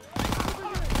 o'clock!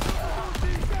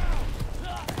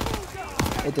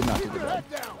 It did not do the job.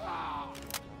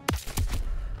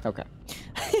 Okay.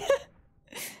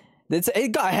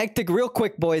 It got hectic real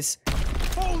quick, boys.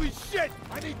 Holy shit!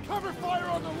 I need cover fire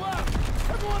on the left!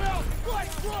 Everyone else, flank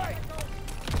right!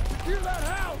 Secure that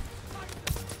house!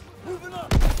 Moving up!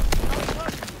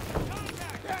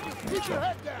 Daniel, keep your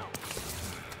head down!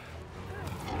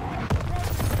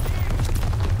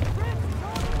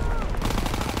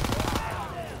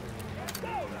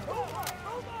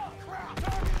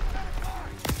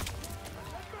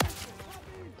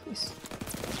 Please.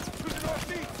 To the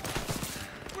northeast!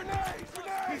 Grenades!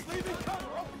 Grenades! He's leaving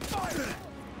cover! Open fire!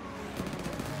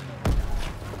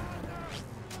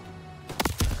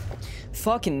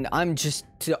 Fucking, I'm just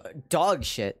dog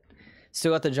shit.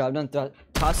 Still got the job done.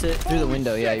 Toss it through the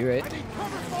window. Yeah, you're right.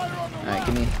 Alright,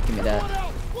 give me that.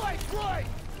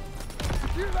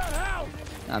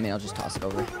 I mean, I'll just toss it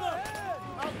over.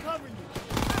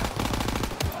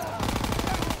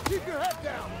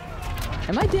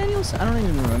 Am I Daniels? I don't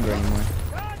even remember anymore.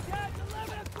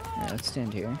 Alright, let's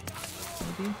stand here.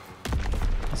 Maybe.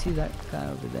 I see that guy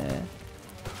over there.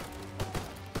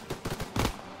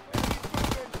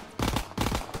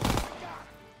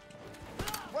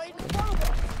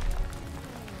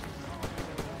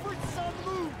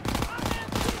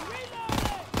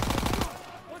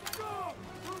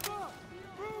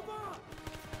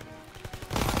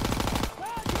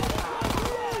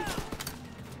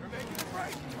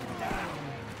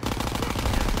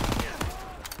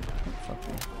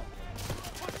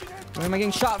 Where am I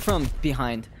getting shot from?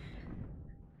 Behind.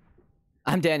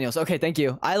 I'm Daniels. Okay, thank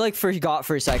you. I like forgot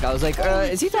for a sec. I was like,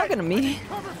 is he talking to me?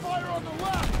 Cover fire on the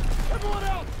left! Everyone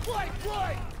else, flank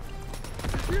right!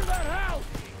 Secure that house!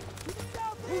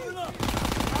 Moving up!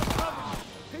 I'll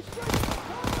cover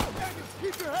you.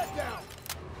 down.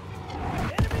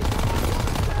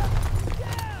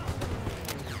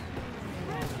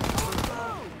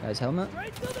 Guys, helmet.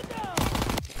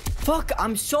 Fuck,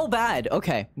 I'm so bad.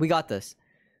 Okay, we got this.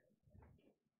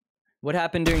 What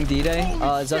happened during D-Day?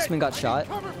 Zussman got shot.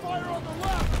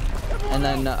 And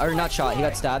then, or not shot, he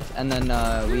got stabbed. And then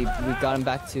we got him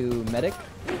back to medic.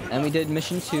 And we did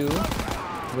mission 2,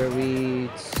 where we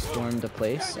stormed a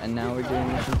place. And now we're doing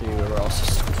mission 3, where we're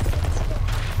also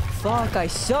Fuck, I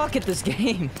suck at this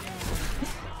game.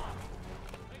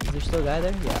 Is there still a guy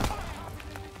there? Yeah.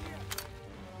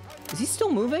 Is he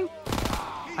still moving?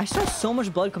 I saw so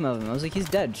much blood come out of him. I was like, he's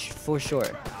dead for sure.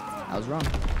 I was wrong.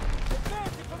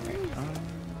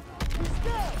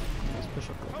 Let's push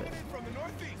up a little bit.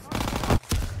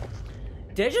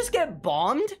 Did I just get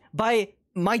bombed by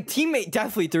my teammate?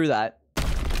 Definitely threw that.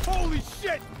 Holy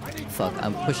shit! Fuck,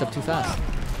 I'm pushed up too fast.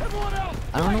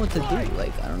 I don't know what to do.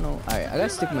 Like, I don't know. Alright, I gotta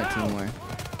stick with my team more.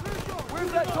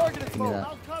 Where's that target? Give me that.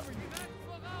 I'll cover you.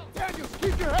 Daniels,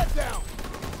 keep your head down.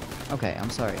 Okay, I'm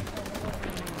sorry.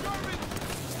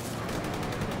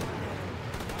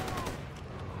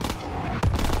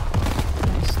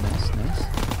 Nice, nice, nice.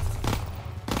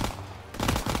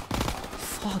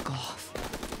 Fuck off.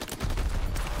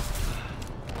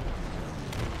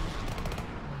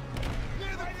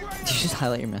 Did you just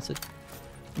highlight your message?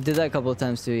 Did that a couple of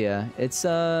times too, yeah. It's,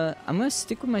 I'm gonna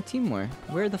stick with my team more.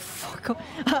 Where the fuck?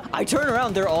 I turn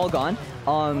around, they're all gone.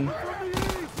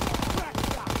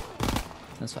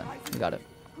 That's fine. We got it.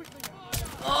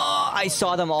 Oh, I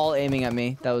saw them all aiming at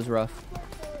me. That was rough.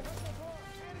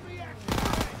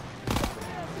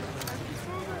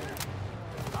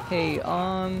 Hey,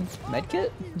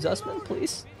 medkit? Zussman,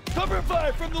 please? Cover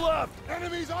fire from the left!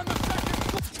 Enemies on the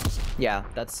second. Yeah,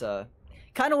 that's,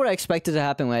 kind of what I expected to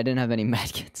happen when I didn't have any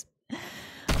medkits.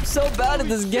 I'm so bad at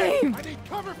this game! I need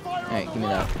cover fire. Alright, give me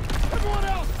that. Everyone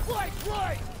else, flank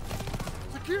right!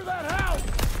 Secure that house!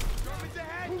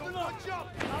 Moving on, jump!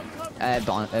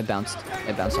 It bounced.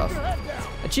 It bounced off.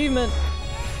 Achievement!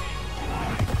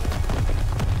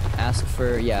 Ask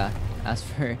for, yeah. Ask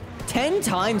for 10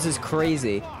 times is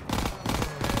crazy.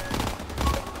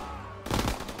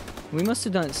 We must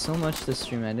have done it so much this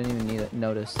stream, I didn't even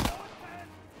notice.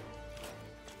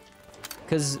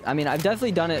 Because, I mean, I've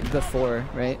definitely done it before,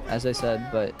 right? As I said,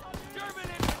 but...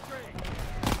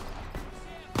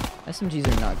 SMGs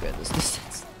are not good at this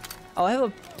distance. Oh, I have a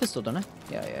pistol, don't I?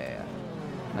 Yeah.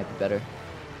 Might be better.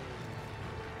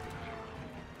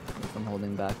 If I'm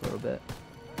holding back a little bit.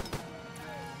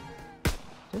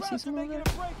 Do I see someone over there?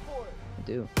 I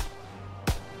do.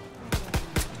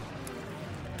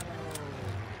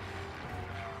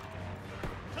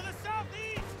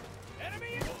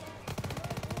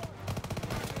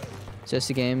 Just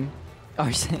a game.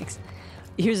 R6.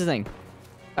 Here's the thing.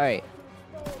 Alright.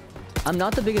 I'm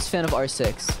not the biggest fan of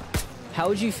R6. How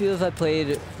would you feel if I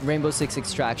played Rainbow Six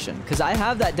Extraction? Because I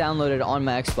have that downloaded on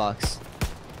my Xbox.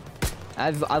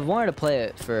 I've wanted to play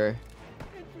it for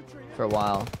a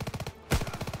while. I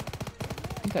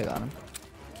think I got him.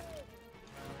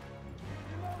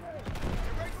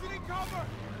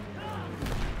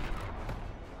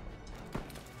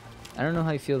 I don't know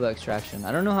how you feel about Extraction.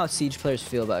 I don't know how Siege players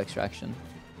feel about Extraction.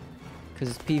 Because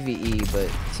it's PvE, but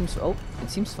it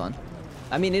seems fun.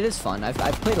 I mean, it is fun. I've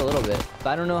played a little bit, but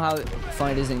I don't know how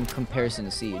fun it is in comparison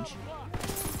to Siege.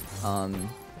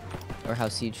 Or how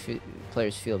Siege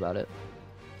players feel about it.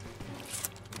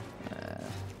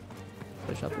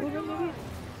 Push up a little bit.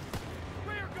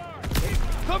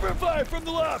 Cover fire from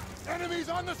the left! Enemies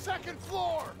on the second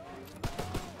floor!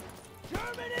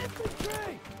 German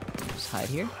infantry! Just hide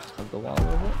here. Just hug the wall a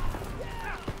little bit.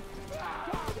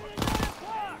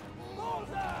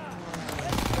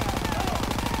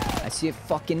 I see a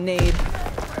fucking nade.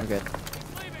 I'm good.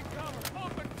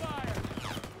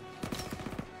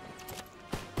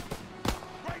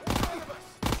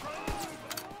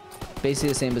 Basically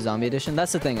the same as Zombie Edition.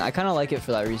 That's the thing. I kind of like it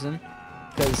for that reason.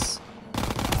 Because...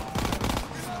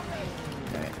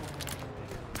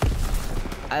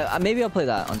 Alright. Maybe I'll play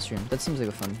that on stream. That seems like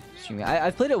a fun stream.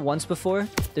 I've played it once before.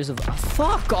 There's a...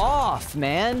 Fuck off,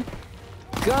 man!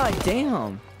 God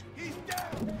damn!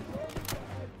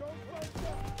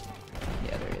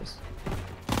 Yeah, there he is.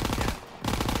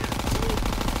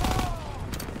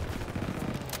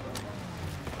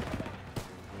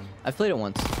 I've played it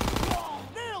once.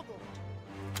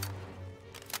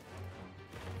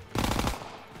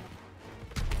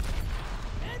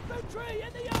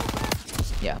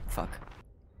 Yeah, fuck.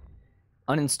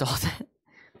 Uninstalled it.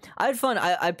 I had fun.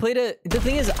 I played it. The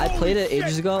thing is, I played it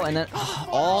ages ago, and then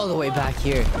all the way back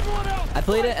here. I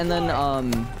played it, and then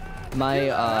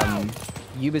my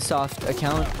Ubisoft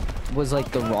account was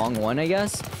like the wrong one, I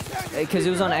guess, because it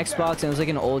was on Xbox and it was like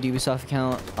an old Ubisoft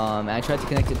account. And I tried to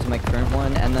connect it to my current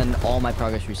one, and then all my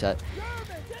progress reset.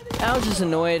 And I was just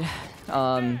annoyed. So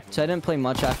I didn't play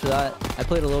much after that. I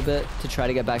played a little bit to try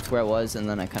to get back to where I was, and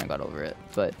then I kind of got over it.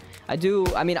 But I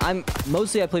mean, I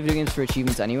play video games for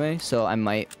achievements anyway, so I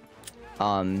might,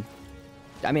 I mean,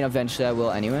 eventually I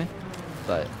will anyway,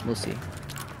 but we'll see.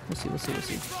 We'll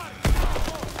see.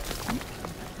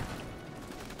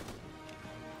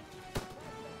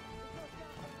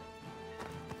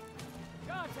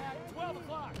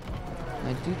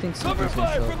 I do think something's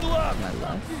gonna show up to my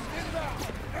left.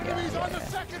 Enemies on the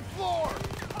second floor.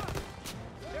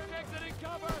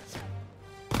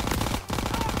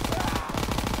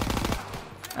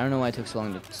 I don't know why it took so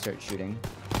long to start shooting.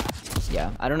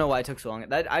 Yeah, I don't know why it took so long.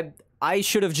 I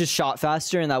should have just shot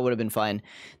faster and that would have been fine.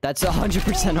 That's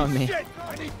 100% on me.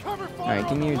 Alright,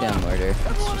 give me your damn murder.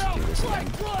 Let's just do this thing.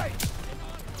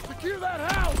 Secure that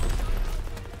house.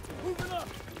 Moving up.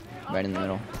 Right in the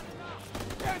middle.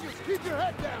 Daniels, keep your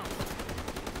head down.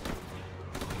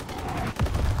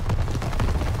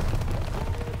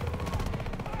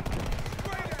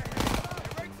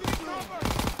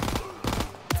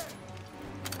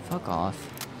 Fuck off.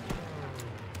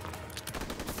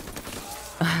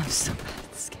 I'm so bad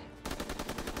at this game.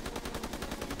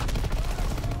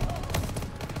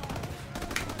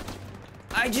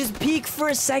 I just peek for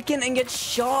a second and get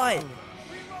shot.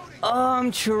 Oh,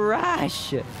 I'm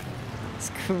trash.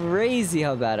 It's crazy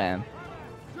how bad I am.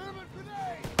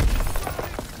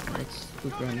 Let's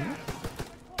look around here.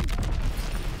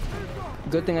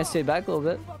 Good thing I stayed back a little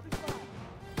bit.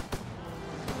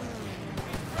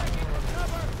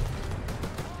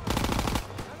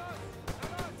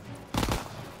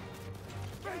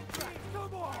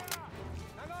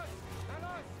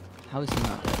 How is he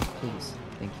not dead? Please.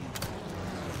 Thank you.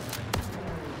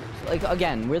 Like,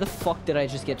 again, where the fuck did I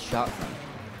just get shot from?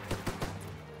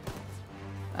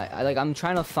 I'm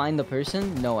trying to find the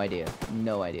person. No idea.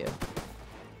 No idea.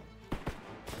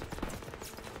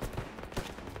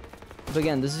 But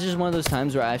again, this is just one of those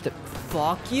times where I have to...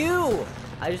 Fuck you!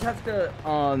 I just have to,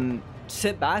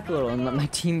 sit back a little and let my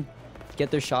team get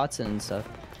their shots in and stuff.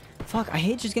 Fuck, I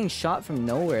hate just getting shot from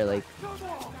nowhere, like...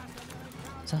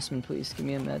 Zussman, please, give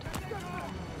me a med.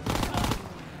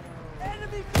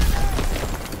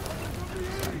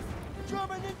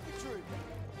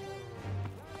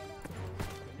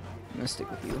 I'm gonna stick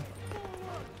with you.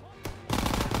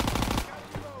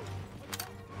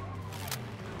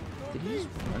 Did he just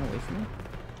run away from me?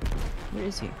 Where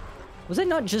is he? Was I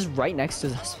not just right next to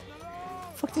Zussman?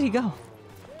 Where the fuck did he go?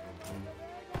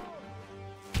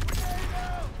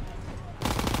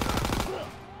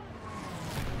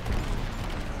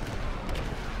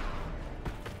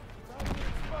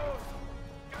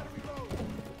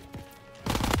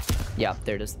 Yeah,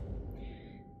 there it is.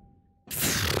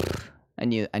 I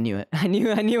knew it. I knew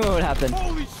what would happen.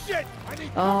 Holy shit!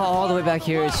 Oh, all the way back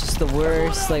here. It's just the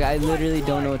worst. Like, I literally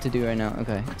don't know what to do right now.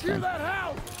 Okay, it's fine.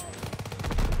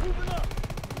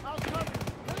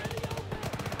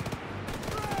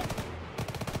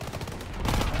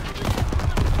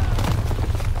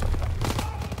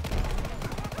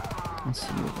 Let's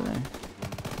see you over there.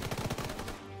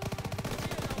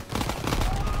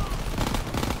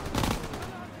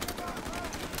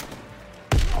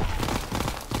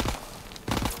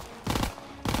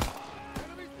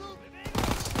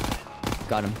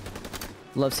 Got him.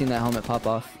 Love seeing that helmet pop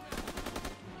off.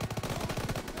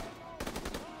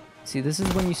 See, this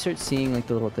is when you start seeing like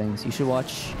the little things. You should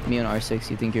watch me on R6.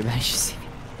 You think you're bad, you should see me.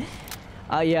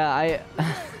 Yeah, I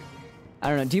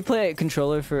don't know. Do you play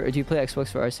controller for, or do you play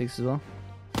Xbox for R6 as well?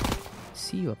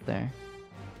 See you up there.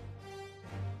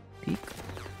 Peek.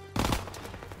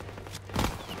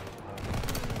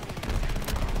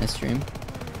 Nice stream.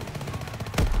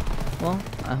 Well,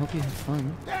 I hope you have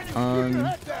fun.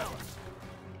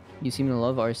 You seem to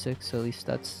love R6, so at least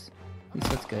that's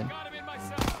good.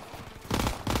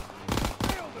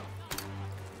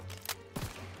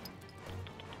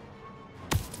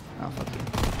 Oh, fuck you.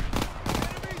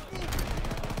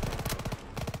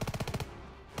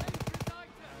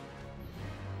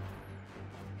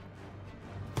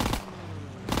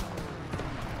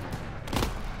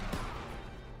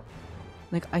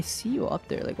 Like, I see you up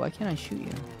there. Like, why can't I shoot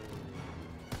you?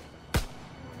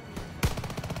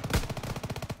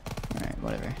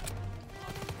 Whatever.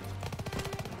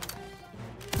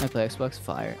 I play Xbox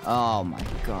Fire. Oh my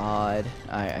god.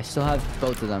 Alright, I still have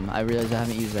both of them. I realize I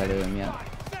haven't used either of them yet.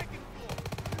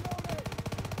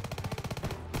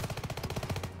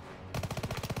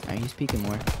 Alright, he's peeking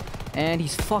more. And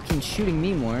he's fucking shooting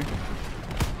me more.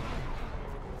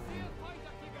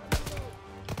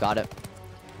 Got it.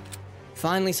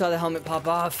 Finally saw the helmet pop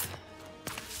off.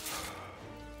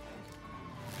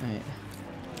 Alright.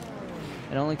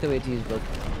 I don't like the way to use both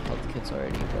health kits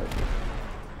already, but...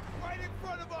 Right in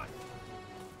front of us.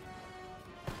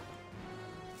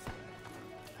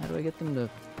 How do I get them to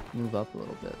move up a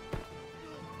little bit?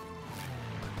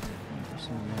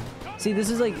 See, this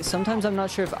is like, sometimes I'm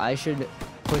not sure if I should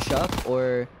push up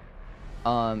or,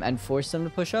 and force them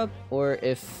to push up, or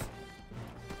if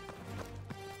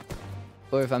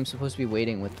I'm supposed to be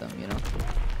waiting with them, you know?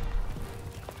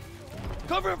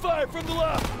 Cover fire from the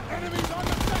left. Enemies on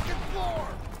the second floor.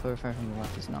 Cover fire from the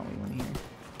left is not what you want to hear.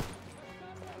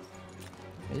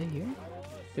 Are they here?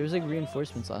 There was like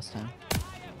reinforcements last time.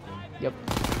 Yep.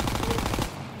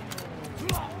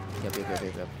 Yep.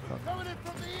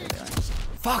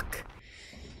 Fuck!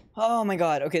 Oh my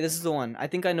god. Okay, this is the one. I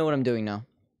think I know what I'm doing now.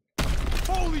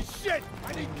 Holy shit!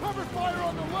 I need cover fire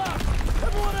on the left.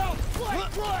 Everyone else,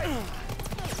 flank right.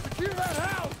 Secure that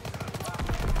house.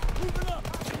 Moving up.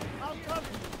 I'll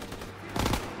cover you.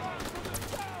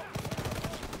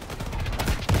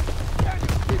 Daniel,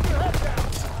 keep your head down.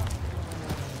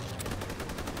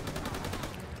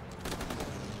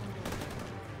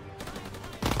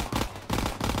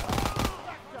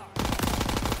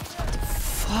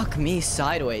 Fuck me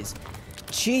sideways.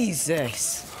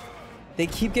 Jesus. They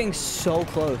keep getting so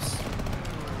close.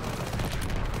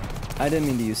 I didn't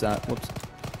mean to use that. Whoops.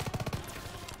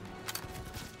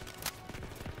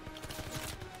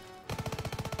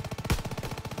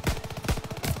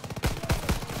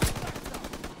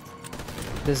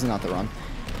 This is not the run.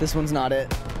 This one's not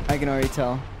it. I can already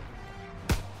tell.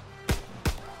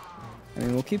 I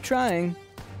mean, we'll keep trying.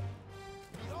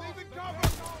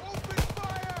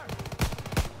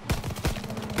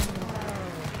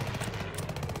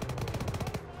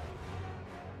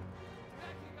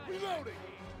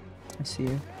 I see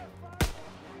you.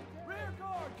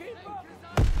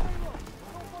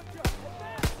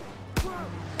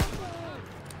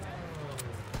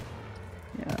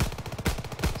 Yeah.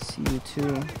 See you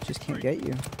too. Just can't get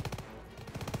you.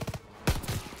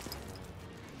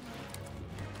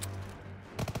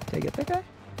 Did I get that guy? I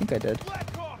think I did.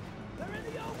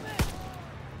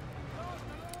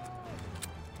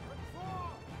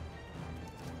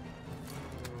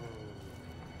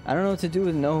 I don't know what to do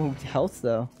with no health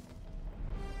though.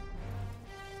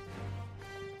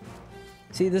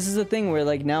 See, this is the thing where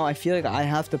like now I feel like I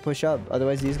have to push up,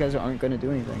 otherwise these guys aren't going to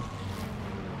do anything.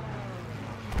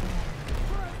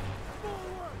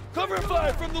 Cover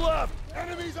fire from the left.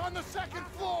 Enemies on the second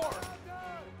floor.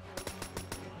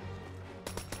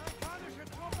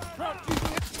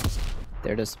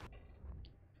 There it is.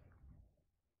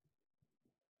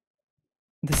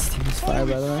 This team is fire,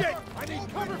 by the way. I need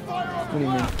cover fire on What do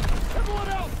you mean? Everyone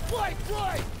else, flank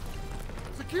right.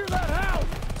 Secure that house.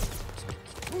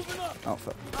 Moving up. Oh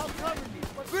fuck. I'll cover you.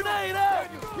 Grenade out.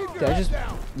 Keep your Did I head just?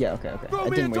 down. Yeah. Okay. Okay. Throw I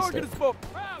me didn't a waste target it. smoke.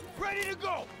 Ready to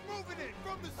go. Moving in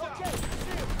from the south.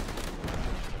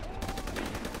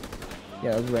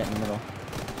 Yeah, that was right in the middle.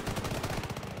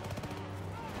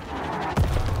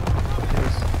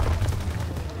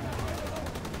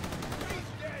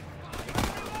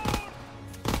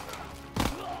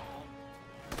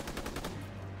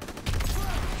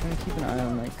 Trying to keep an eye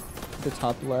on like the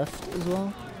top left as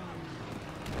well.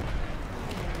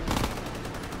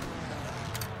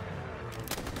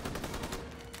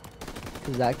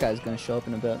 Because that guy's gonna show up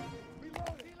in a bit.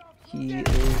 He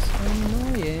is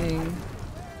annoying.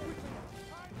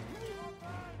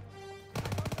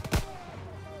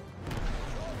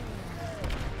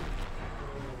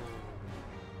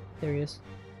 There he is.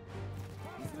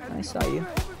 I saw you.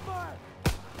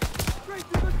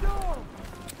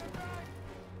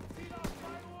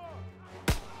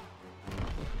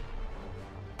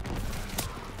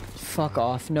 Fuck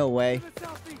off, no way.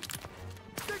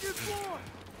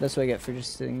 That's what I get for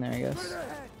just sitting there, I guess.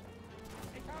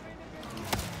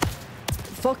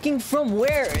 Fucking from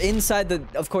where? Inside the...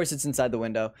 Of course it's inside the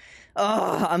window.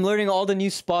 I'm learning all the new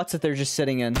spots that they're just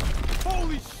sitting in.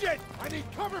 Holy shit! I need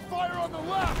cover fire on the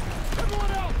left!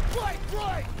 Everyone else, flank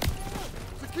right!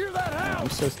 Secure that house! I'm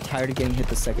so tired of getting hit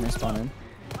the second I spawn in.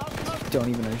 Don't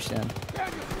even understand.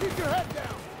 Daniel, keep your head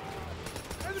down!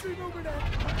 Enemy moving in!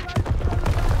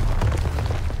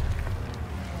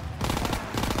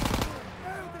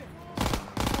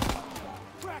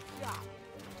 Crack shot!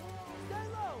 Stay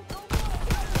low! Don't move!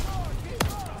 Keep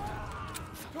on!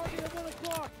 Target at 1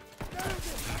 o'clock!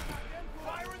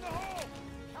 Fire in the hole!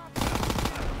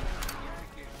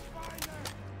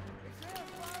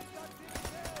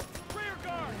 Rear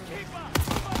guard! Keep up!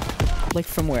 Like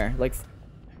from where? Like...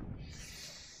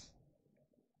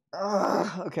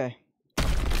 okay.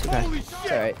 It's okay. It's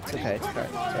alright. It's okay. It's okay.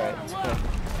 It's alright. It's okay.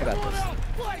 I got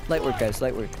this. Light work, guys.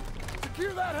 Light work.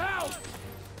 Secure that house.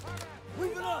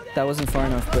 Move it up. That wasn't far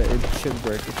enough, but it should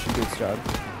work. It should do its job.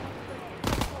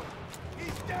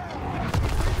 He's down.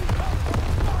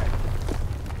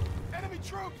 Enemy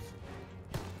troops.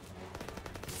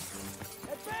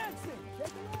 Advancing. Take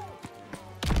them out.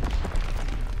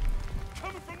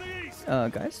 Coming from the east.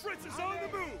 Guys. Fritz is on the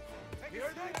move.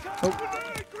 Here they come. Oh.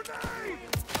 Grenade, grenade.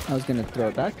 I was gonna throw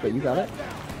it back, but you got it. Fritz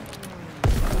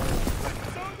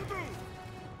is on the move.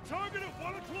 Target at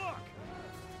 1 o'clock.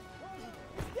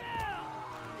 Down.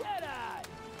 Get out.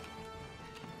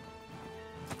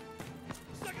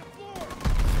 Second floor.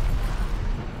 Target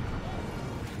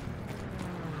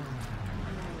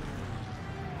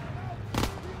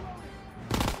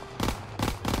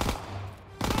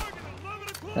at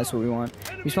 11 o'clock. That's what we want.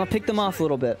 We just want to pick them off a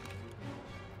little bit.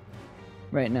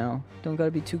 Right now. Don't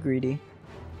gotta be too greedy.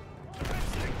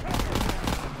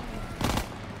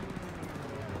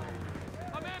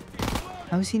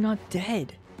 How is he not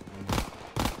dead?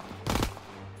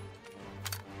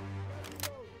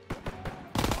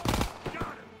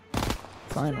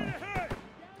 Finally.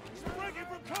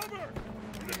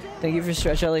 Thank you for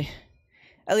stretch, Ellie.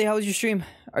 Ellie, how was your stream?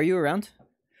 Are you around?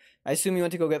 I assume you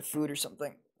went to go get food or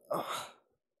something. Ugh.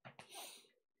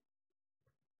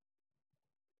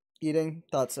 Eating?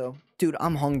 Thought so. Dude,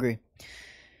 I'm hungry.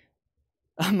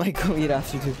 I might go eat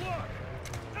after, dude.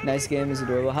 Nice game, is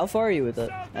adorable. How far are you with it?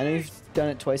 I know you've done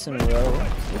it twice in a row.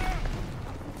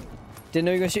 Didn't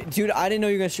know you were gonna stream. Dude, I didn't know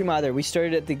you were gonna stream either. We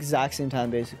started at the exact same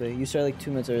time, basically. You started like 2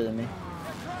 minutes earlier than me.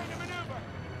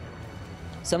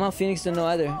 Somehow Phoenix didn't know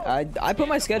either. I put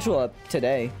my schedule up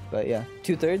today, but yeah.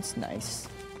 2/3? Nice.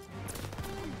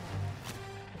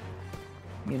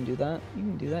 You can do that? You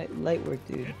can do that? Light work,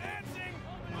 dude.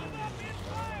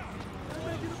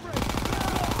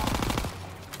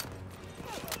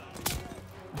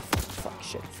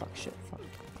 Fuck shit.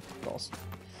 Balls.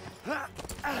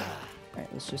 Alright,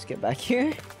 let's just get back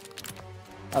here.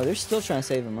 Oh, they're still trying to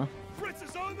save him, huh? Fritz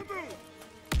is on the move.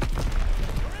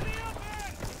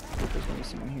 There's gonna be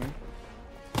someone here.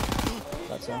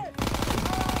 That's all.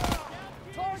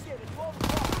 Target at 12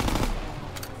 o'clock.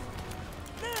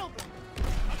 Nailed him.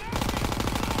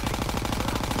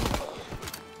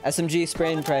 SMG,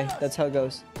 spray and pray. That's how it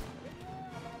goes.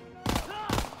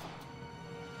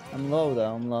 I'm low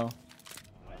though, I'm low.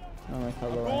 I don't like how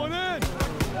low I am.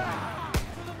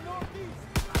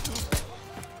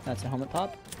 That's a helmet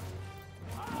pop.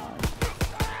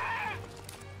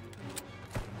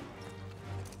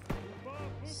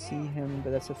 See him, but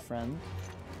that's a friend.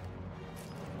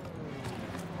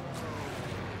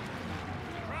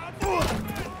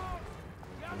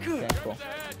 Okay, cool.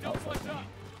 Oh, fuck me.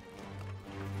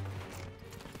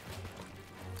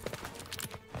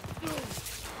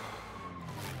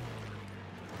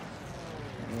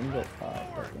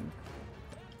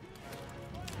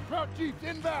 Crouch Jeeps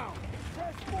inbound.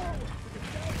 Press forward.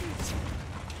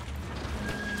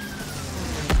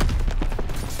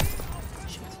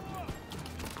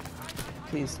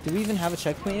 Please, do we even have a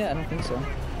checkpoint yet? I don't think so.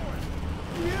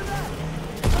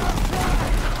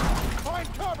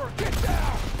 Find cover. Get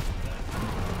down.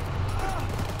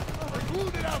 We're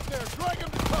wounded out there. Drag him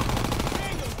to cover.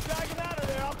 Daniel, drag him out of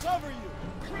there. I'll cover you.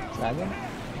 Drag him?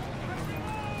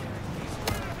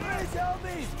 Please help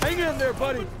me. Hang in there,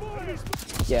 buddy.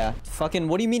 Yeah, fucking,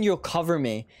 what do you mean you'll cover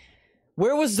me?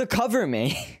 Where was the cover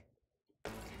me?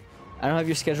 I don't have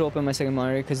your schedule open on my second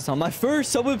monitor because it's on my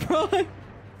first Subway Prime.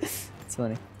 It's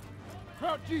funny.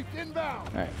 Crouch Jeep inbound.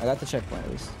 Alright, I got the checkpoint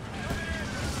at least.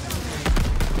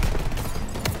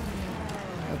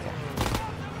 Okay.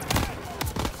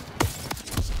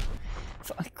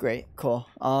 Fuck, great, cool.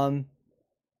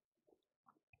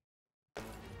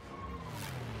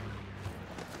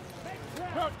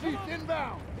 Crouch Jeep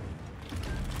inbound.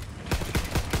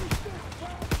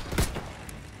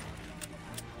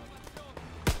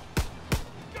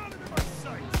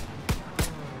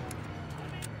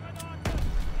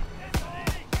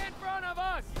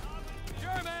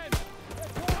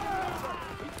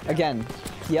 Again,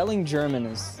 yelling German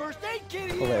is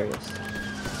hilarious.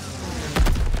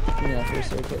 Give me that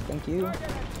first aid kit, thank you.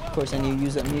 Of course, I need to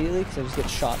use it immediately because I just get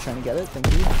shot trying to get it, thank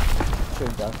you. Sure,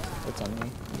 duck. It's on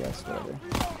me. Yes, whatever.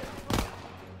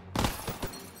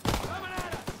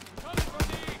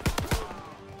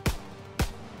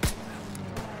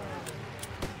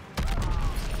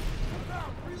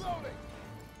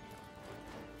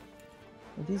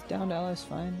 Are these downed allies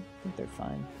fine? I think they're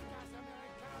fine.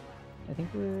 I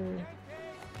think we're...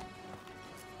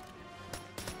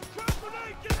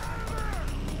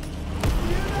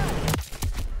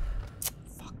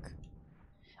 Fuck.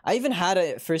 I even had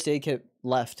a first aid kit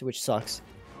left, which sucks.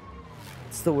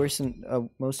 It's the worst and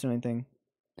most annoying thing.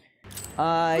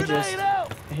 I just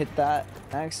hit that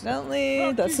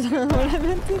accidentally. That's not what I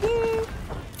meant to do.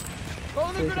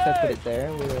 I feel like if I put it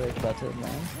there, we were like about to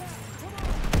land.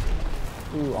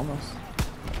 Ooh, almost.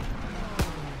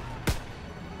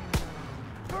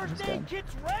 First aid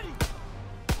kit's ready.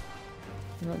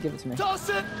 You know what? Give it to me. Toss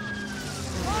it.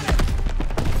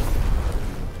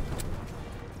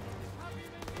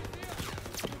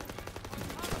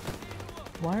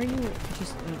 Why are you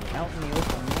just out in the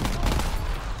open, man?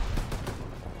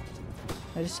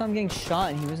 I just saw him getting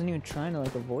shot and he wasn't even trying to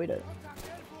like avoid it.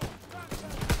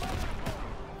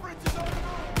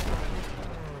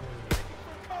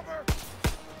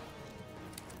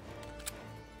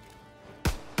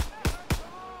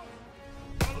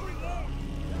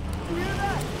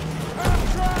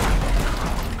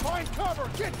 Find cover!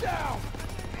 Get down!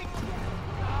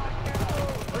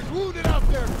 There's wounded out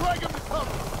there! Drag him to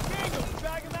cover! Daniel,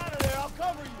 drag him out of there. I'll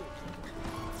cover you.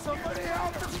 Somebody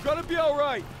help him! You're gonna be all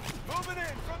right. Moving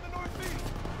in from the northeast.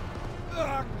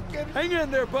 Hang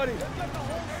in there, buddy. They've got the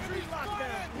whole street locked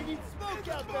down. We need smoke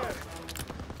out there.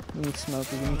 We need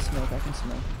smoke. We need smoke. I can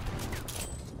smoke.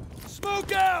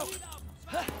 Smoke out!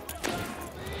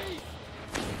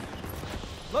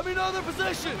 Let me know their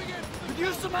position. Could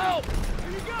use some help.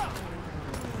 Here you go.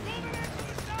 Moving in from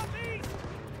the southeast.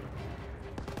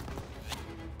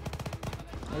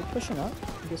 Are we pushing up?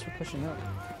 I guess we're pushing up.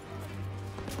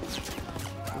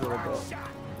 A little bit.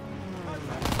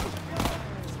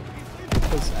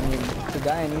 Because, I mean, the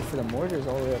guy I need for the mortar is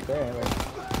all the way up there. Like,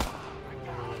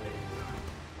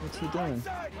 what's he doing?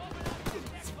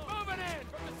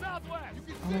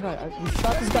 Oh my god, you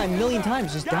shot this guy a million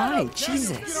times. Just die.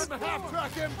 Jesus. Get on the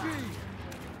half-track MG!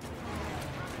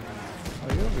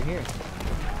 Oh, you're over here.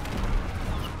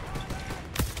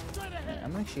 Yeah,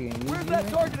 I'm actually gonna use Where's you that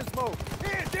right target of smoke?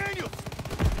 Here, Daniels!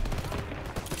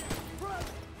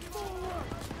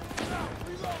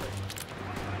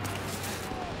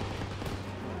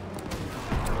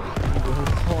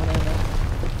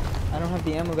 I don't have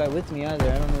the ammo guy with me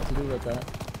either. I don't know what to do about that.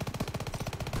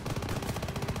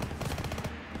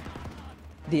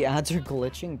 The ads are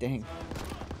glitching? Dang.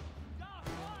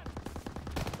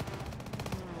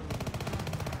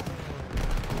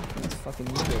 That's fucking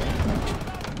easy,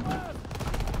 right?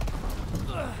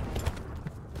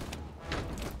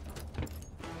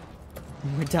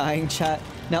 We're dying, chat.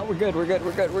 No, we're good, we're good,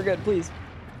 we're good, we're good, please.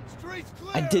 Streets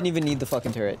clear! I didn't even need the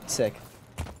fucking turret. Sick.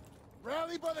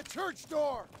 Rally by the church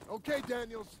door! Okay,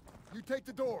 Daniels. You take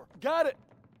the door. Got it.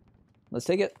 Let's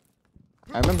take it.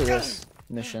 I remember this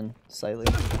mission slightly,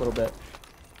 a little bit.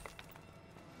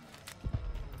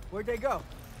 Where'd they go?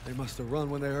 They must have run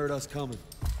when they heard us coming.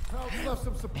 Crowd's left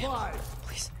some supplies.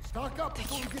 Please. Stock up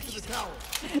before we get to the tower.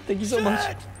 Thank you so much.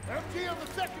 MG on the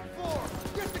second floor.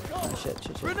 Get the cover. Oh, shit.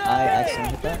 I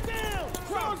accidentally hit that.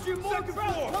 Second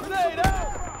floor. Grenade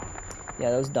out. Yeah,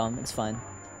 that was dumb. It's fine.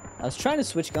 I was trying to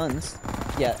switch guns.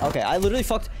 Yeah, okay. I literally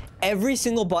fucked every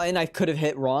single button I could have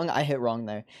hit wrong. I hit wrong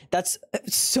there. That's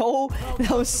so...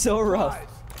 That was so rough.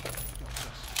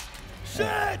 Shit!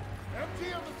 MG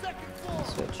on the second floor.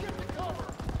 Switch. Get the cover.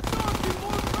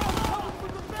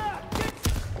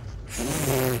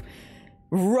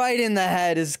 Right in the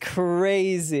head is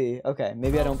crazy. Okay,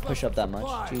 maybe I don't push up that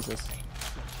much. Jesus.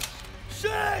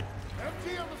 Shit!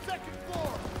 MG on the second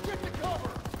floor. Get the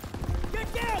cover.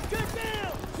 Get down. Get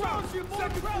down. Cross you more.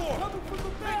 Second floor. Coming from the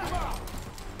back.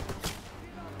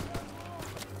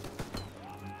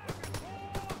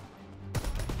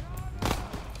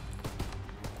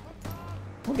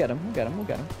 We'll get him. We'll get him. We'll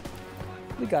get him.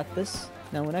 We got this.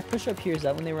 Now, when I push up here, is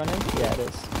that when they run in? Yeah, it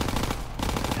is.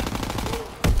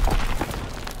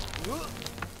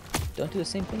 Don't do the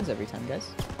same things every time, guys.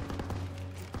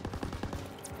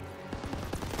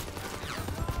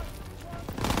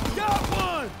 Got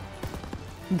one!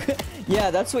 Yeah,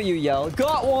 that's what you yell.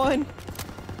 Got one!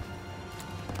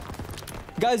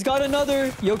 Guys, got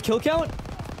another! Yo, kill count?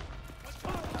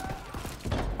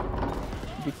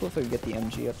 It'd be cool if I could get the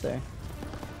MG up there.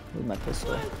 With my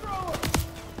pistol.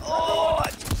 Oh,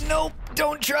 nope!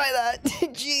 Don't try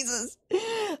that! Jesus!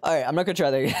 Alright, I'm not gonna try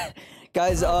that again.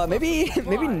 Guys, maybe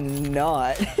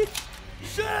not.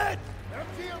 Shit! MG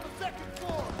on the second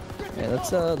floor.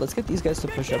 Yeah, let's get these guys to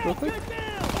push up real quick.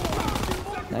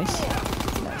 Nice.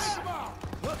 Nice.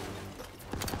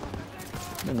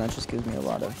 And that just gives me a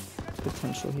lot of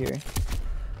potential here.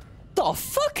 The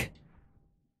fuck?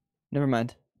 Never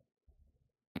mind.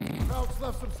 Crowd's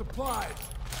left some supplies.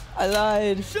 I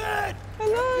lied. Shit! I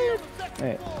lied.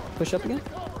 Alright, push up again.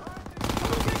 Get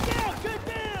down. Get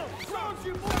down. Cross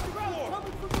you more.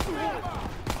 Coming from the back.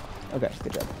 Okay,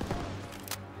 good job.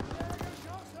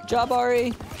 Good job,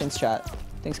 Ari. Thanks, chat.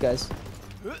 Thanks, guys.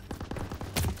 Okay.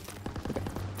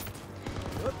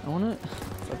 I wanna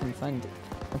fucking find.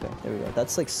 Okay, there we go.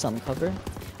 That's like some cover.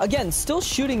 Again, still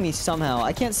shooting me somehow.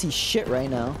 I can't see shit right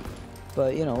now,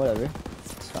 but you know, whatever.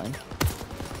 It's fine.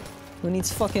 Who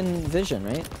needs fucking vision,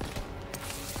 right?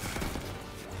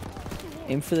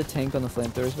 Aim for the tank on the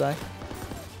flamethrower's back.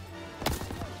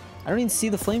 I don't even see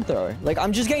the flamethrower. Like,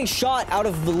 I'm just getting shot out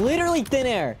of literally thin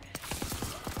air.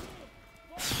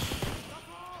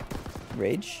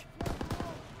 Rage?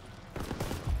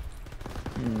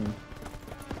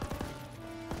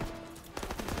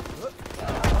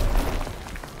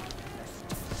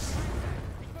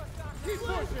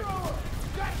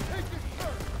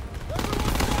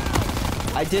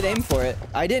 I did aim for it.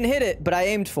 I didn't hit it, but I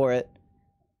aimed for it.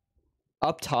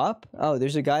 Up top? Oh,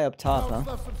 there's a guy up top, huh?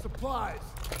 Left some supplies.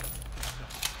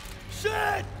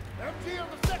 Shit! Empty on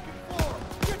the second floor.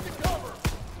 Get to cover.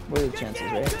 What are the chances,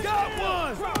 right? Got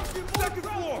one! Second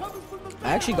floor!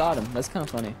 I actually got him. That's kind of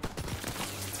funny.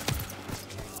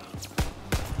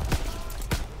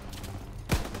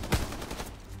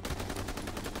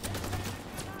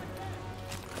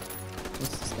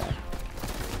 What's this guy?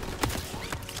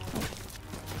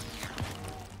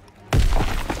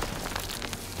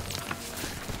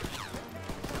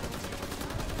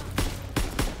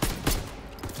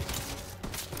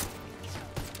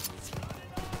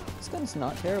 This gun's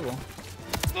not terrible.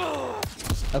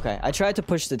 Okay, I tried to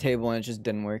push the table and it just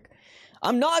didn't work.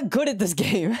 I'm not good at this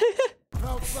game.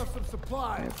 Left some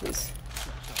supplies. Here, please.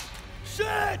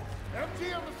 Shit!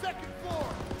 Empty on the second floor.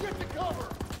 Get to cover.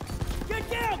 Get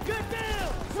down! Get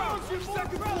down! Crouch,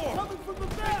 second floor. Coming from the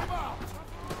back!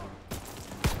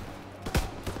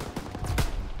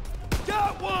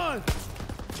 Got one!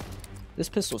 This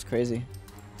pistol's crazy.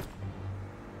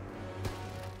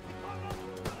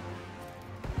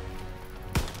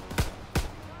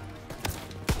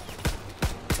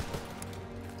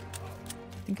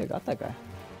 I think I got that guy.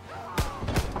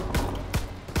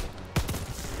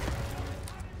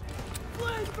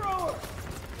 Flamethrower!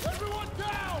 Everyone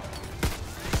down!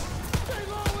 Stay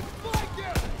low and flank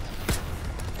him!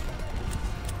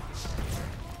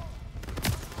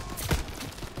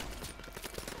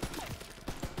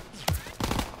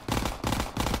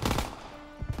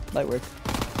 Light work.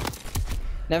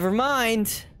 Never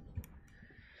mind.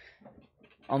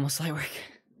 Almost light work.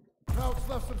 Crouch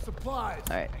left some supplies.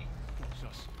 All right.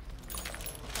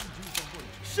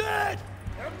 Shit!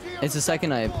 It's the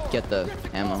second I get the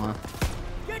ammo, huh?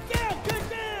 Get down! Get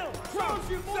down! Crouch,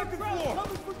 second floor.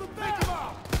 Coming from the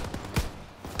back!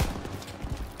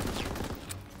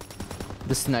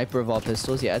 The sniper of all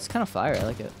pistols. Yeah, it's kind of fire. I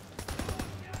like it.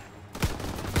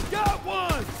 Got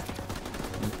one!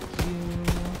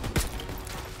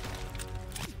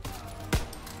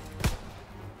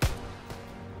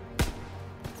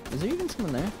 Is there even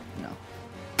someone there? No.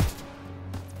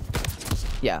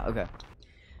 Yeah, okay.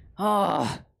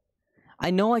 Oh,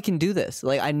 I know I can do this.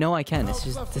 Like, I know I can. It's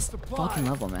just this fucking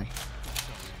level, man.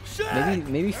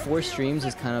 Maybe 4 streams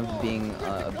is kind of being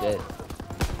a bit...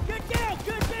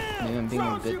 Maybe I'm being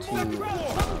a bit too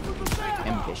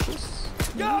ambitious.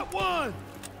 Maybe? Got one!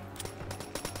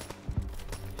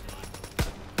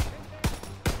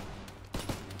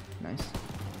 Nice.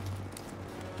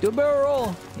 Do a barrel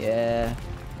roll! Yeah.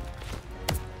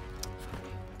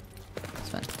 That's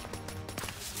fine.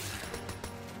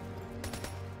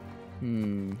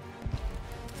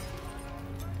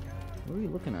 What are we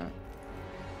looking at?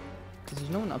 Because there's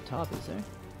no one up top, is there? Is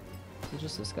it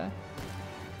just this guy?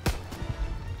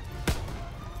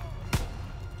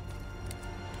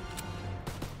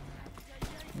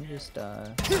 Let me just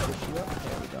push you up.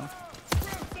 There we go.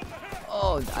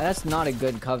 Oh, that's not a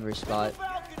good cover spot.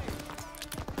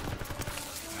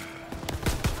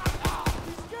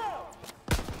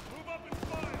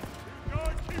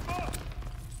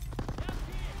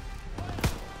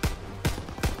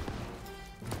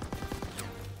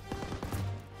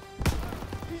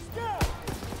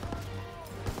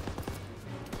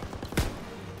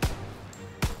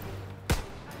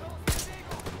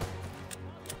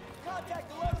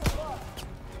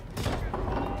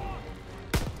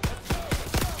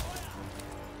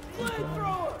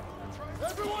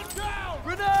 Everyone down!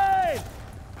 Grenade!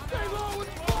 Stay low and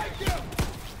flank him!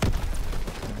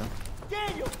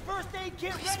 Daniel, first aid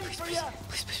kit ready for you!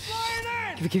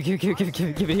 Flying in!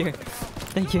 Give it here.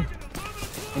 Thank you.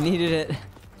 I needed it.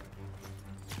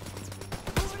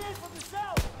 Moving in from the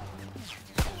south!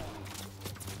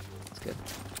 That's good.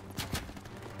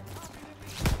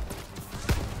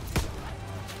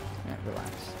 Alright,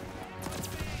 relax.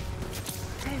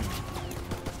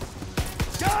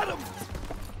 Got him!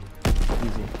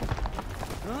 Easy.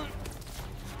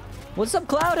 What's up,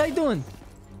 Cloud? How you doing?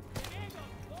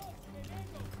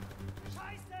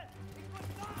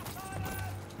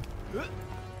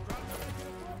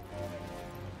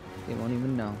 They won't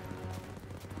even know.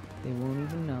 They won't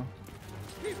even know.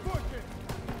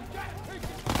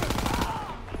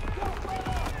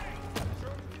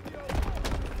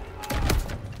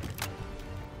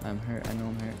 I'm hurt. I know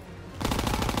I'm hurt.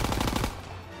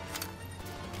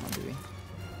 Come on, baby.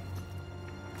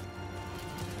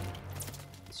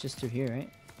 It's just through here, right?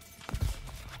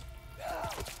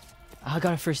 Oh, I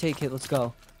got a first aid kit. Let's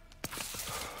go.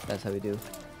 That's how we do.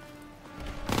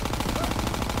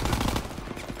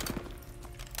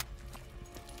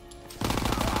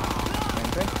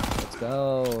 Let's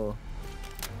go.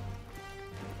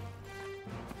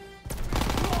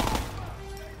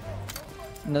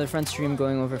 Another friend stream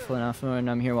going over full enough, and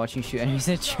I'm here watching you shoot enemies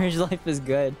at church. Life is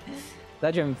good.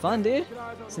 Glad you're having fun, dude.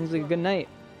 Seems like a good night.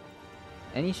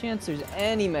 Any chance there's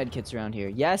any med kits around here?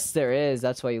 Yes, there is.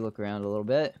 That's why you look around a little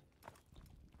bit.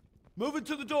 Moving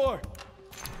to the door.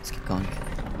 Let's get going.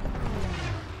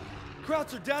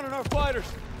 Krauts are down on our fighters.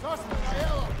 Zussman,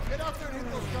 Aiello, get out there and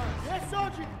hit those guns. Yes,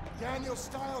 Sergeant. Daniel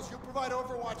Stiles, you'll provide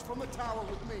overwatch from the tower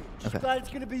with me. Okay. Glad it's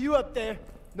gonna be you up there.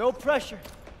 No pressure.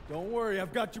 Don't worry,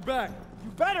 I've got your back.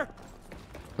 You better.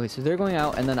 Okay, so they're going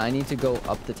out, and then I need to go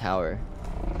up the tower.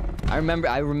 I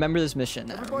remember this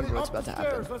mission. I Everybody remember what's up about the to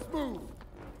happen. stairs. Let's move.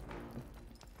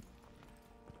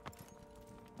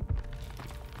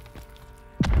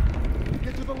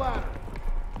 Get to the ladder.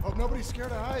 Hope nobody's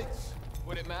scared of heights.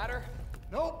 Would it matter?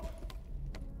 Nope.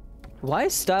 Why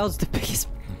is Styles the biggest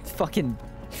fucking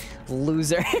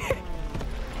loser?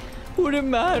 Would it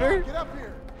matter? Get up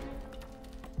here.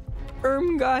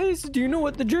 Guys, do you know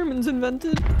what the Germans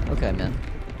invented? Okay, man.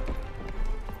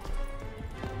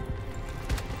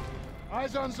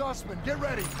 Eyes on Zussman. Get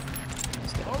ready.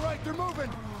 All right, they're moving.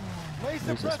 Lay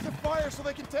suppressive fire so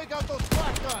they can take out those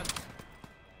flak guns.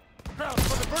 Krauts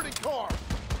for the burning car.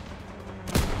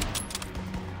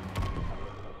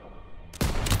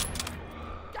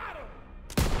 Got him!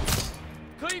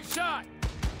 Clean shot!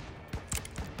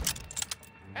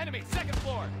 Enemy, second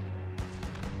floor!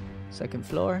 Second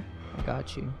floor. I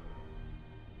got you.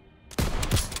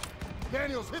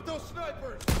 Daniels, hit those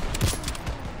snipers.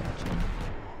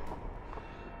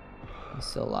 He's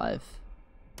still alive.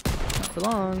 Not for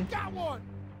long. Got one.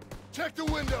 Check the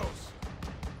windows.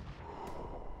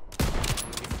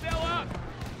 He's still up!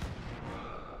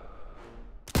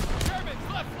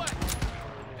 Germans, left flank!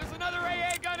 There's another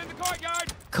AA gun in the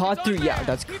courtyard! Caught It's through. on Yeah, there.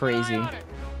 that's Keep an crazy. eye on it.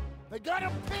 They got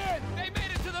him pinned. They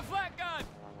made it to the flat gun!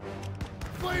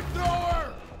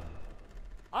 Flamethrower.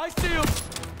 I see him.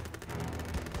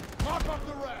 Knock off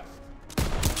the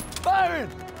rest. Firing.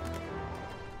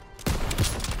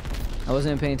 I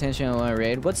wasn't paying attention on my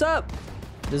raid. What's up?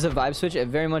 There's a vibe switch. It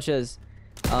very much is.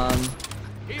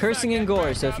 Cursing and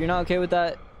gore. So if you're not okay with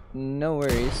that, no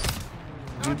worries.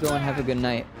 You go and have a good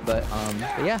night. But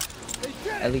yeah.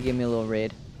 Ellie gave me a little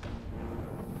raid.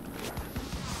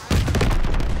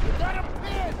 Got him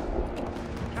pinned.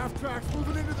 Half tracks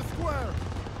moving into the square.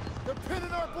 They're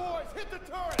pinning our boys. Hit the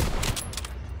turret.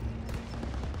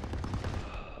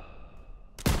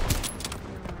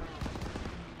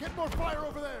 Get more fire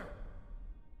over there.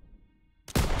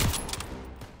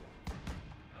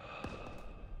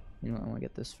 You know what? I want to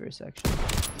get this first, actually.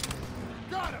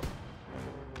 Got him.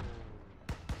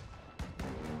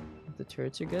 The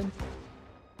turrets are good.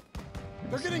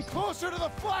 They're getting closer to the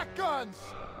flak guns.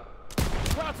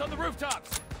 Krauts on the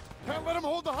rooftops! Can't let them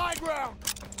hold the high ground.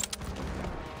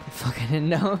 Fuck, I didn't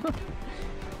know.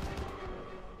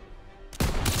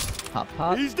 Pop,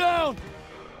 pop. He's down.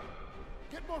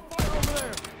 Get more fire over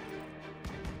there.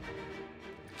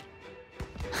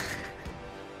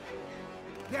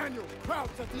 Daniel,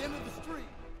 Krauts at the end of the street.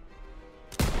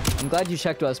 I'm glad you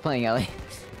checked what I was playing, Ellie.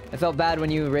 I felt bad when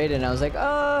you raided, and I was like,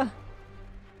 They're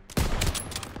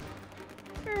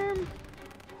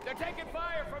taking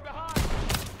fire from behind!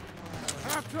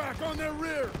 Half track on their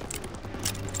rear.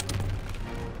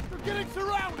 They're getting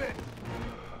surrounded.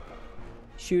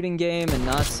 shooting game and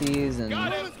Nazis and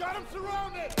Got him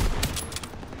surrounded.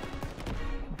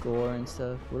 gore and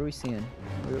stuff. What are we seeing?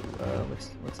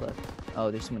 What's left?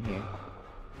 Oh, there's someone here.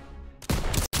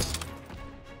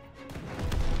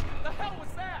 The hell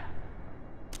was that?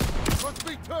 Must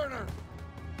be Turner.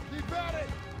 Keep at it.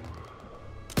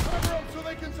 Cover them so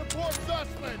they can support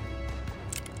Zussman.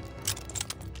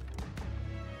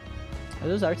 Are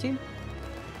those our team?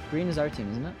 Green is our team,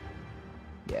 isn't it?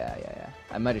 Yeah.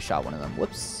 I might have shot one of them.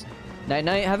 Whoops. Night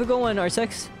night. Have a good one,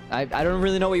 R6. I don't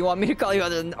really know what you want me to call you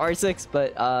other than R6,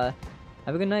 but have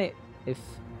a good night. If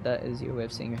that is your way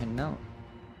of saying you're heading out.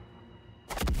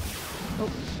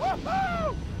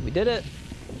 Oh. We did it.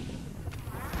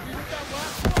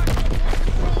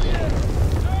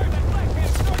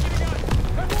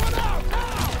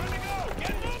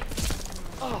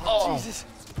 Oh, Jesus.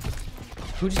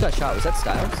 Who just got shot? Was that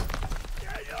Styles?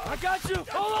 I got you.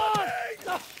 Hold on.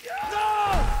 No.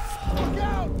 Look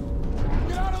out!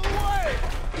 Get out of the way!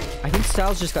 I think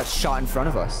Styles just got shot in front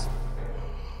of us.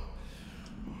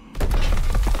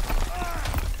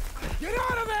 Get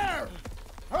out of there!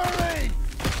 Hurry!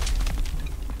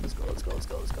 Let's go, let's go, let's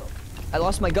go, let's go. I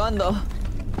lost my gun though.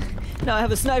 Now I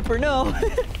have a sniper, no!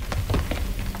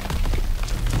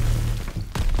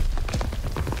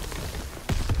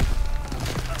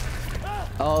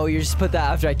 Oh, you just put that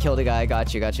after I killed a guy. I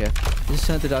got you, got you. Just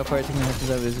at the dog park, taking the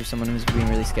headphones out of someone who's being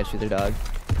really sketchy with their dog.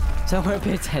 So I want to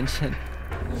pay attention.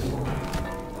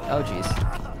 Oh, jeez.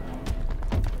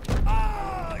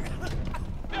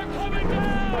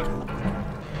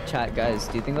 Chat, guys,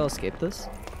 do you think I'll escape this?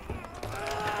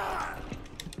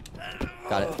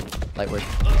 Got it. Light work.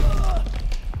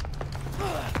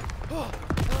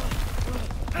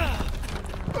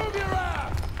 Move your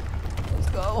ass! Let's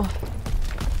go.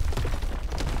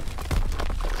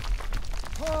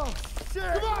 Oh, shit!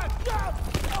 Come on! Stop!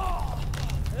 Oh.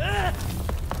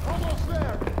 Almost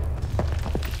there!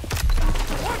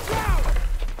 Watch out!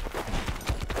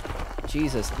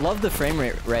 Jesus, love the frame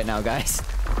rate right now, guys.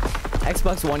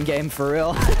 Xbox One game for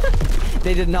real.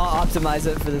 They did not optimize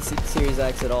it for the Series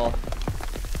X at all.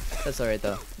 That's alright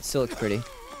though. It still looks pretty.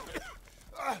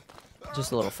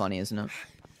 Just a little funny, isn't it?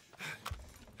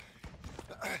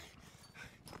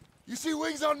 You see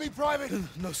wings on me, Private?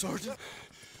 No, Sergeant.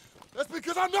 That's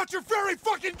because I'm not your fairy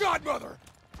fucking godmother!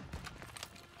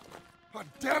 God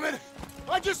damn it!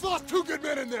 I just lost 2 good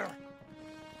men in there!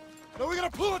 Now we gotta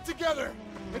pull it together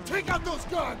and take out those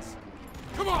guns!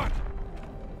 Come on!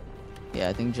 Yeah,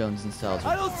 I think Jones and Styles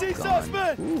are I don't see gone.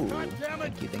 Zussman! Ooh, God damn it!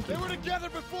 thank you, thank They you. were together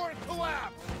before it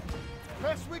collapsed!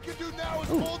 Best we can do now is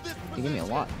Ooh, hold this you give me a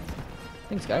lot.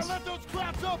 Thanks, guys. Let those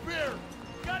scraps up here!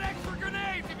 Got extra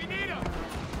grenades if you need them.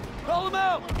 Call them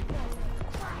out.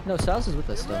 No, Styles is with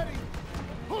us still. Ready?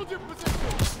 Hold your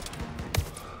position!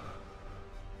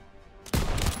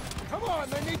 Come on,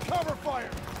 they need cover fire!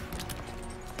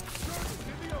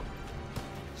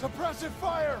 Suppressive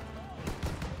fire!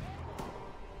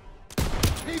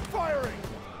 Keep firing!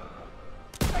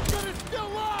 That gun is still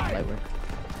alive! Light work.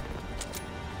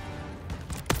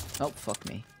 Oh, fuck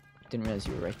me. Didn't realize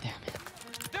you were right there, man.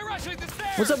 They're rushing the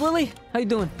stairs. What's up, Lily? How you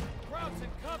doing? Krauts in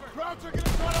cover. Krauts are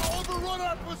gonna try to overrun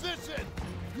our position!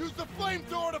 Use the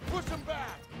flamethrower to push them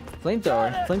back!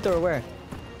 Flamethrower? Flamethrower where?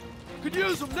 Could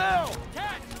use them now.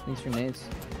 Catch. Thanks for nades.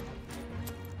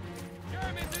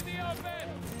 Germans in the open.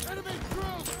 Enemy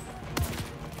troops!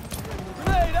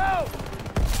 Grenade out.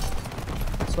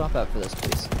 Swap out for this,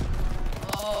 please.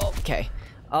 Oh, okay.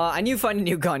 I need to find a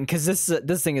new gun because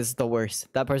this thing is the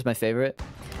worst. That part's my favorite.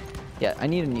 Yeah, I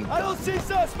need a new gun. I don't see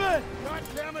Zussman. God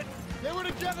damn it! They were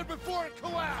together before it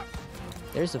collapsed!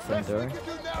 There's the Best we flamethrower. can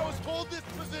do now is hold this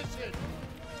position!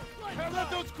 Can't let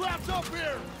those scraps up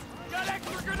here! Got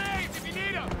extra grenades if you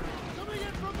need them. Coming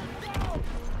in from the south!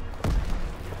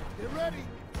 Get ready!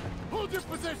 Hold your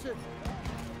position!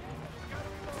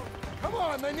 Come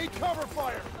on, they need cover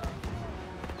fire!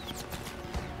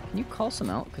 Can you call some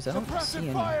out? Because I don't Suppressive see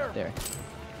any fire! there.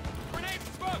 Grenades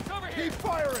and smokes over here. Keep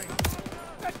firing!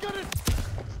 That gun is...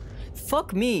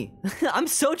 Fuck me. I'm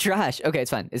so trash. Okay,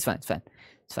 it's fine. It's fine. It's fine.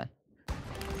 It's fine.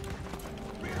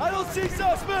 I don't see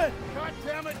Zussman. God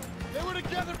damn it! They were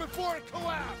together before it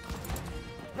collapsed!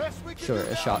 Best we can Sure, do a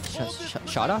now shot, is hold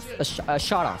this shot off? position. A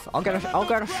shot off. I'll get a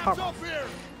shot Scraps off. up here!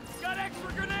 Got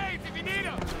extra grenades if you need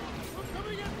them. We're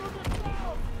coming in from the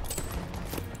south!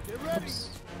 Get ready! Oops.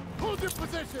 Hold your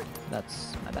position!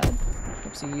 That's my bad.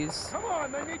 Oopsies. Come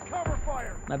on, they need cover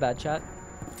fire! My bad, chat.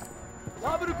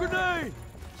 Lobbing a grenade.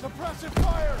 Suppressive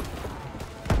fire!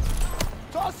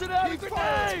 Toss it out. A Keep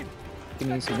firing. grenade. Give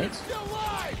me some nades. Still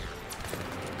alive!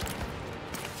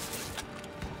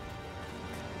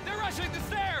 They're rushing the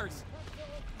stairs.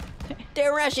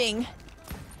 They're rushing.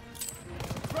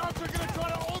 Krauts are gonna try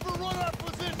to overrun our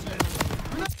position!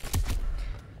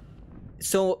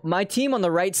 So my team on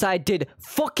the right side did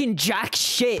fucking jack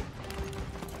shit.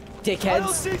 I don't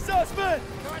Dickheads. see Zussman.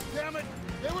 God damn it!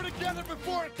 They were together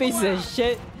before it Piece of collapsed.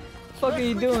 shit. Fuck are Best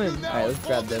you we can doing? do now Alright, is let's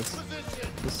grab hold this. position.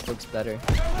 This looks better. Now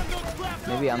let those scraps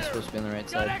Maybe up I'm here. supposed to be on the right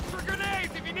Got side. extra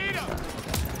grenades if you need them.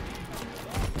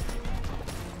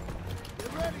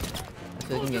 Get ready! I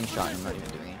feel like I'm getting shot and I'm not even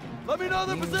doing anything. Let me know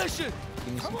the position.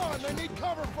 Give me Come some. on, they need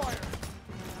cover fire!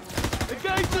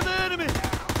 Engage to the enemy.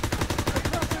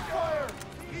 Suppressive fire!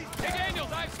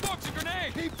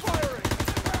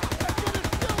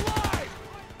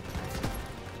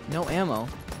 No ammo.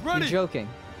 Ready. You're joking.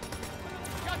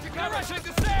 They're rushing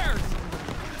the stairs!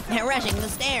 They're rushing the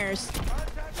stairs.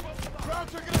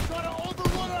 Crowds are gonna try to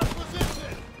overrun our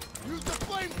position. Use the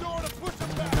flamethrower to push them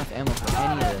I don't back. have enough ammo for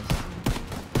any of this.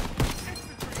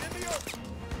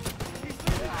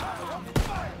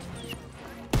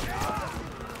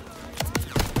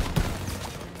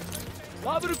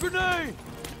 Lobbing a grenade!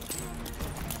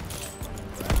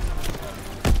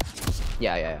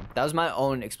 Yeah. That was my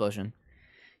own explosion.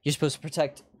 You're supposed to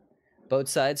protect both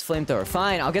sides. Flamethrower.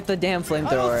 Fine, I'll get the damn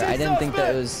flamethrower. I didn't think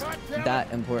that it was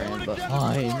that important, but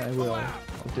fine, I will.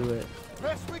 I'll do it.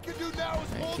 Best we can do now is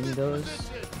Alright, hold give me this those.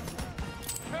 position.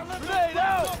 Now let Grenade those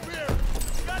out! up here.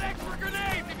 Got extra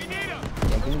grenades if you need them!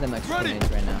 Yeah, give me them extra Ready.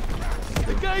 grenades right now. Thank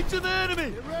you. Engage to the enemy!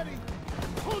 Get ready.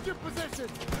 Hold your position.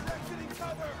 They're exiting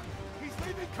cover. He's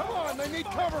leaving cover. Come on, they need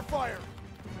cover fire.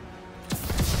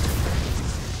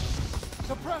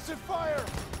 Suppressive fire.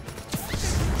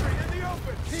 Infantry in the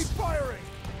open. Keep firing.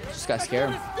 Just got scared.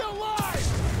 It's still live.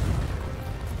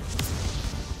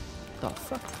 The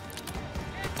fuck?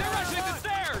 They're rushing the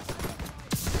stairs!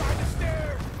 By the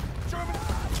stairs. German.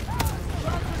 Crowds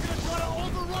are gonna try to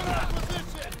overrun our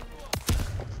position.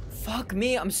 Fuck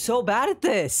me, I'm so bad at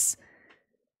this.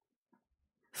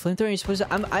 Flamethrower, you're supposed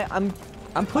to.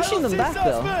 I'm pushing them back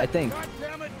though. I think. God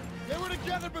damn it. They were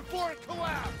together before it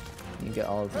collapsed. You get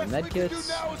all of the Best med we can do kits.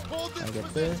 now is hold this I get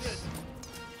position. this.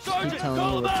 Sergeant, Keep telling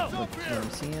call me them out! what I'm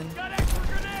seeing. Got extra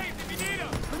grenades if you need them!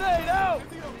 Grenade out!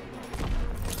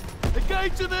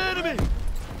 Engage to the enemy!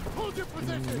 Hold your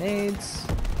position. Grenades.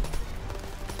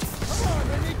 Come on,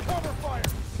 they need cover fire.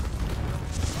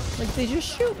 Like they just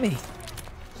shoot me.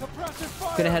 Suppressive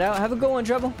fire. Gonna head out. Have a good one,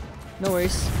 Trouble. No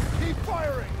worries. Keep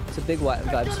firing. It's a big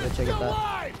vibe switch. I get that.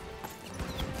 Alive.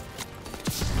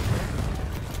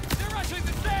 They're rushing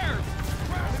the stairs!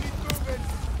 Enemies moving.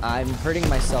 I'm hurting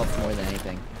myself more than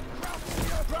anything.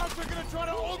 Crowds are gonna try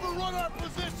to overrun our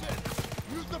position.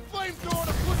 Use the flamethrower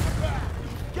to push them back.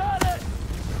 Got it!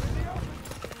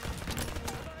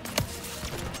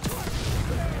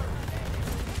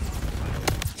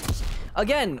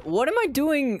 Again, what am I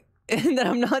doing that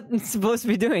I'm not supposed to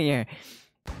be doing here?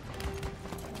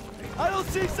 I don't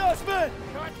see Zussman!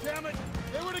 God damn it.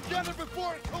 They were together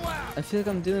before it collapsed. I feel like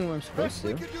I'm doing what I'm supposed Best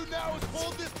we to. can do now is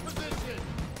hold this position.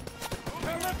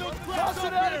 Now let those crowds Toss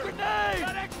it up out a here. grenade!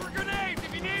 Got extra grenades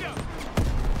if you need them!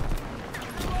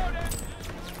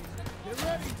 Get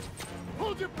ready.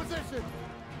 Hold your position.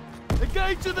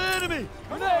 Engage to the enemy!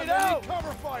 Come on, Grenade they out! need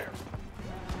cover fire.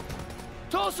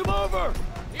 Toss him over!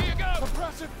 Here you go!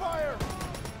 Suppressive fire.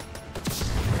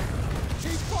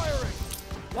 Keep firing.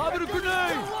 Lobbing a They're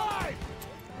grenade! still alive.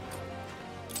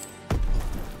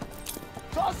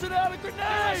 Toss it out a They're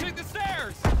grenade! rushing the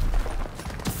stairs!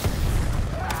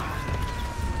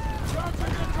 Crowds are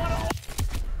gonna try to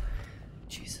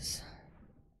Jesus.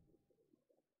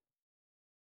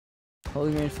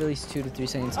 Holding grenade for at least 2 to 3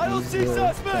 seconds. I don't Use see the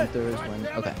Zussman! flamethrowers when.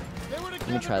 Okay. They were me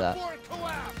together try that. before it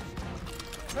collapsed.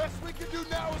 Best we can do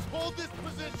now is hold this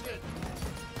position.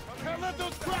 Can't let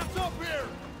those crowds up here.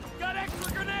 Got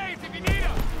extra grenades if you need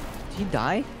them! Did he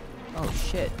die? Oh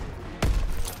shit.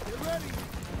 Get ready.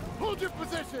 Hold your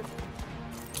position.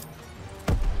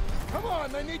 Come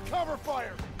on, they need cover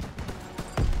fire.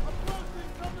 Approaching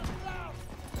from the south.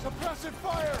 Suppressive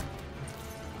fire.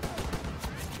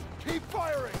 Keep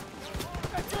firing.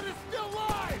 That gun is still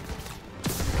live.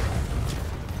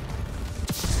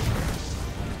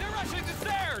 They're rushing the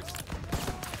stairs!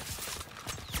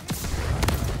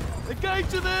 Engage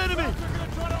to the enemy! They're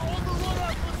gonna try to overrun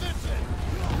our position.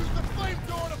 Use the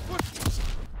flamethrower to push.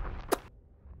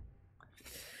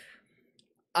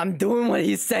 I'm doing what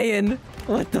he's saying.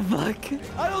 What the fuck?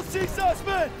 I don't see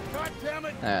Zussman! God damn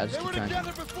it. Alright, I'll just They keep were trying.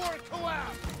 together before it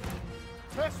collapsed.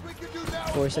 Best we can do now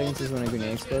 4 is seconds hold is when a this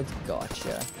grenade position. explodes.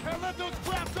 Gotcha. Can't let those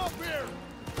crowds up here.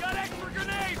 Got extra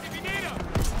grenades if you need them!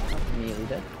 Immediately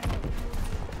dead.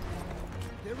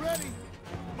 Get ready.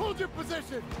 Hold your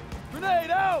position. Grenade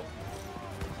out!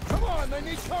 Come on, they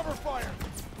need cover fire.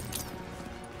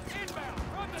 Inbound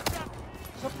from the south!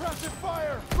 Suppressive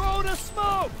fire. Throw the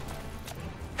smoke!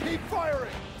 Keep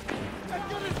firing. That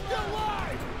gun is still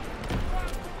live.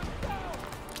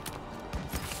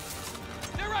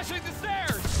 They're rushing the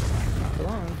stairs! Come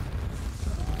on.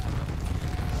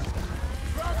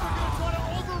 Crowds are gonna try to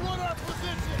overrun our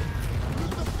position. Use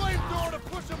the flamethrower to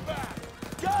push them back.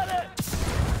 Got it!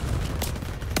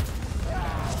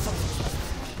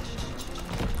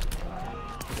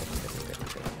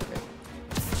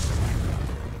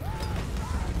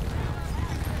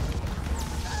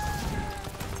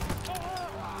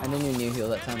 I didn't even new heal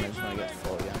that time. I just want to get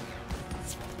full again.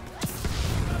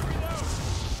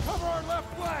 Cover our left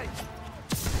left flank!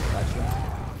 Gotcha.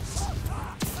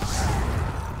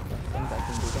 I think I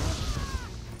can do that.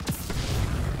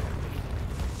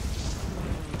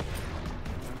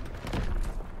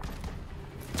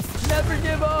 Never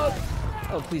give up!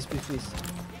 Oh, please, please, please.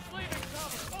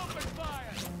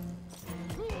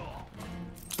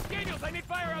 Daniels, I need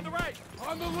fire on the right!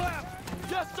 On the left!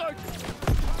 Yes, Sergeant!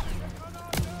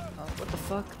 What the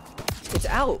fuck? It's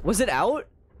out. Was it out?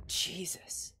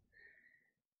 Jesus.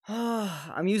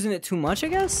 I'm using it too much, I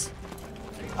guess?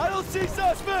 I don't see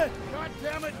Zussman! God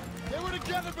damn it! They were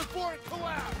together before it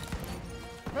collapsed!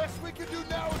 Best we can do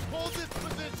now is hold this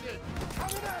position!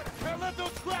 Coming at it! Can't let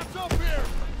those scraps up here!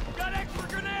 Got extra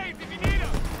grenades if you need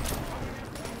them!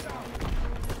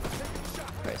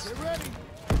 Christ. Get ready!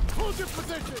 Hold your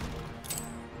position!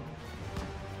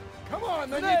 Come on,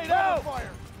 they need cover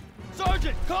fire!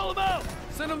 Sergeant, call them out!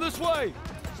 Send them this way!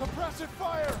 Suppressive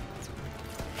fire!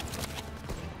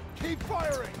 Keep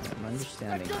firing! I'm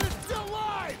understanding. That gun is still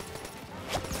alive!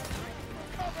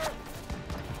 Cover!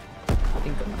 I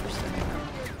think I'm understanding now.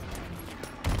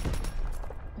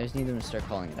 I just need them to start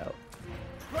calling it out.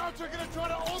 Krauts are gonna try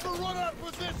to overrun our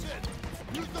position!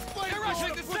 Use the flame! They're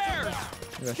rushing the stairs!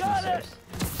 They're rushing the stairs.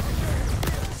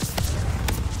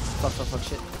 Fuck, fuck, fuck,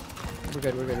 shit. We're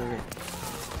good, we're good, we're good.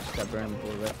 Just got burned a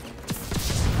little bit.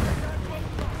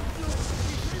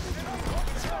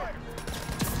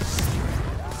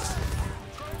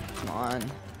 Come on.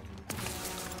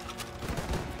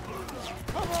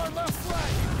 Come on, left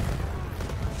flank!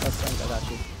 Left flank, I got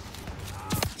you.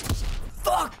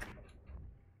 Fuck!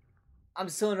 I'm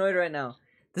so annoyed right now.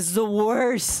 This is the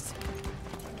worst.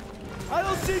 I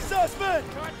don't see Zussman!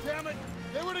 God damn it!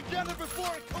 They were together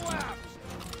before it collapsed!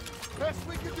 Best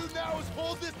we can do now is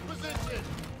hold this position!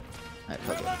 Alright,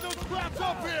 Can't let those scraps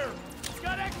up here!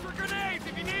 Got extra grenades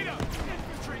if you need them!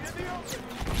 Infantry in the open!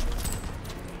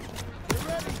 Get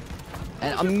ready!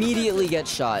 And immediately get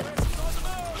shot.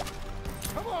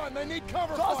 Come on, they need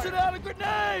cover fire! Toss it out a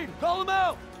grenade! Call them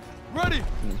out! Ready!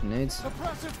 These grenades.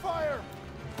 Suppressive fire!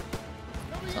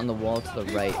 It's on the wall to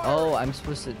the right. Oh, I'm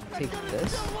supposed to take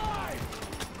this?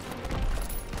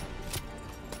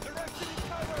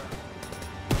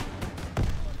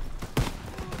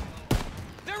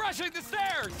 They're rushing the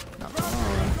stairs! Not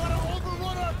Gotta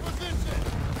overrun our position!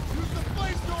 Use the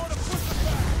flamethrower to push them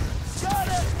back! Got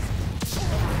it!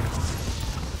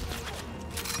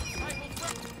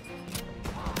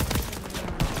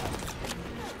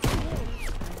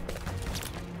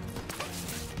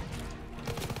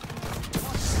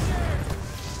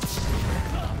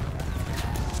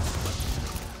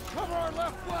 Cover our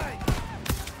left flank!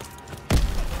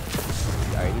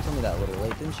 Alright, you told me that a little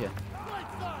late, didn't you? Right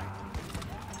side!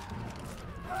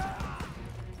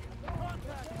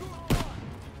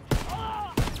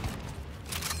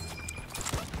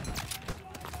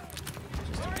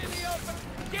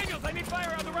 Daniels, I need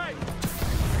fire on the right!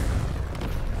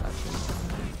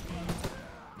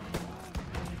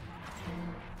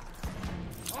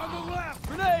 On the left!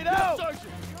 Grenade out! Sergeant!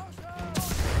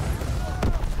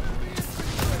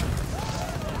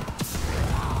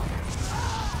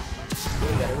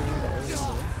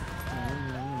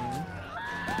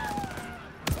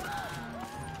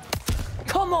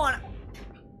 Come on!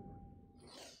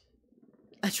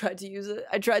 I tried to use it.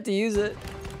 I tried to use it.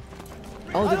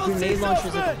 Oh, the grenade launcher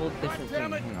is like a whole different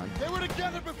thing. Hang on. They were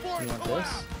together before You want this? You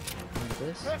want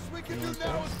this? Best we can You do want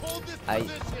now this? is hold this I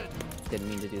position. didn't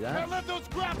mean to do that. Can't let those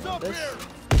scraps up This? here.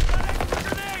 Got extra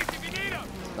grenades if you need them.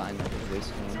 It's fine. I'm just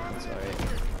wasting them. That's alright.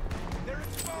 They're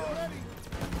exposed.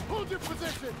 Hold your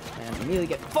position. And immediately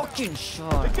get fucking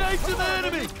shot. Engage to the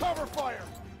enemy. Cover fire.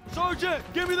 Sergeant,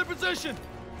 give me the position.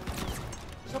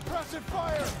 Suppressive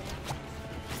fire.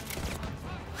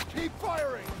 Keep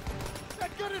firing.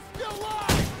 That gun is still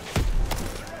live.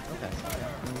 Okay. I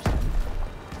understand.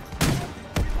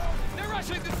 They're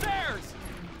rushing the stairs.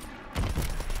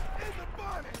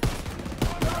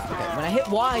 Okay, when I hit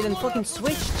Y, then fucking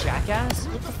switch, jackass.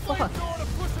 What the fuck?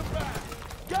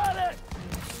 Got it.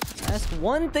 I asked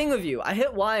one thing of you. I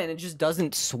hit Y and it just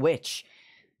doesn't switch.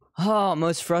 Oh,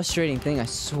 most frustrating thing, I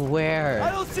swear.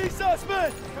 I don't see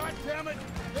Zussman. God damn it.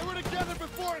 They were together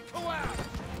before it collapsed.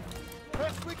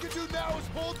 Best we can do now is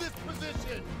hold this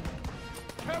position.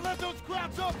 Can't let those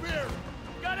scraps up here.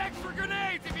 Got extra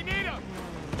grenades if you need them.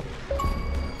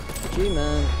 Gee,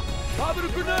 man. Popping a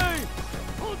grenade.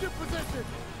 Hold your position.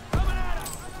 Coming at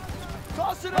us.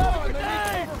 Toss it out a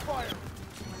grenade. Cover fire.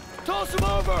 Toss him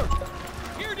over.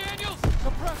 Here, Daniels.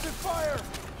 Suppressive fire.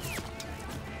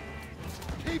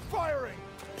 Keep firing.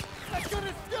 That gun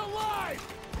is still alive.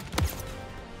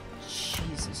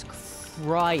 Jesus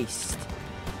Christ.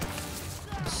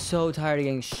 I'm so tired of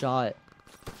getting shot.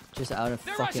 Just out of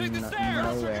fucking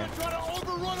nowhere.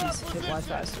 Just hit Y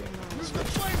faster.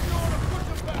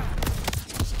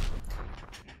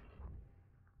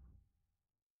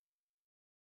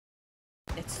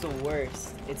 It's the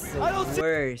worst. It's the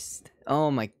worst. Oh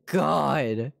my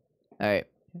god. Alright.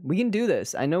 We can do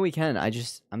this. I know we can.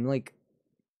 I'm like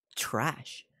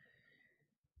trash.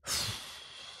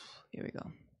 Here we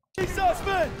go.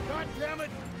 Zussman! God damn it!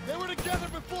 They were together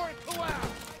before it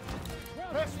collapsed!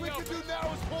 Best we can do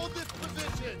now is hold this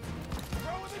position!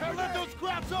 Can't let those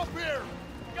scraps up here!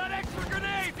 Got extra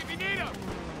grenades if you need them!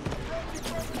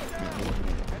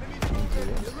 Enemies moving!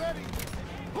 You ready?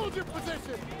 Hold your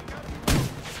position!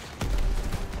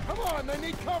 Come on, they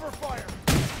need cover fire!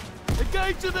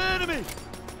 Engage to the enemy!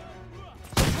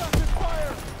 Suppressive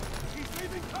fire! He's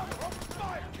leaving cover! Open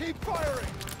fire! Keep firing!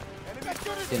 Enemy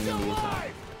still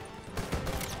alive!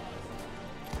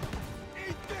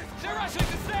 They're rushing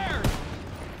the stairs!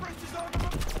 Braces on them!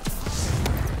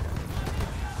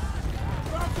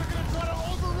 Crowds are gonna try to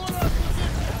overrun our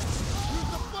position! Use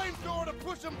the flamethrower to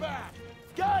push them back!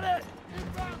 Got it!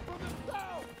 Inbound from the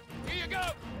south! Here you go!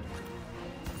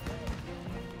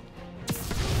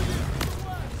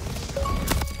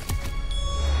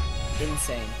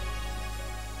 Insane.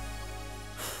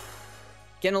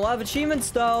 Getting a lot of achievements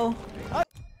though.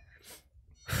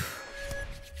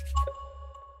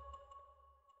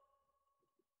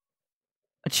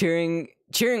 Cheering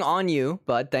on you,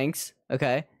 bud. Thanks.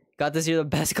 Okay. Got this. You're the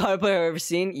best COD player I've ever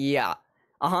seen. Yeah.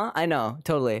 I know.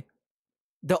 Totally.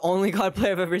 The only COD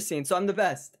player I've ever seen. So I'm the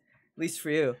best. At least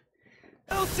for you.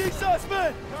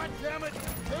 Zussman! God damn it!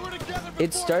 They were together.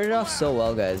 It started off so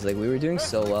well, guys. Like we were doing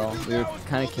so well. We were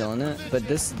kind of killing it. But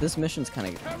this mission's kind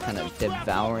of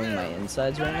devouring my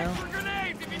insides right now.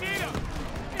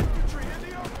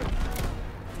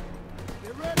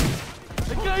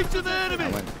 Engage to the enemy! I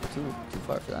went too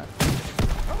far for that.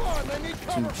 Come on, they need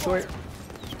cover Too short.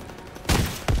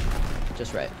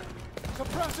 Just right.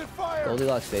 Suppressive fire!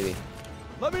 Goldilocks, baby.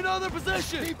 Let me know their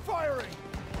position! Keep firing!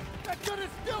 That gun is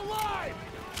still live!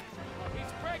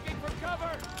 He's breaking for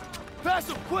cover! Pass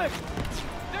him, quick!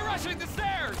 They're rushing the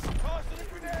stairs! Tossing a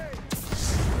grenade!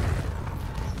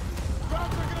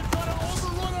 Crowds are gonna try to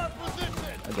overrun our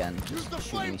position! Again, Use the just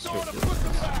shooting me straight flamethrower to through. push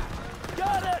them back!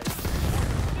 Got it!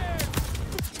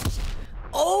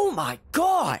 Oh my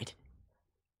god!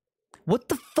 What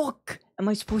the fuck am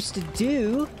I supposed to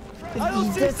do?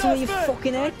 That's how you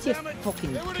fucking act, you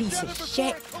fucking piece of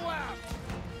shit.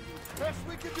 Best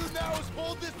we can do now is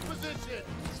hold this position.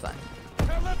 It's fine.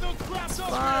 Can't let those scraps up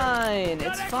here. Fine,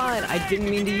 it's fine. I didn't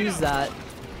mean to use that.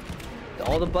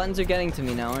 All the buttons are getting to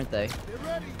me now, aren't they? Get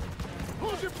ready.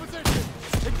 Hold your position.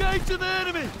 Engage to the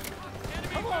enemy.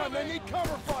 Come on, they need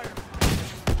cover fire.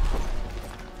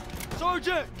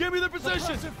 Sergeant, give me the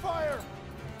position. Fire.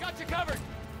 Got you covered!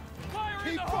 Fire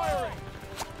in Keep the firing. hole!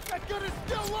 That gun is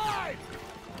still live.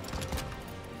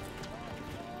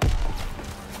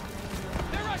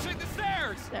 They're rushing the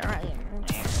stairs!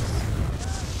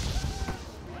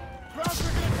 Crowds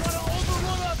are gonna try to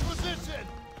overrun our position.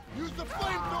 Use the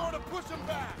flamethrower to push them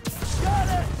back. Got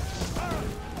it.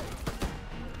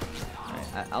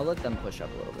 Alright, I'll let them push up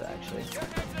a little bit, actually.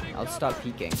 I'll stop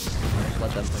peeking. I'll just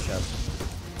let them push up.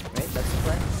 Right? That's the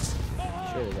plan?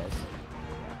 Surely, guys.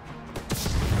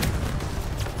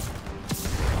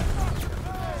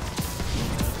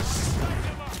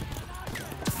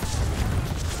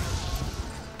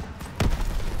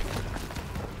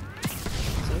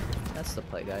 See? That's the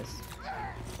play, guys.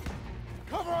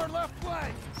 Cover our left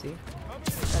flank. See?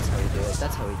 That's how we do it.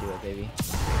 That's how we do it, baby.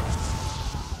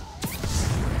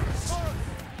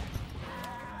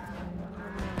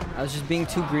 I was just being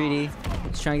too greedy.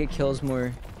 Just trying to get kills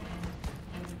more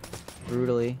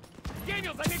brutally.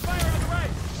 Daniels, I need fire on the right!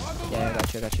 Yeah,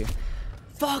 I got you.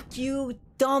 Fuck you,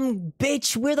 dumb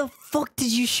bitch! Where the fuck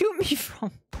did you shoot me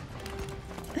from?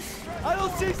 I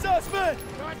don't see Zussman!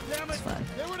 God damn it! It's fine.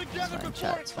 They were together It's fine, before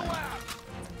chat, it it's fine. collapsed.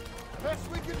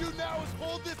 Best we can do now is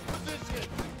hold this position.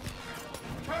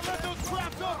 Can't let those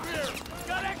traps up here.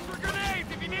 Got extra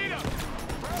grenades if you need them!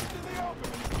 Crowds in the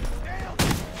open.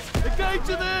 Engage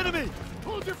to the enemy.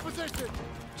 Hold your position.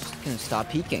 Just gonna stop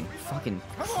peeking. Fucking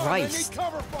Come on, they Christ. need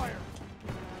cover fire.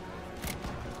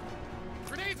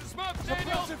 Grenades and smoke,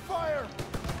 Daniel! Suppressive fire.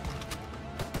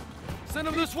 Send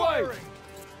them Keep this way! firing.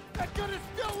 That gun is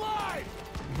still live.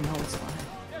 No, it's fine.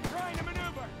 They're trying to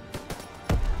maneuver!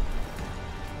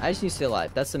 I just need to stay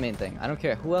alive. That's the main thing. I don't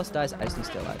care who else dies. I just need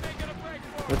to stay alive.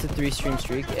 What's a 3-stream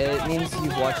streak? It means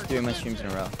you've watched 3 of my streams in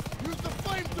a row. Use the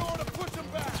flamethrower to push them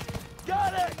back.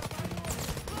 Got it.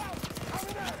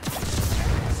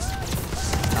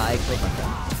 I killed my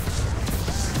friend.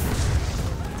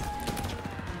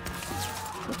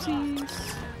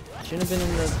 Shouldn't have been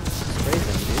in the spray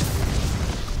zone,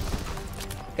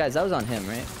 dude. Guys, that was on him,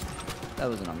 right? That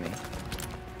wasn't on me.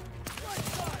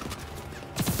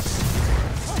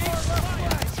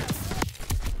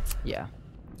 Yeah.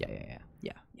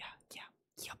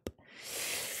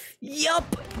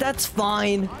 Yup, that's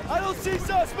fine. I don't see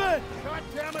Zussman! God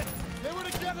damn it! They were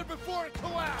together before it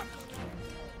collapsed!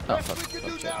 Oh, Best we can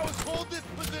do now is hold this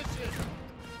position!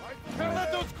 Can't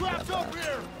let those scraps up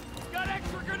here! Got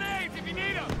extra grenades if you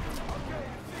need them.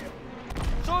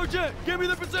 Sergeant, give me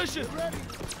the position! Ready?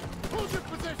 Hold your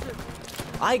position!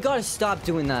 I gotta stop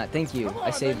doing that. Thank you. Come on,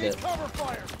 I saved it. Cover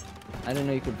fire. I didn't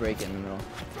know you could break it in the middle.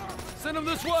 Send them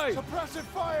this way! Suppressive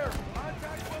fire!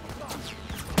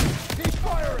 Keep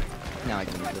firing! Now I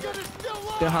can use it.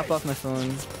 Gonna hop off my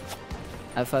phone.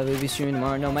 Have 5 AV streaming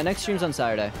tomorrow. No, my next stream's on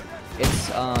Saturday.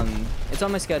 It's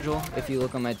on my schedule. If you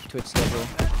look on my Twitch schedule,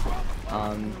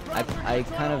 I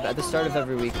kind of at the start of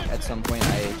every week at some point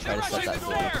I try to set that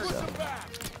goal up. So.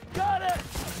 Got it!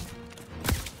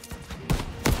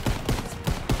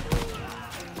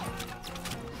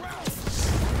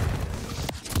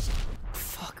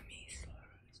 Fuck me.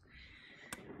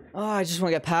 Oh, I just want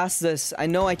to get past this. I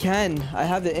know I can. I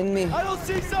have it in me. I don't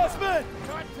see Zussman!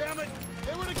 God damn it!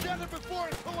 They were together before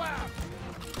it collapsed!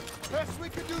 Best we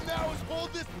can do now is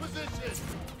hold this position!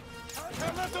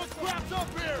 Can't let those scraps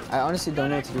up here! I honestly don't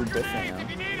know what to do different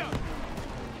now.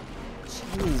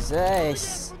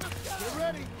 Jesus. Get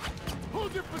ready!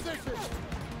 Hold your position!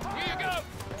 Here you go.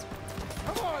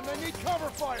 Come on, they need cover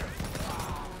fire!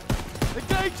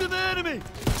 Engage the enemy!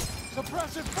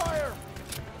 Suppressive fire!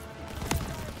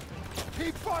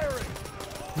 Keep firing!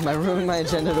 Am I ruining my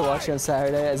agenda to watch you on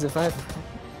Saturday as if I've...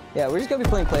 Yeah, we're just gonna be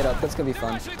playing Plate Up. That's gonna be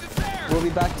fun. We'll be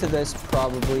back to this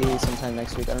probably sometime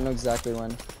next week. I don't know exactly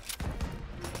when.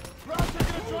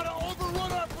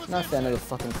 Not a fan of the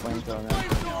fucking flamethrower, man.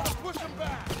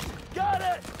 Got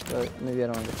it! But maybe I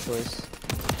don't have a choice.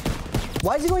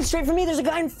 Why is he going straight for me? There's a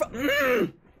guy in front.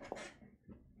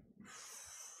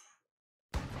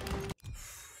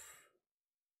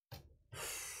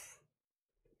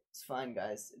 It's fine,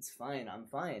 guys. It's fine. I'm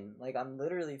fine. Like, I'm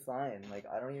literally fine. Like,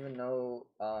 I don't even know,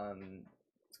 I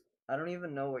don't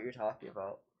even know what you're talking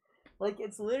about. Like,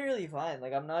 it's literally fine.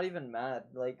 Like, I'm not even mad.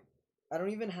 Like, I don't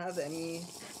even have any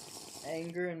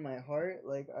anger in my heart.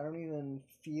 Like, I don't even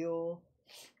feel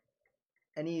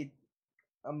any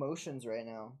emotions right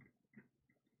now.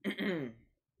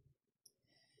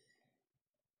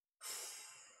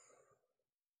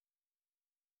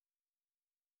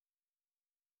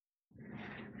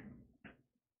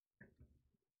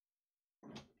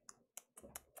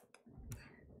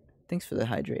 Thanks for the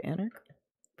hydrate, Anarch.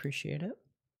 Appreciate it.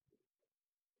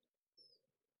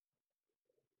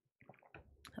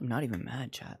 I'm not even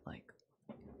mad, chat. Like,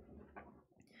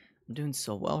 I'm doing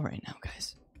so well right now,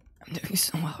 guys. I'm doing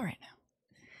so well right now.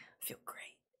 I feel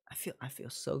great. I feel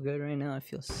so good right now. I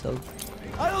feel so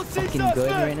fucking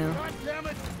good right now. God damn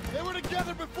it! They were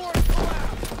together before it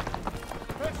collapsed.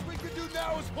 Best we can do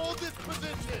now is hold this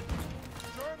position.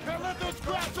 Can't let those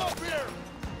scraps up here.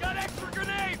 Got extra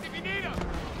grenades if you need them.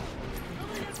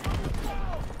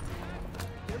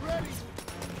 Get ready.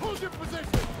 Hold your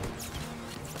position.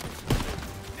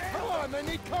 Come on, they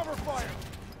need cover fire.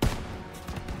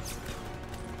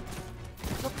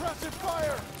 Suppressive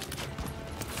fire.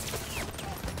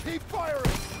 Keep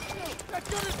firing. That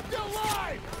gun is still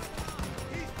alive.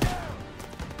 He's down.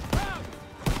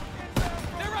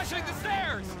 They're rushing the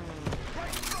stairs. Right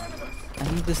in front of us. I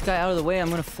need this guy out of the way. I'm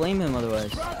gonna flame him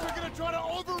otherwise. Crowds are gonna try to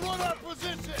overrun our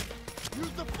position.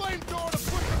 Use the flamethrower to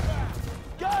push it back.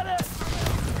 Got it.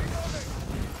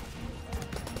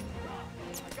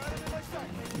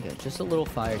 Okay, just a little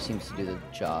fire seems to do the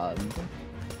job.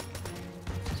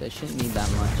 So I shouldn't need that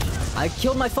much. I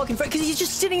killed my fucking friend because he's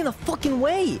just sitting in the fucking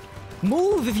way.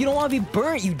 Move if you don't want to be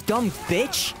burnt, you dumb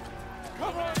bitch.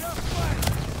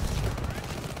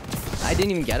 I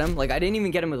didn't even get him. Like, I didn't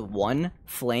even get him with one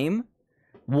flame.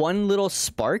 One little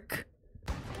spark.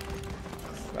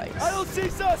 Right. I don't see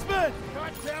Zussman.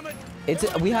 God damn it. It's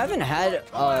we haven't had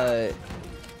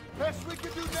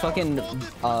fucking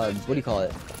what do you call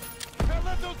it? Can't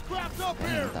let those scraps up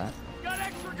here. That. Got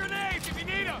extra grenades if you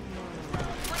need them.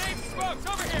 Grenades and smokes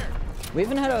over here. We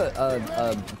haven't had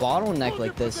a bottleneck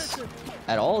like this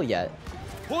at all yet.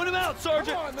 Point him out,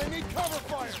 Sergeant. Come on, they need cover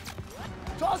fire.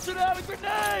 Toss it out a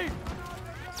grenade.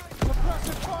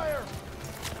 Suppressive fire.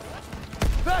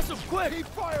 Pass him quick. Keep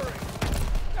firing.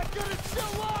 That gun is still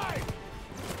alive.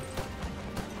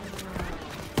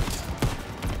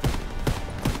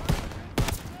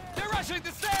 They're rushing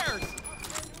the stairs.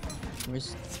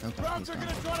 Where's okay, Crowds are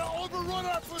gonna try to overrun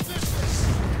our position.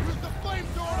 Use the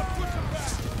flamethrower to push them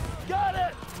back. Got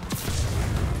it!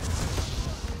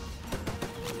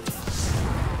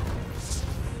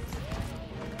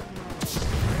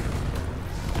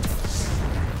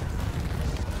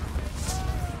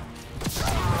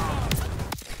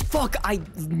 Fuck, I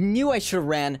knew I should have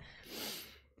ran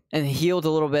and healed a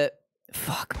little bit.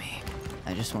 Fuck me.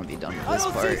 I just want to be done with this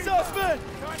part. Zussman!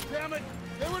 God damn it!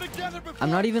 They were together before.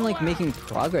 I'm not even like making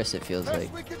progress, it feels like.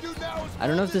 I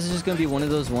don't know if this is just gonna be one of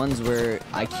those ones where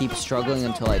I keep struggling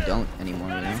until I don't anymore,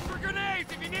 you know?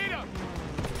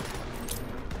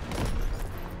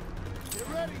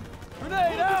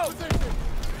 Grenade out!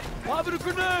 Lobbing a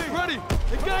grenade! Ready!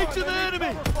 Engage the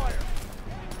enemy!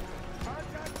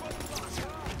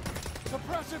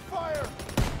 Suppressive fire!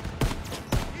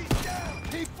 He's down!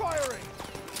 Keep firing!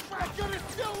 Shotgun is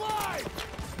still alive!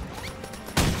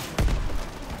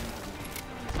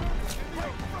 Right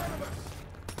in front of us!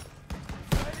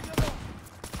 Lighting them up!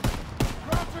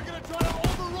 Krauts are gonna try to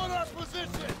overrun our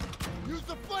position! Use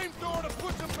the flamethrower to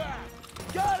push them back!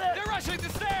 Got it! They're rushing the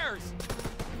stairs!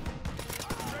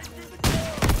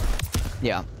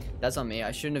 Yeah, that's on me.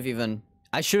 I shouldn't have even...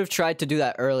 I should have tried to do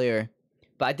that earlier.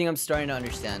 But I think I'm starting to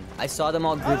understand. I saw them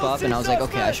all group up and I was like,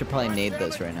 okay, I should probably nade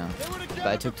this right now. But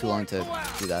I took too long to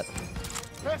do that.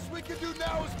 Best we can do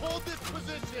now is hold this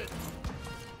position.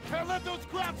 Can't let those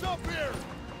crabs up here.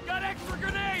 Got extra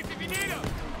grenades if you need them!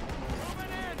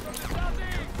 Moving in from the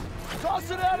southeast! Toss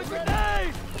it out a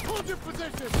grenade! Hold your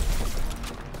position.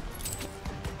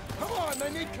 Come on,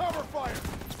 they need cover fire.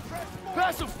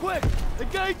 Pass them quick!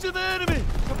 Engage to the enemy!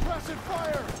 Suppressive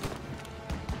fire!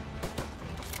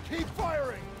 Keep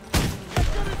firing! That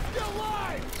gun is still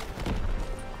alive!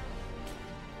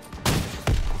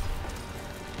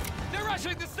 They're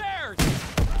rushing the stairs!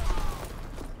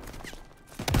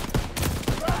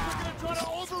 Krauts are gonna try to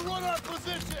overrun our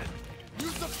position!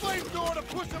 Use the flamethrower to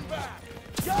push them back!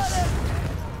 Got it!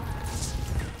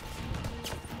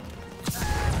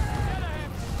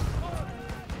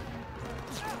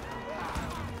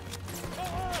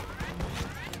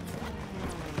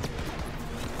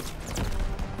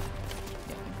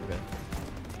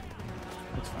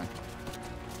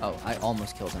 Oh, I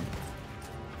almost killed him.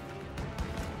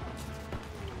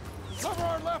 Cover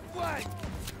our left flank!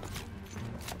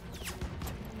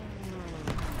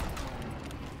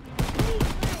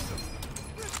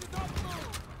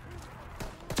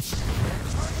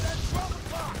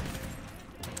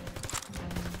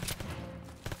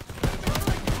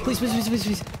 Please, please, please, please,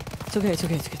 please. It's okay, it's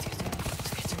okay, it's okay, it's okay, it's okay,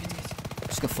 it's okay, it's okay, it's okay. I'm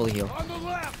just gonna fully heal. On the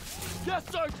left! Yes,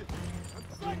 Sergeant!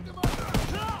 Strike them up!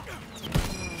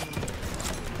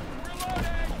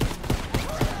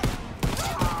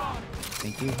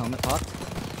 Thank you, helmet popped.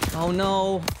 Oh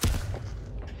no!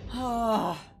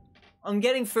 Ah, I'm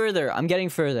getting further. I'm getting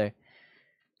further.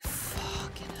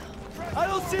 Fucking hell. I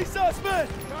don't see Zussman!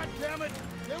 God damn it!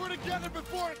 They were together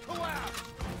before it collapsed!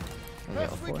 Okay,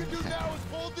 Best we can do now is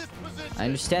hold this position. I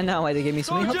understand now why they gave me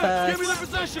so many health packs. Give me the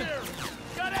position!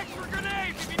 Got extra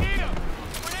grenades if you need them!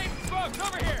 Grenades and smokes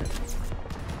over here!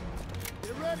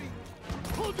 Get ready!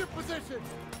 Hold your position!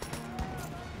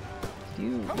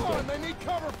 You. Come on, they need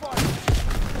cover fire!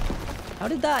 How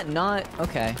did that not?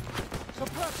 Okay.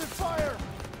 Suppressive fire!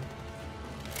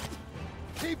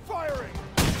 Keep firing!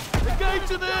 Engage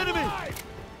to the enemy!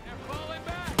 They're falling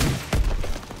back!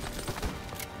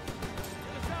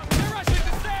 They're rushing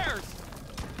the stairs!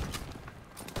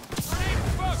 Grenades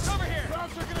and smokes over here!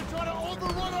 Krauts are gonna try to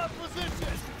overrun our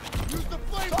position! Use the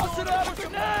flamethrower! Toss it out a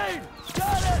grenade!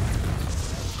 Got it!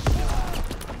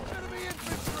 Enemy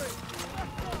infantry!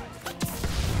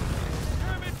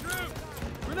 German troops!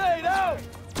 Grenade out!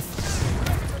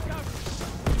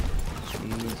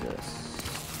 Jesus Christ.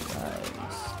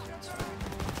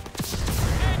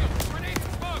 Daniels, grenades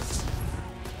and smokes!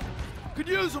 Could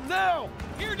use them now!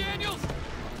 Here, Daniels!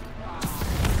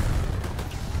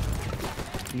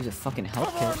 Use a fucking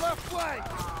health Cover our kit. left flank!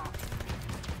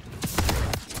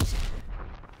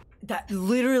 That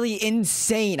literally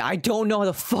insane. I don't know how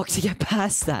the fuck to get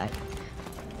past that.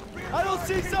 I don't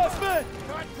see Zussman!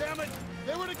 God damn it!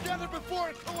 They were together before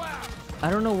it collapsed! I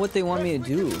don't know what they want me to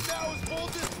do. Now is hold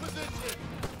this position!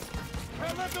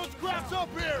 Can't let those crabs up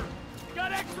here!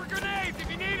 Got extra grenades if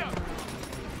you need them!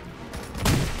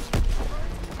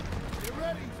 Get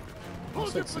ready! Hold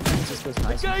Looks your like sometimes this goes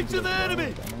high, Engage sometimes to it the goes low. enemy!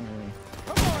 I don't really-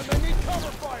 Come on, they need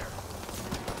cover fire!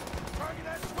 Target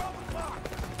at 12 o'clock!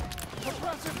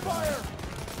 Suppressive fire!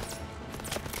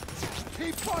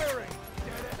 Keep firing!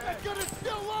 That gun is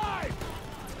still alive!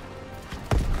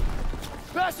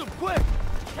 Pass him, quick!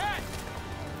 Catch!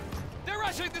 They're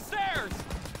rushing the stairs!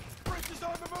 Bridge is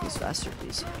on the move! Please faster,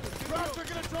 please. Krauts are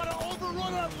gonna try to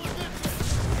overrun our position!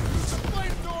 Use Use the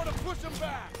flamethrower to push him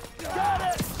back. Got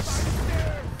it.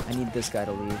 I need this guy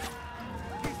to leave.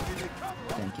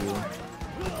 Thank you.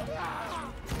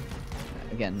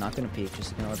 Again, not gonna peek,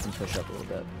 just gonna let them push up a little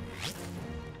bit.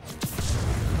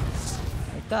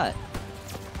 Like that.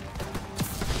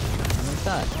 Like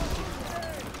that.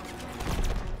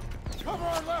 Cover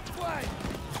our left flank.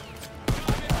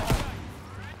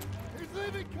 He's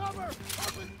leaving cover.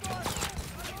 Open fire.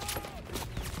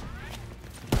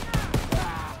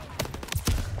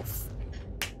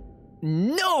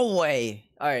 No way!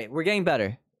 Alright, we're getting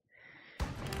better.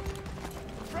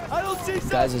 I don't see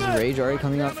Guys, is Rage already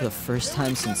coming out for the first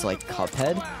time since like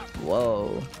Cuphead?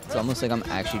 Whoa. It's almost like I'm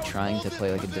actually trying to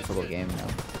play like a difficult game now.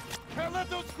 Can't let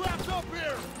those scraps up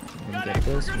here. We're gonna get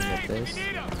this, we're gonna get this.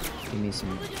 Give me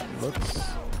some looks.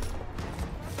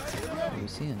 What are we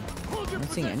seeing? I'm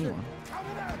not seeing anyone.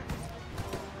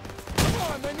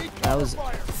 That was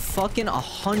fucking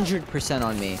 100%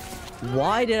 on me.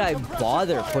 Why did I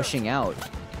bother pushing out?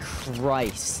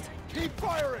 Christ. Keep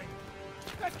firing.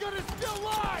 That gun is still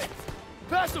live.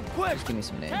 Pass him quick. Just give me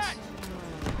some names.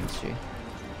 Let's see.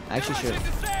 I actually should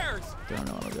have thrown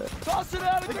a little bit. Toss it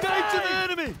out. Engage to the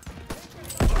enemy.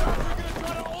 We're gonna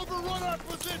try to overrun our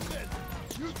position.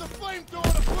 Use the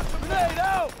flamethrower to push them grenade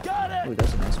out. Got it. Ooh,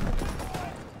 that's a nice one.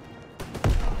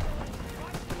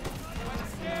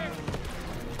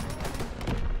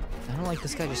 I don't like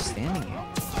this guy just standing here.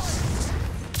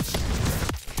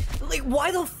 Like,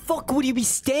 why the fuck would you be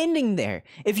standing there?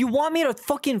 If you want me to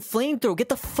fucking flamethrow, get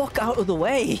the fuck out of the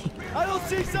way. I don't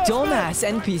see Dumbass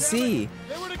NPC.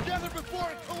 They were together before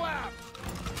it collapsed.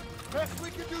 Best we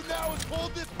can do now is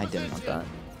hold this I didn't want that.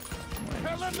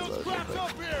 Can't let those scraps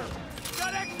up here.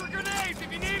 Got extra grenades if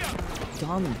you need them.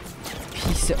 Dumb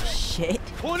piece of shit.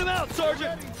 Point him out,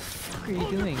 Sergeant. What are you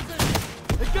doing?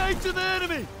 Engage to the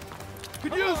enemy.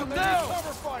 Could use them now.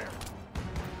 Cover fire.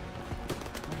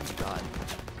 Oh my god.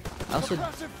 I also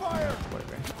Fire.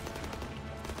 whatever.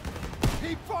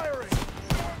 Keep firing.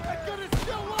 That gun is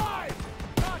still live.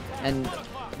 And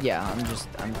yeah,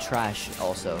 I'm trash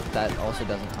also. That also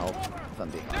doesn't help if I'm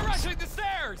being honest. They're rushing the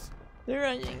stairs. They're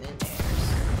rushing the stairs.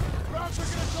 Crowds are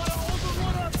gonna try to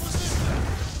overrun our position.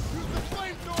 Use the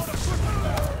flamethrower to push them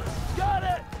down. Got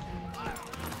it.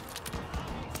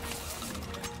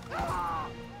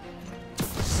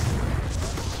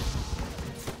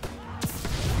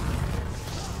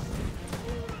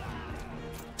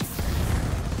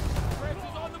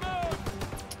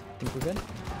 Think we're good?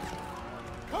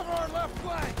 Cover our left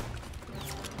flank.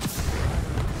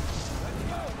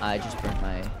 I just burnt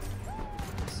my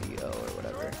CO or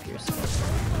whatever. Piercing.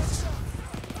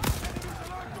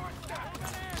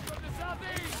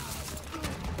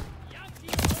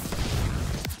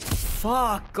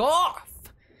 Fuck off!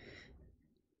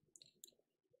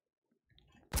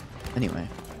 Anyway.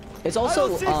 It's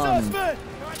also,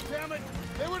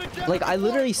 like, I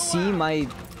literally see my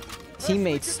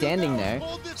teammates standing there,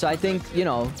 so I think, you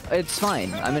know, it's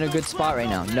fine. I'm in a good spot right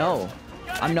now. No,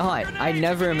 I'm not. I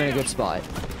never am in a good spot.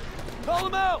 Call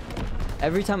him out.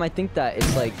 Every time I think that,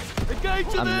 it's like,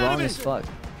 I'm wrong as fuck.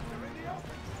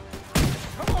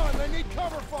 Come on, they need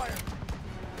cover fire.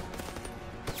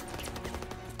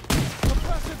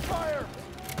 Suppressive fire.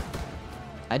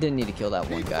 I didn't need to kill that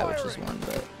one guy, which is one,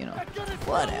 but, you know,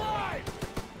 whatever.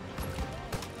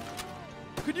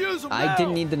 Could use them I now.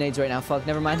 didn't need the nades right now. Fuck,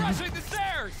 never mind.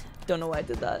 Don't know why I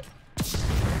did that.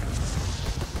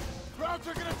 Crowds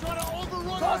are gonna try to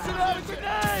overrun. Toss it out a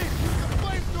grenade. Use the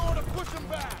flamethrower to push them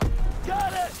back.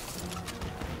 Got it.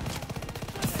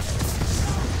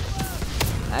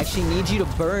 I actually need you to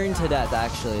burn to death,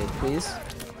 actually, please.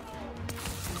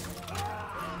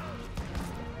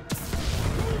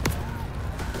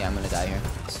 Yeah, I'm gonna die here.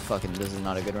 This is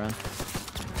not a good run.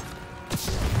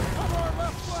 Cover our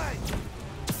left flank.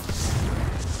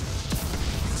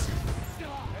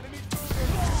 Enemies moving.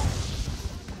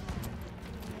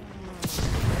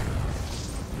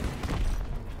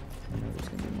 There's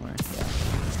gonna be more, yeah.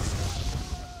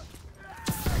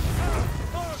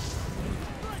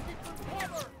 Breaking from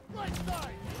cover. Right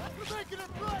side. We're making a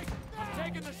break.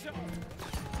 Taking the shot.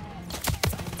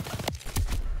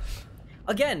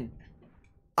 Again,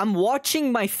 I'm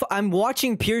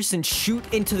watching Pearson shoot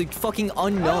into the fucking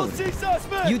unknown.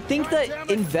 You'd think that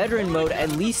in veteran mode,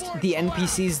 at least the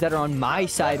NPCs that are on my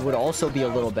side would also be a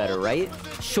little better, right?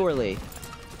 Surely.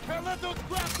 Can't let those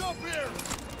scraps up here.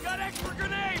 Got extra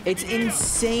grenades. It's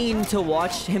insane to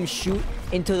watch him shoot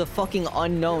into the fucking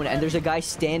unknown, and there's a guy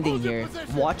standing here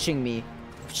watching me,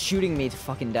 shooting me to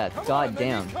fucking death. God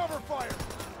damn. Cover fire.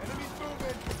 Enemies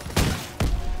moving.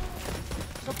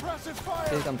 Suppressive I fire.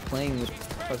 feel like I'm playing with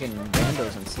fucking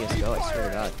randos on CSGO, I swear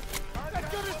to God.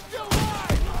 That gun is still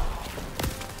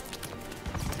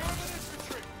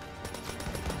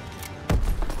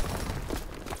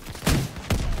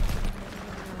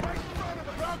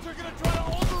are gonna try to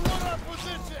overrun our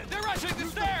position. They're rushing the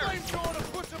Use stairs. the flamethrower to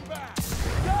push them back.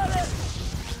 Got it.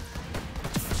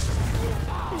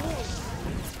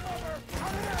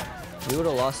 We would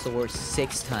have lost the war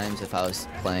 6 times if I was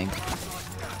playing.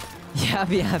 Yeah,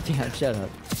 yeah. Shut up.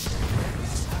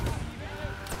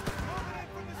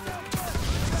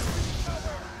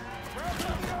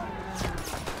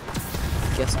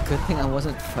 Guess good thing I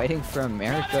wasn't fighting for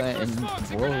America in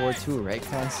World War II, right,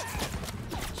 guys?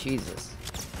 Jesus.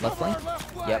 Left flank?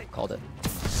 Yep, called it.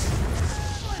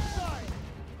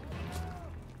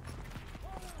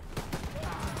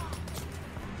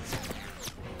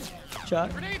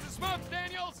 Shot. Grenades and smokes,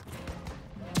 Daniels.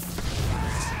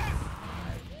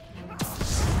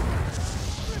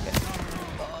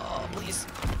 Oh, please.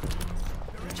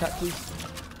 Shot, please.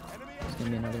 There's gonna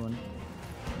be another one.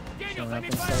 Showing up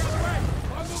instead.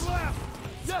 On the left.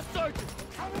 Yes, Sergeant.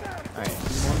 Alright,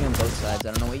 you want me on both sides.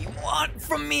 I don't know what you want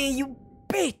from me, you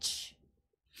bitch!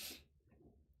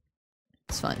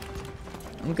 It's fine.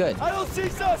 I'm good. I don't see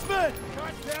Zussman.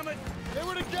 God damn it! They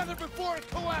were together before it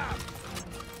collapsed.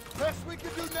 Best we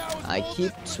can do now is I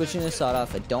keep switching the sawed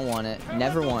off. I don't want it.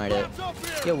 Never wanted it.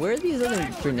 Yo, where are these other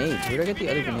grenades? Where did I get the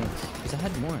other grenades? Because I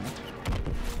had more.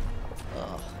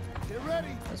 Ugh. Get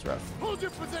ready. That's rough. Hold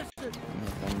your position. I'm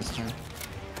gonna find this time.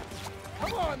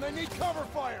 Come on, they need cover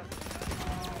fire.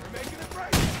 We're making it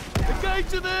right. Engage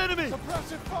to the enemy.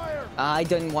 Suppressive fire. I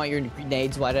didn't want your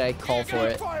grenades. Why did I call for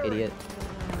it, idiot?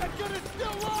 That gun is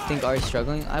still live. Think Ari's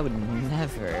struggling? I would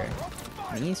never.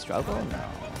 Me struggle? No.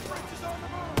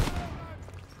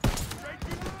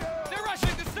 They're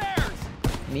rushing the stairs.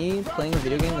 Me playing a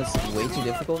video game that's way too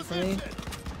difficult for me?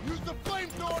 Use the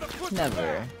flamethrower to push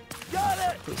Never. Got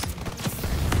it. Please.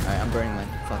 Alright, I'm burning my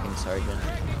fucking sergeant.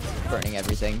 Burning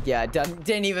everything. Yeah, it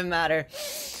didn't even matter.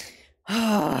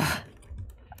 I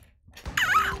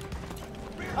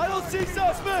don't see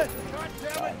Zussman. God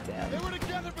damn it. Damn. They were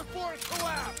together before it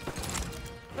collapsed.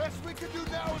 Best we can do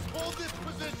now is hold this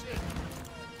position.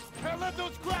 Can't let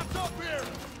those scraps up here.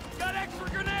 Got extra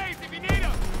grenades if you need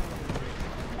them.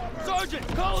 Sergeant,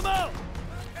 call them out.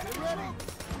 Get ready.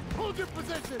 Hold your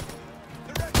position.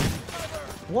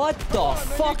 What the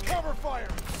fuck? Cover fire.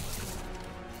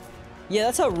 Yeah,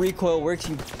 that's how recoil works,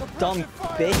 you dumb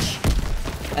bitch.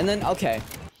 And then, okay.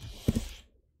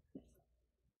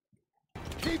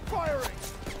 Keep firing.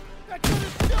 That gun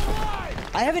is still alive.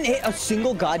 I haven't hit a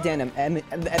single goddamn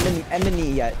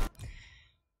enemy yet.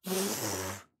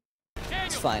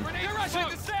 It's fine. They're rushing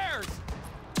the stairs.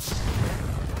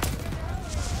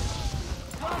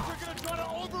 Guys are gonna try to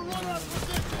overrun our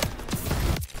position.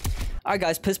 Alright,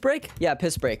 guys, piss break? Yeah,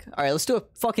 piss break. Alright, let's do a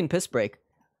fucking piss break.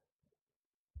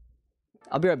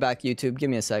 I'll be right back, YouTube. Give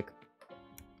me a sec.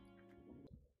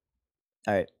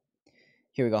 Alright.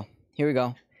 Here we go. Here we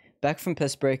go. Back from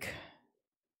piss break.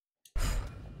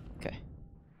 Okay.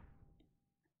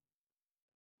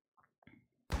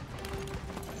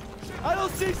 I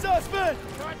don't see Zussman!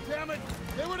 God damn it!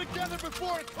 They were together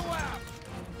before it collapsed!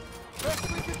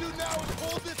 Best we can do now is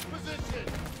hold this position!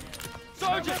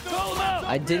 Sergeant, call them out!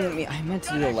 I didn't mean... I meant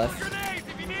to do the left. Grenades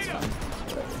if you need them.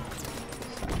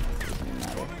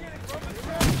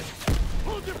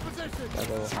 Hold your position! Gotta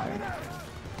go higher.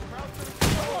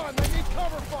 Come on, they need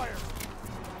cover fire!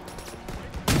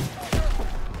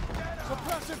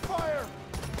 Suppressive fire!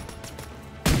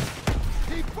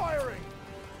 Keep firing!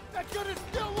 That gun is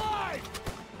still alive!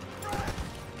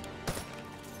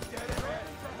 Get it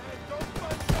ready for head, don't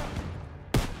bunch up!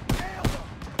 Nail them!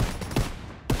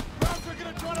 Rounds are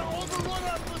gonna try to overrun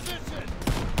our position!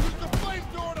 Use the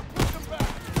flamethrower to push them back!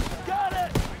 Got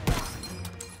it!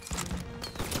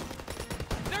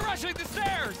 They're rushing the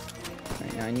stairs.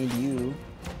 Alright, now I need you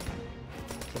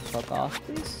to fuck off,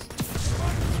 please.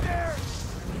 Stairs!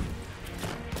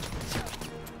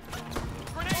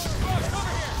 Grenades and smokes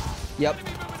over here. Yep.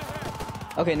 Enemy moving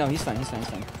ahead. Okay, no, he's fine, he's fine, he's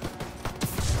fine.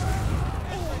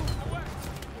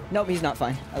 Nope, he's not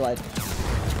fine. I lied.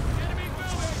 Enemy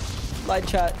moving. Lied,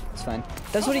 chat. It's fine.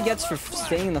 That's what he gets for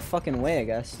staying in the fucking way, I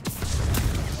guess.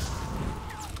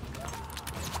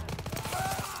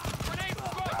 Grenades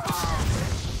and smokes over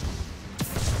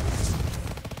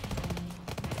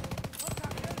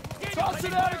here. Toss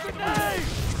it out a grenade!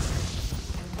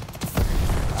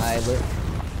 I lit.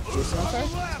 This on fire?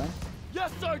 It's fine.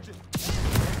 Yes, Sergeant!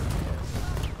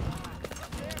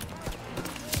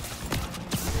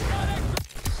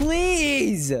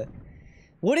 Please!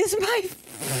 What is my...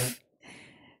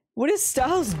 What is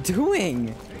Styles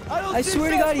doing? I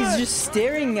swear to God, he's just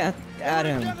staring at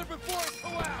him.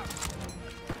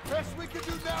 Best we can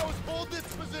do now is hold this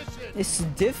position. It's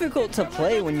difficult to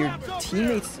play when your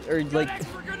teammates are like...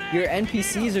 Your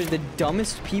NPCs are the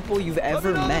dumbest people you've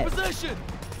ever met. Position.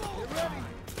 Get ready.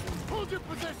 Hold your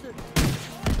position.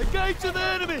 Engage to the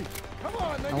enemy. Come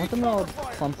on, I want them to all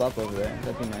clump up over there.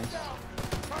 That'd be nice.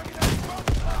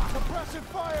 Suppressive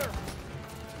fire.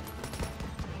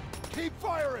 Keep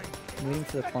firing. I'm waiting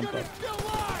for the clump up.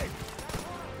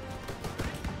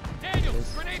 Daniel,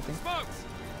 grenades and smokes.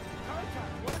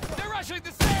 They're rushing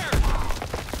the stairs.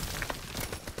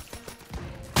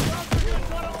 They're gonna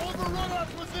try to overrun our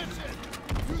position.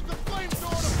 Use the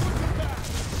flamethrower to push them back.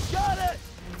 Got it.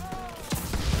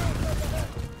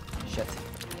 Shit.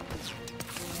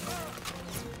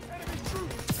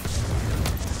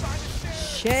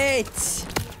 Shit!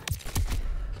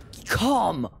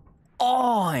 Come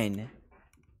on!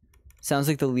 Sounds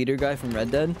like the leader guy from Red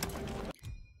Dead.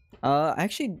 I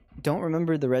actually don't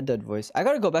remember the Red Dead voice. I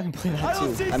gotta go back and play that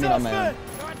too. I mean, on my own.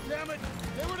 God damn it!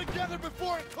 They were together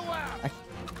before it collapsed.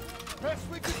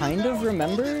 I kind of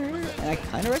remember, and I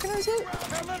kind of recognize it.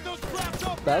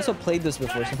 But I also played this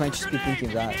before, so I might just be thinking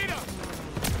of that.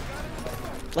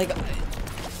 Like,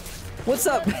 what's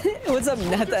up? What's up,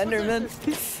 Nat the Enderman?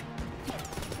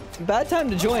 Bad time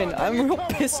to join. I'm real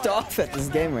pissed off at this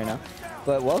game right now.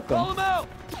 But welcome. Call them out!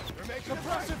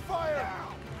 Suppressive fire!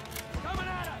 Coming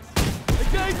at us!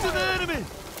 Engage to the enemy!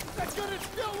 That gun is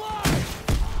still live!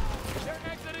 They're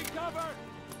exiting cover!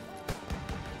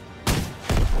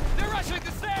 They're rushing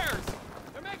the stairs.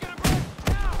 They're making a break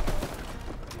now.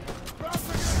 Krauts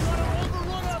are gonna try to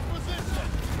overrun our position!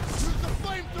 Use the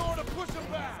flamethrower to push them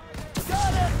back!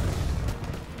 Got it!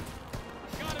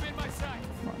 Got him in my sight.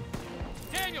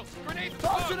 Daniels, grenade.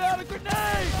 Toss it out a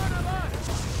grenade!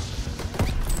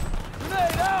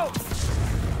 Grenade out!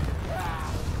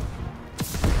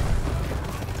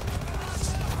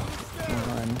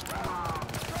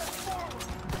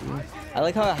 I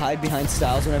like how I hide behind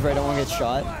Styles whenever I don't want to get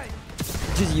shot.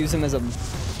 Just use him as a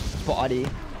body.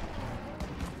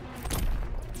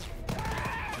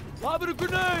 Lob it a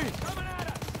grenade!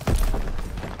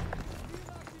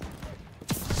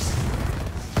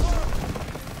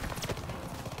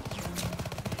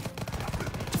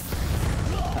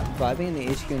 Vibing in the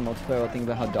HQ and multiplayer while thinking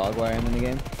about how dogwire I am in the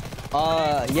game.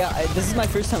 Yeah, this is my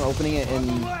first time opening it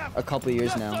in a couple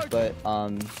years now, but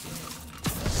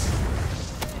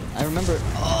I remember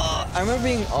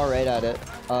being alright at it,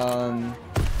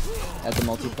 at the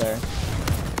multiplayer.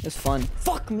 It was fun.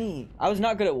 Fuck me! I was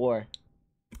not good at war.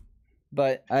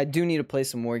 But I do need to play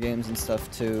some war games and stuff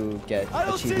to get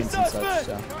achievements and such,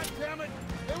 so.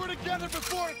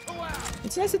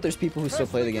 It's nice that there's people who still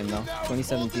play the game though.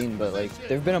 2017, but like,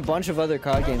 there have been a bunch of other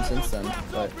COD games since then,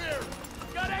 but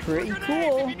pretty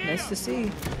cool. Nice to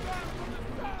see.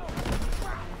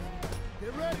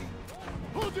 Get ready!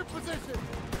 Hold your position!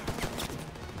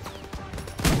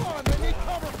 Come on, they need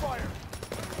cover fire!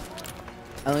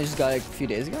 I only just got it a few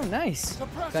days ago. Nice.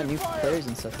 Got new players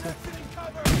and stuff too.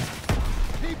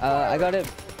 I got it.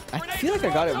 I feel like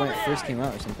I got it when it first came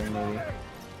out or something, maybe.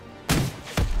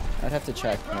 I'd have to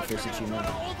check my first achievement.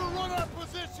 Overrun our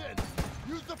position!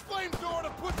 Use the flamethrower to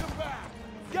push them back!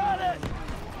 Got it!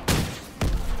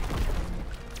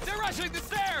 They're rushing the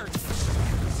stairs.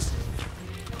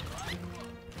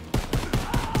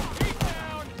 Keep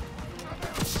down.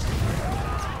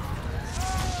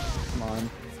 Come on.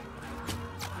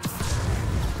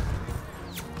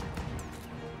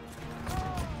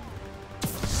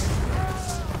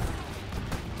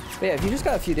 But yeah, if you just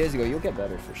got a few days ago, you'll get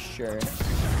better for sure.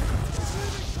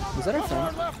 Was that our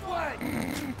friend?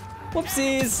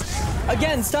 Whoopsies!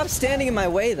 Again, stop standing in my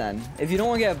way then. If you don't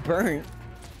want to get burnt.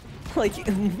 Like, please.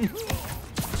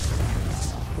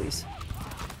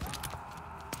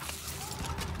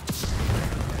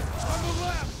 On the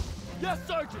left! Yes,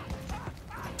 Sergeant!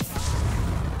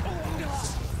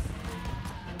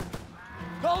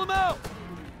 Call him out!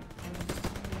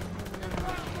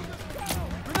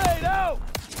 Grenade out!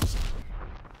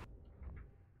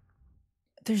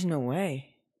 There's no way.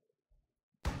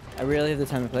 I really have the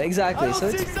time to play. Exactly, so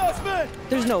it's, Zussman!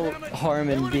 there's no harm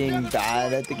in being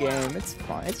bad at the game. It's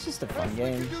fun. It's just a fun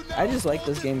game. I just like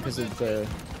this game because of the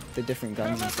different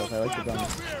guns and stuff. I like the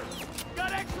guns.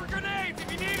 Got extra grenades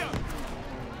if you need them.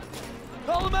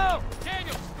 Call him out!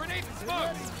 Daniel, grenades and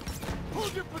smokes.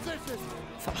 Hold your position!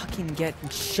 Fucking get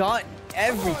shot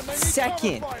every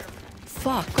second.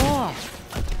 Fuck off.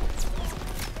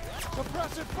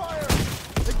 Suppressive fire!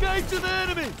 Engage to the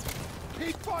enemy!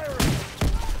 Keep firing!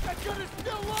 That gun is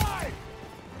still live!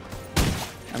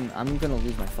 I'm gonna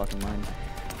lose my fucking mind.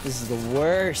 This is the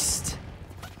worst.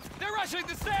 They're rushing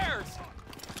the stairs.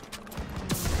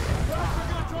 We're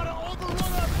gonna try to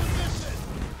overrun our position!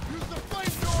 Use the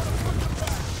flamethrower to push them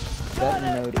back!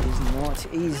 That node is not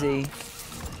easy.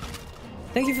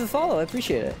 Thank you for the follow. I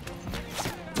appreciate it.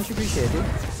 Much appreciated, dude.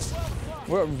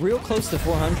 We're real close to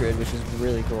 400, which is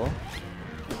really cool.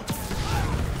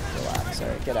 Relax. All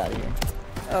right, get out of here.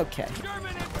 Okay.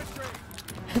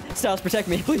 Styles, protect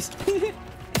me, please.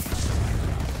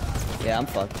 Yeah, I'm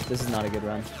fucked. This is not a good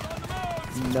run.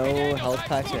 No health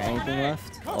packs or anything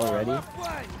left already.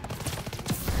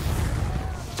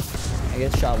 I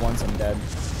get shot once, I'm dead.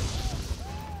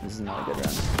 This is not a good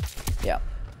run. Yeah.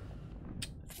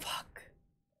 Fuck.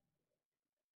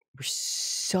 We're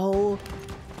so...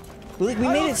 Like, we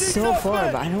made it so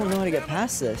far, but I don't know how to get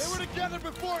past this. They were together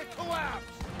before it collapsed.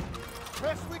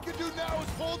 Best we can do now is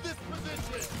hold this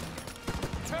position.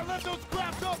 Can't let those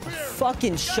scraps up here.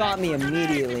 Fucking shot me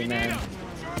immediately, man.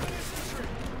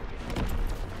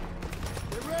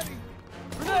 Get ready.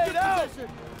 Grenade out.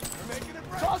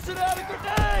 Toss it out a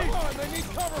grenade. Come on, they need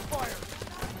cover fire.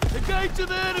 Engage to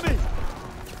the enemy.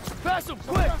 Pass them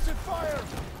quick. Suppressive fire.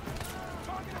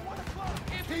 Target at 1 o'clock.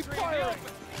 Keep firing.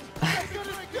 They're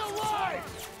gonna still alive.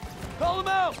 Call them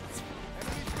out.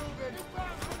 Enemy's moving.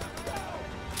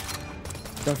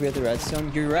 Don't forget the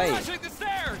redstone. You're right. Rushing the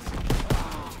stairs.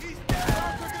 He's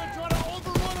down. They're gonna try to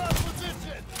overrun our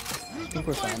position. Use the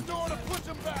flamethrower to push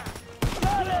him back.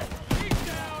 Got it. He's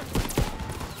down.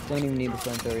 Don't even need the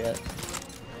flamethrower yet.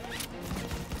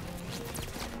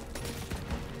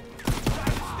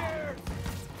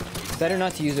 Better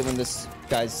not to use it when this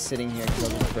guy's sitting here because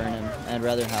I'll just burn him. I'd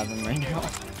rather have him right now.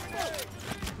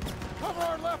 Cover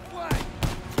our left flank.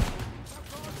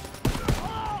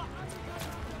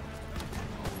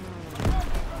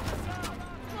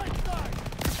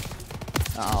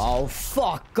 Oh,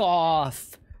 fuck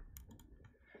off!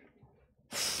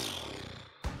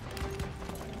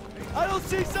 I don't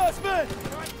see Zussman!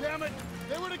 God damn it!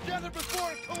 They were together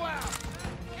before it collapsed!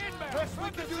 Best we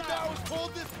can do now is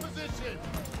hold this position!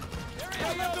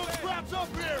 Can't let those scraps up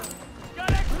here! Got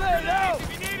a grenade out!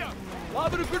 If you need them!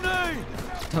 Lobbing a grenade!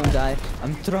 Don't die.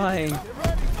 I'm trying. Get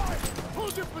ready!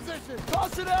 Hold your position!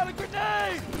 Toss it out a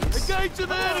grenade! Engage to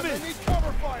the enemy! They need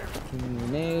cover fire!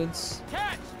 Grenades.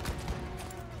 Catch!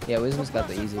 Yeah, Wisdom's got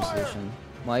the easiest solution.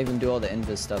 Why even do all the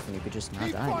invis stuff when you could just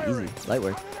not die? Easy. Light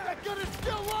work.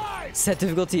 Set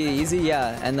difficulty easy,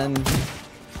 yeah, and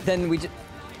then we just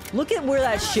look at where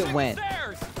that shit went.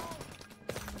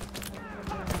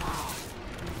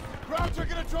 Crowds are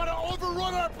gonna try to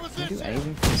overrun our position. Can you do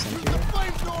anything for the Use sentry? the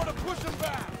flamethrower to push them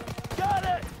back. Got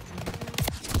it.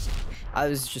 I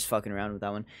was just fucking around with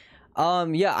that one.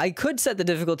 Yeah, I could set the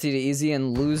difficulty to easy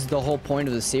and lose the whole point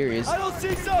of the series. I don't see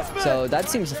Zussman. So that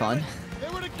seems fun. They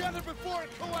were together before it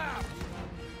collapsed.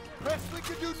 Best we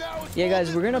can do now is Yeah,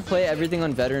 guys, we're gonna play everything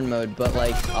on veteran mode, but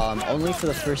like only for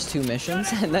the first 2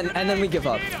 missions, and then we give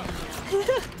up. Get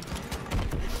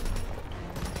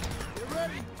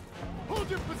ready. Hold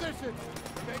your position.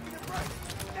 Making it right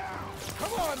now.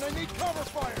 Come on, they need cover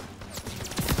fire.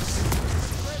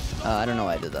 I don't know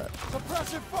why I did that.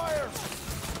 Suppressive fire.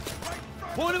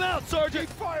 Point him out, Sergeant.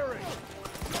 Keep firing.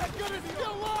 That gun is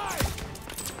still alive.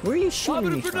 Where are you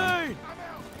shooting me from?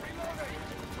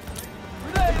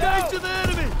 Grenade out to the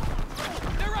enemy.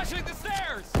 They're rushing the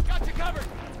stairs. Got you covered.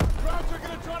 Crowds are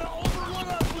gonna try to overrun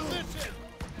our position.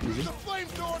 Use the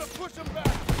flamethrower to push them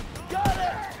back. Got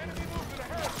it. Enemy moving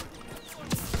ahead.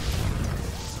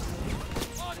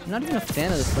 I'm not even a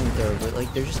fan of the flamethrower, but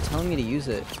like they're just telling me to use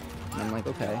it. And I'm like,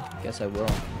 okay, guess I will.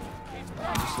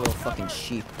 I'm just a little fucking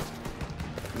sheep.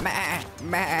 Meh,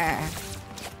 meh.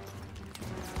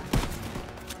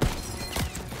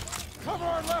 Cover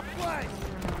our left flank.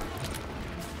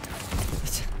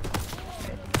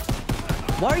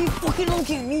 Why are you fucking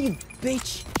looking at me, you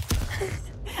bitch?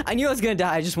 I knew I was gonna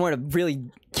die. I just wanted to really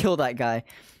kill that guy.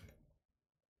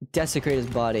 Desecrate his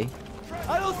body.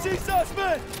 I don't see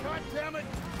Zussman. God damn it!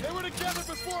 They were together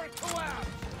before it collapsed.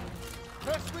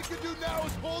 Best we can do now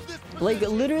is hold this position. Like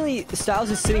literally, Styles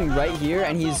is sitting right here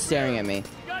and he's staring at me.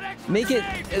 Make it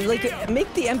like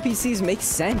make the NPCs make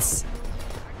sense.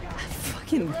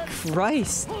 Fucking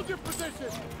Christ! Hold your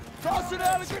position. Toss it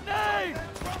out a grenade.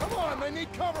 Come on, they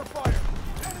need cover fire.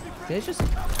 Did I just?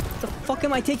 What the fuck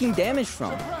am I taking damage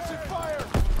from? Suppressive fire.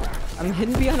 I'm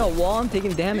hidden behind a wall. I'm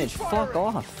taking damage. Fuck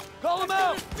off. Call him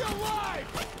out. Still alive.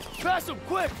 Pass him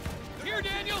quick. Here,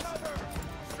 Daniels.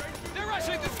 They're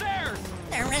rushing the stairs.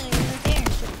 They're running the stairs.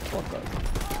 Fuck up.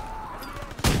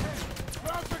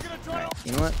 Crowds are gonna try to...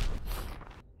 You know what?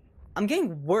 I'm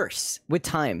getting worse with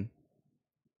time.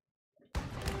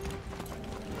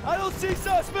 I don't see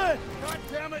Zussman. God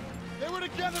damn it! They were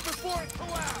together before it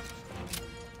collapsed.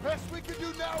 Best we can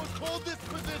do now is hold this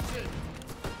position.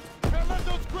 Can't let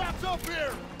those scraps up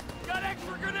here. Got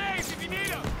extra grenades if you need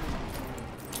them.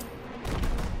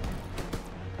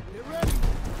 Get ready.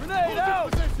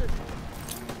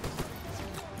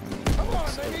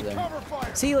 over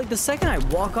there. See, like the second I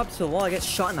walk up to the wall, I get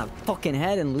shot in the fucking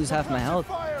head and lose half my health.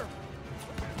 Fire.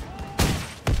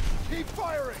 Keep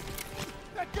firing.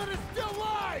 That gun is still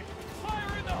live.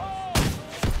 Fire in the hole!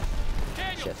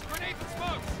 Daniel, Shit. grenades and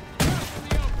smokes! Crash in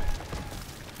the open!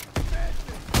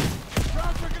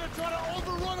 Crowds are gonna try to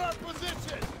overrun our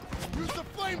position. Use the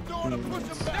flamethrower to push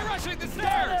them back. They're rushing the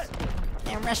stairs!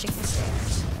 They're rushing the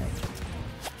stairs.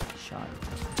 Shot.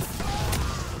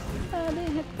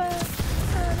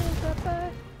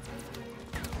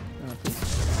 Oh, please.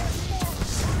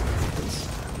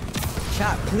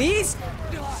 Chat, please?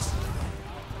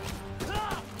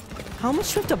 How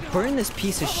much do we have to burn this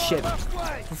piece of shit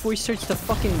before he starts to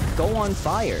fucking go on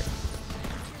fire?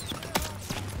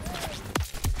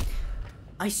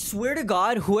 I swear to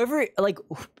God, whoever, like,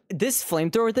 this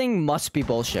flamethrower thing must be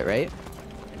bullshit, right?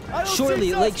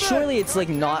 Surely, like, surely it's, like,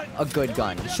 not a good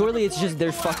gun. Surely it's just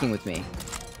they're fucking with me.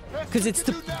 Because it's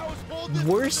the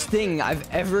worst thing I've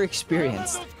ever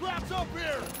experienced.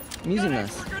 I'm using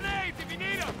this.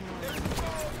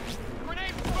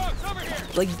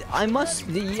 Like, I must,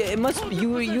 it must,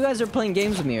 you guys are playing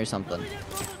games with me or something.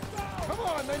 Come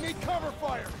on, they need cover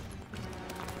fire.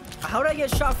 How did I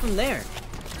get shot from there?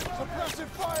 Suppressive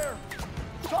fire.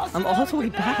 I'm all the way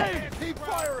back. Keep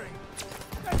firing.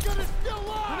 That gun is still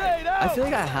live. I feel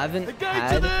like I haven't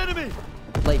had,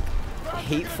 like,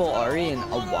 hateful Ari in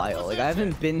a while. Like, I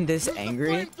haven't been this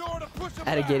angry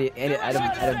at a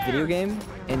video game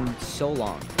in so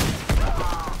long.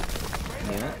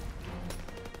 Yeah.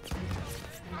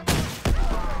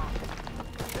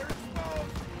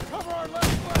 Cover our left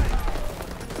flank.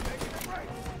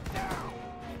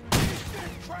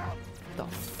 The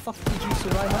fuck did you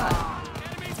survive that?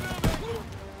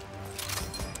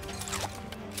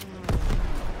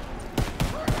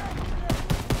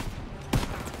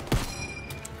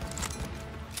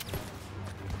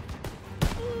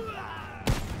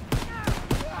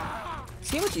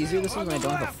 See how much easier this is when I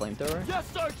don't have a flamethrower? Yes,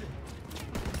 Sergeant.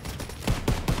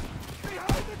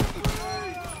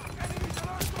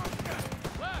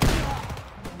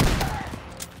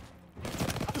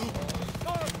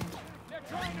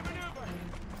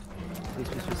 Please,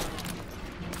 please, please.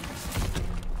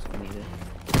 I need it.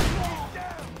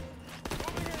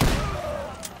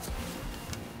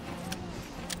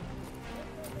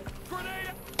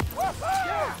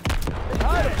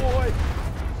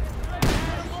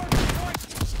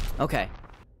 Okay.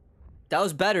 That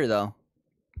was better, though.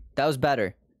 That was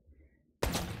better.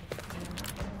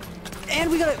 And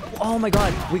we got it. Oh my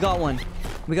god. We got one.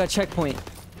 We got a checkpoint.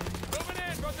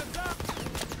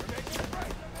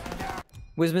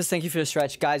 Wismus, thank you for the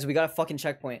stretch. Guys, we got a fucking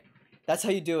checkpoint. That's how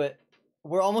you do it.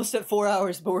 We're almost at 4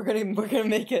 hours, but we're gonna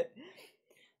make it.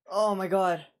 Oh my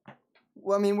god.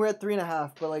 Well, I mean, we're at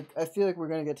 3.5, but like, I feel like we're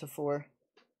gonna get to 4.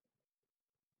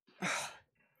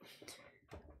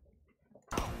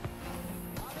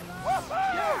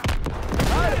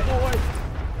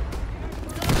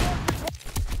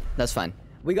 That's fine.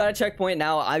 We got a checkpoint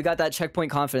now. I've got that checkpoint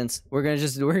confidence. We're gonna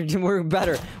just, we're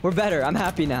better. We're better. I'm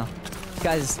happy now.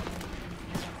 Guys.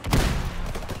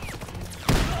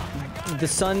 The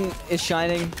sun is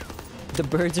shining. The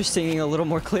birds are singing a little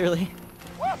more clearly.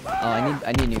 Oh,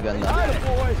 I need a new gun though.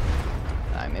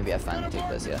 Alright, maybe I finally take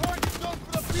this, yeah.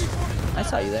 I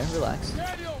saw you there. Relax.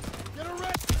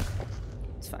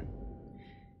 It's fine.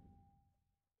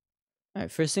 Alright,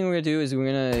 first thing we're gonna do is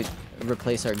we're gonna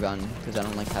replace our gun, because I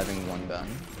don't like having one gun.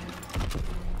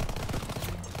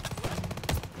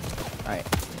 Alright.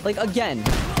 Like, again,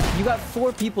 you got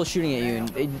 4 people shooting at you,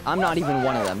 and I'm not even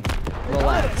one of them.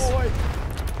 Relax.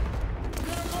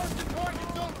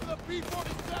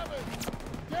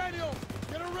 Daniel,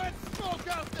 get a red smoke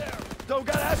out there. Don't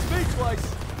gotta ask me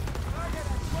twice.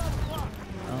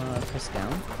 Press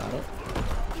down. Got it.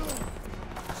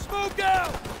 Smoke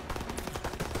out.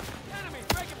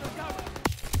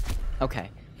 Okay.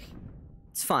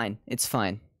 It's fine. It's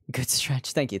fine. Good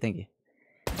stretch. Thank you. Thank you.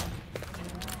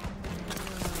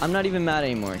 I'm not even mad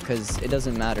anymore, because it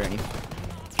doesn't matter anymore.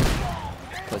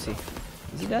 Pussy.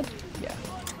 Is he dead? Yeah.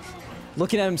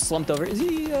 Looking at him slumped over. Is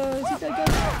he dead, guys?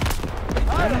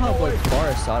 I don't know how like, far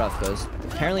a sawed-off goes.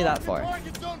 Apparently that far. Daniel,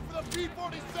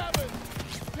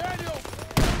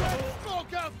 red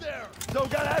smoke out there. Don't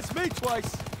gotta ask me twice.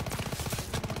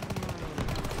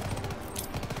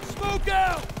 Smoke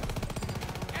out.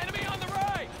 Enemy on the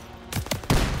right.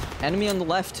 Enemy on the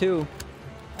left, too.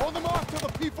 Hold them off till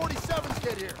the P-47s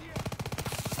get here.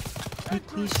 Can you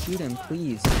please shoot him,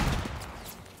 please?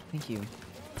 Thank you.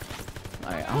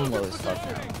 Alright, I'm low as fuck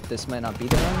now. This might not be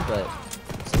the one, but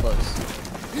it's close.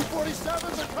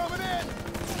 P-47s are coming in.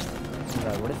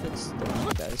 God, what if it's the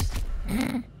one, guys?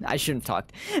 I shouldn't have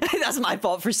talked. That's my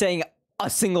fault for saying a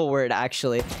single word,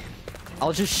 actually.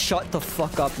 I'll just shut the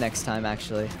fuck up next time,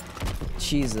 actually.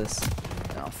 Jesus.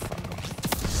 Oh, fuck.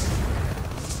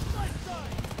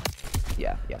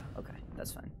 Yeah, okay.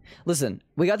 That's fine. Listen,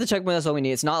 we got the checkpoint, that's all we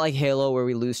need. It's not like Halo where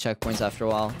we lose checkpoints after a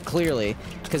while. Clearly.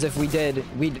 Because if we did,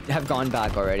 we'd have gone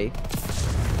back already.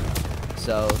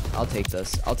 So, I'll take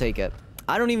this. I'll take it.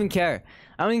 I don't even care.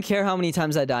 I don't even care how many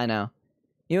times I die now.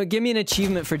 You know, give me an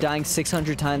achievement for dying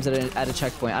 600 times at a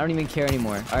checkpoint. I don't even care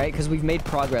anymore, alright? Because we've made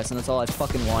progress, and that's all I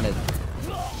fucking wanted.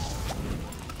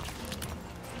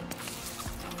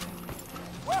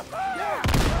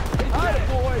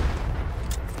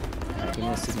 Alright, give me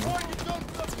a signal.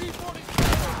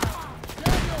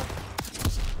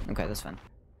 Okay, that's fine.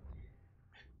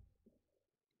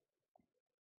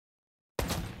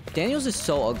 Daniels is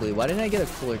so ugly. Why didn't I get a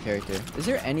cooler character? Is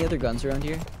there any other guns around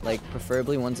here? Like,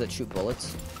 preferably ones that shoot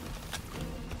bullets?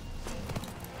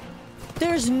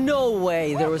 There's no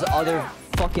way there was other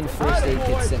fucking first aid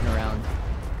kits sitting around.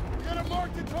 Get a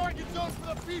mark the target zone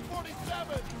for the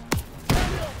P-47.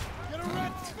 Daniel, get a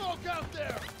red smoke out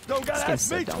there. Don't gotta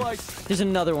ask me twice. There's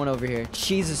another one over here.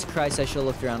 Jesus Christ, I should have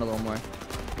looked around a little more.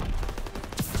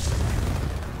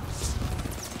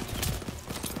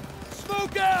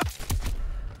 Smoke out.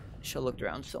 Should have looked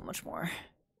around so much more.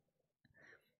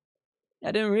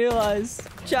 I didn't realize.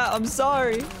 Chat, I'm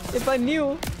sorry. If I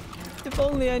knew. If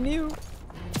only I knew.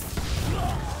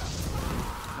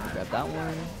 I'll grab that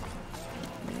one.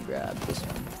 And grab this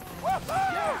one.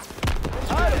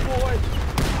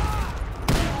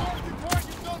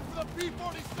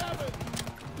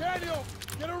 Daniel,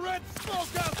 get a red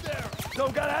smoke out there.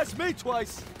 Don't gotta ask me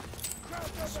twice.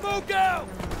 Smoke out.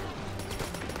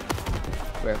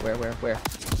 Where?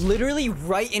 Literally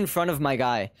right in front of my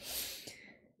guy.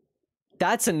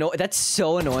 That's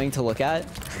so annoying to look at.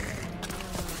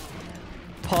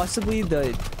 Possibly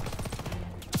the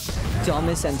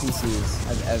dumbest NPCs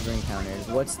I've ever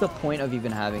encountered. What's the point of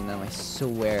even having them? I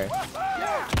swear. Boy.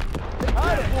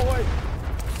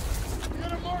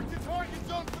 Get a mark the target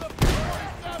zone for the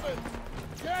P-47.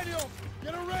 Daniel,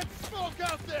 get a red smoke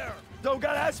out there. Don't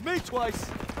gotta ask me twice.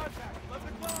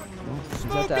 You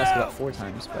have to ask about 4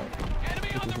 times, but I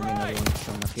think there's gonna be another one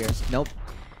showing up here. Nope.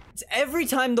 It's every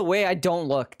time the way I don't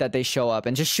look that they show up,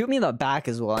 and just shoot me in the back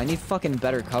as well. I need fucking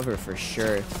better cover for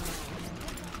sure.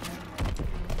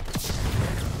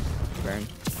 Burn.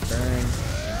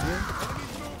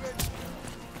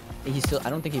 He's still. I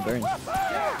don't think he burned.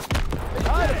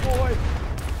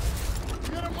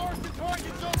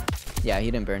 Yeah,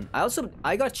 he didn't burn.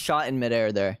 I got shot in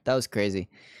midair there. That was crazy.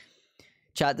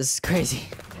 Chat, this is crazy.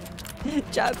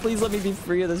 Chat, please let me be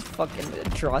free of this fucking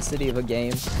atrocity of a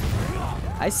game.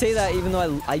 I say that even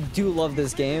though I do love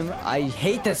this game. I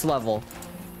hate this level.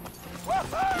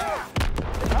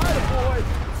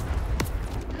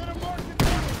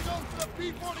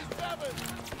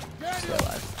 Stay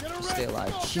alive. Stay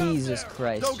alive. Jesus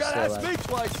Christ. Don't gotta ask me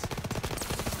twice.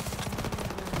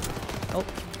 Oh.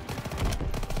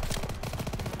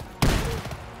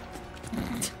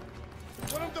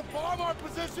 Want him to bomb our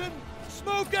position?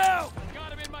 Smoke out!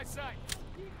 Got him in my sight.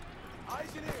 Eyes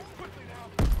and ears, quickly now.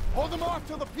 Hold them off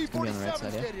till the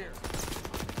P-47s get here.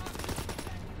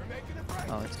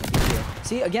 Oh, it's gonna be here.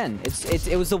 See, again,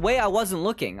 it was the way I wasn't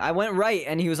looking. I went right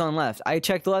and he was on left. I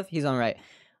checked left, he's on right.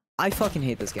 I fucking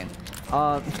hate this game.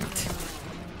 Oh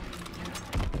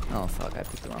fuck, I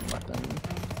picked the wrong weapon.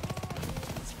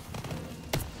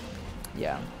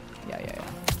 Yeah.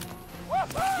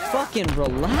 Fucking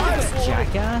relax,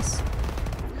 jackass.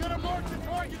 Get a mark the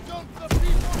target zone for the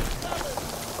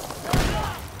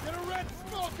P-47. Get a red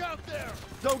smoke out there.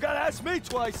 Don't gotta ask me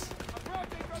twice.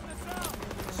 Approaching from the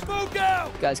south. Smoke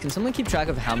out. Guys, can someone keep track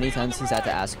of how many times he's had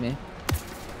to ask me?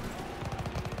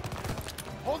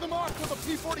 Hold them off till the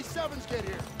P-47s get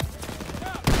here.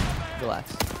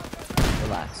 Relax.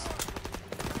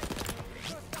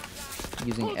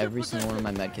 Using every single one of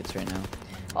my medkits right now.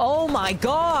 Oh my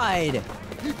god!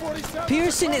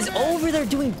 Pearson is over there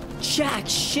doing jack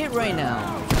shit right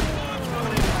now.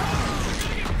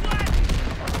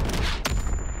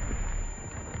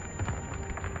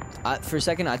 For a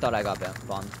second, I thought I got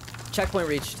bombed. Checkpoint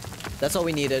reached. That's all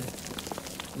we needed.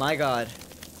 My god.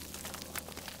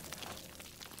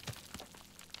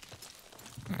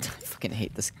 I fucking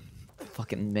hate this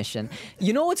fucking mission.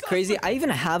 You know what's crazy? I even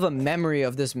have a memory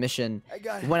of this mission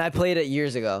when I played it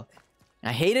years ago.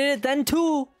 I hated it then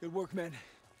too. Good work, man.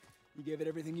 You gave it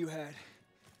everything you had.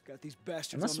 Got these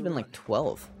bastards. It must have been like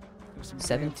 12.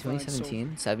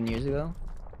 2017? 7 years ago?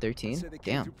 13?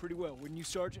 Damn. Do pretty well, wouldn't you,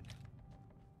 Sergeant?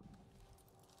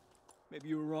 Maybe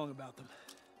you were wrong about them.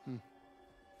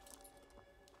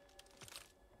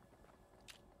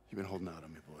 You've been holding out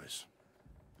on me, boys.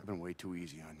 I've been way too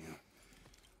easy on you.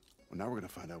 Well, now we're gonna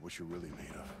find out what you're really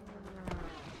made of.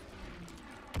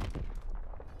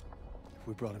 If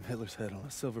we brought him Hitler's head on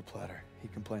a silver platter,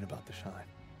 he'd complain about the shine.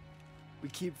 We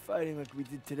keep fighting like we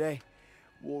did today,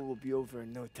 war will be over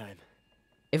in no time.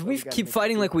 If But we we gotta keep make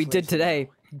fighting a like we did place today,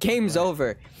 game's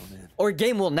over. Or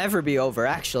game will never be over,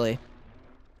 actually.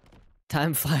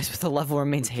 Time flies, but the level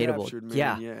remains hateable.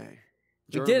 Yeah.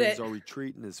 We did it. Germans are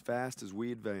retreating as fast as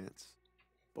we advance.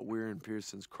 But we're in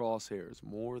Pearson's crosshairs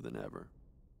more than ever.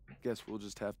 Guess we'll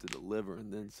just have to deliver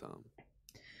and then some.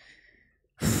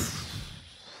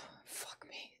 Fuck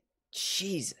me.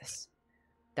 Jesus.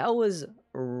 That was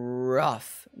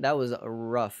rough. That was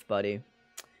rough, buddy.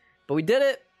 But we did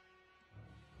it.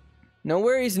 No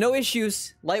worries, no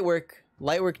issues. Light work.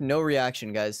 Light work, no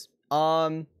reaction, guys.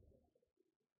 I'm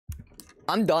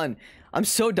done. I'm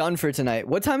so done for tonight.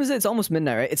 What time is it? It's almost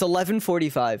midnight, right? It's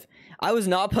 11:45. I was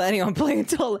not planning on playing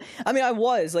until... I mean, I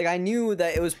was. Like, I knew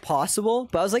that it was possible,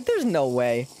 but I was like, there's no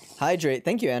way. Hydrate.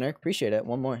 Thank you, Anarch. Appreciate it.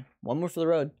 One more. One more for the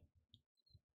road.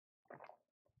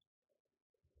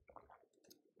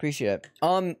 Appreciate it.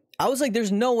 I was like,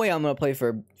 there's no way I'm gonna play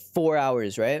for 4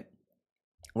 hours, right?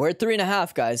 We're at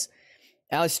 3.5, guys.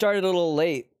 And I started a little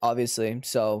late, obviously.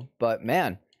 So, but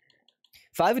man.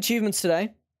 5 achievements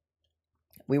today.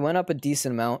 We went up a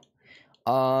decent amount.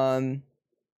 I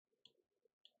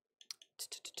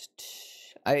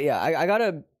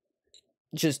gotta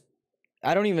just...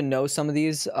 I don't even know some of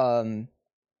these.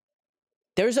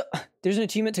 There's an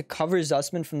achievement to cover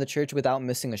Zussman from the church without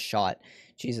missing a shot.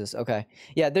 Jesus, okay.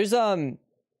 Yeah, there's some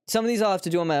of these I'll have to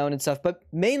do on my own and stuff, but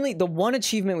mainly the one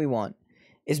achievement we want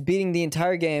is beating the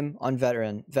entire game on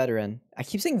veteran. I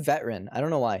keep saying veteran. I don't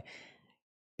know why.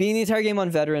 Beating the entire game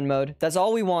on veteran mode. That's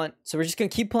all we want. So we're just gonna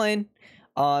keep playing.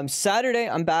 Saturday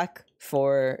I'm back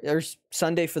for, or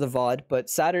Sunday for the VOD, but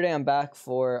Saturday I'm back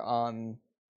for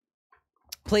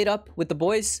Played Up with the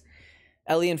boys,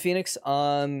 Ellie and Phoenix.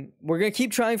 We're gonna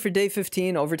keep trying for day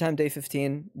 15, overtime day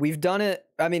 15. We've done it.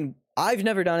 I mean, I've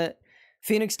never done it.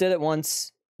 Phoenix did it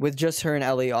once with just her and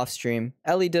Ellie off stream.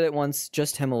 Ellie did it once,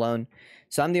 just him alone.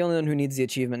 So I'm the only one who needs the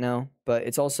achievement now, but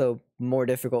it's also more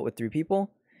difficult with 3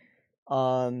 people.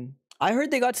 I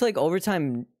heard they got to like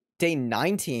overtime day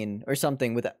 19 or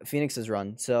something with Phoenix's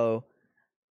run. So,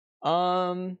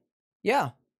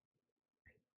 yeah.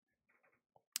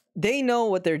 They know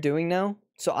what they're doing now.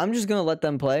 So I'm just going to let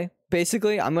them play.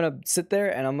 Basically, I'm going to sit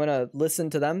there and I'm going to listen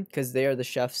to them because they are the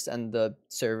chefs and the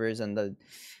servers and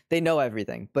they know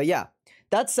everything. But yeah,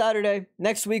 that's Saturday.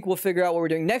 Next week, we'll figure out what we're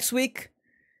doing. Next week,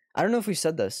 I don't know if we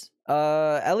said this.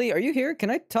 Ellie, are you here? Can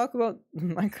I talk about the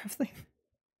Minecraft thing?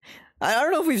 I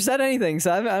don't know if we've said anything,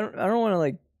 so I don't want to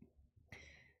like...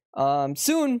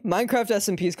 soon, Minecraft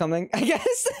SMP is coming, I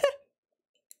guess.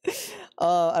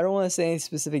 I don't want to say any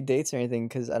specific dates or anything,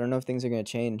 because I don't know if things are going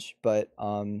to change, but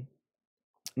Minecraft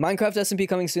SMP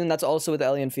coming soon. That's also with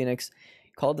Ellie and Phoenix,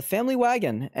 called The Family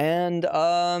Wagon, and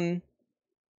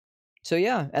so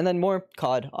yeah, and then more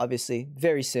COD, obviously,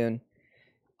 very soon.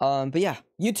 But yeah,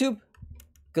 YouTube,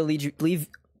 go leave.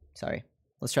 Sorry.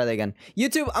 Let's try that again.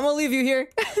 YouTube, I'm gonna leave you here.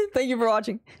 Thank you for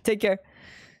watching. Take care.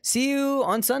 See you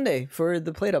on Sunday for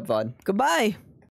the Played Up VOD. Goodbye.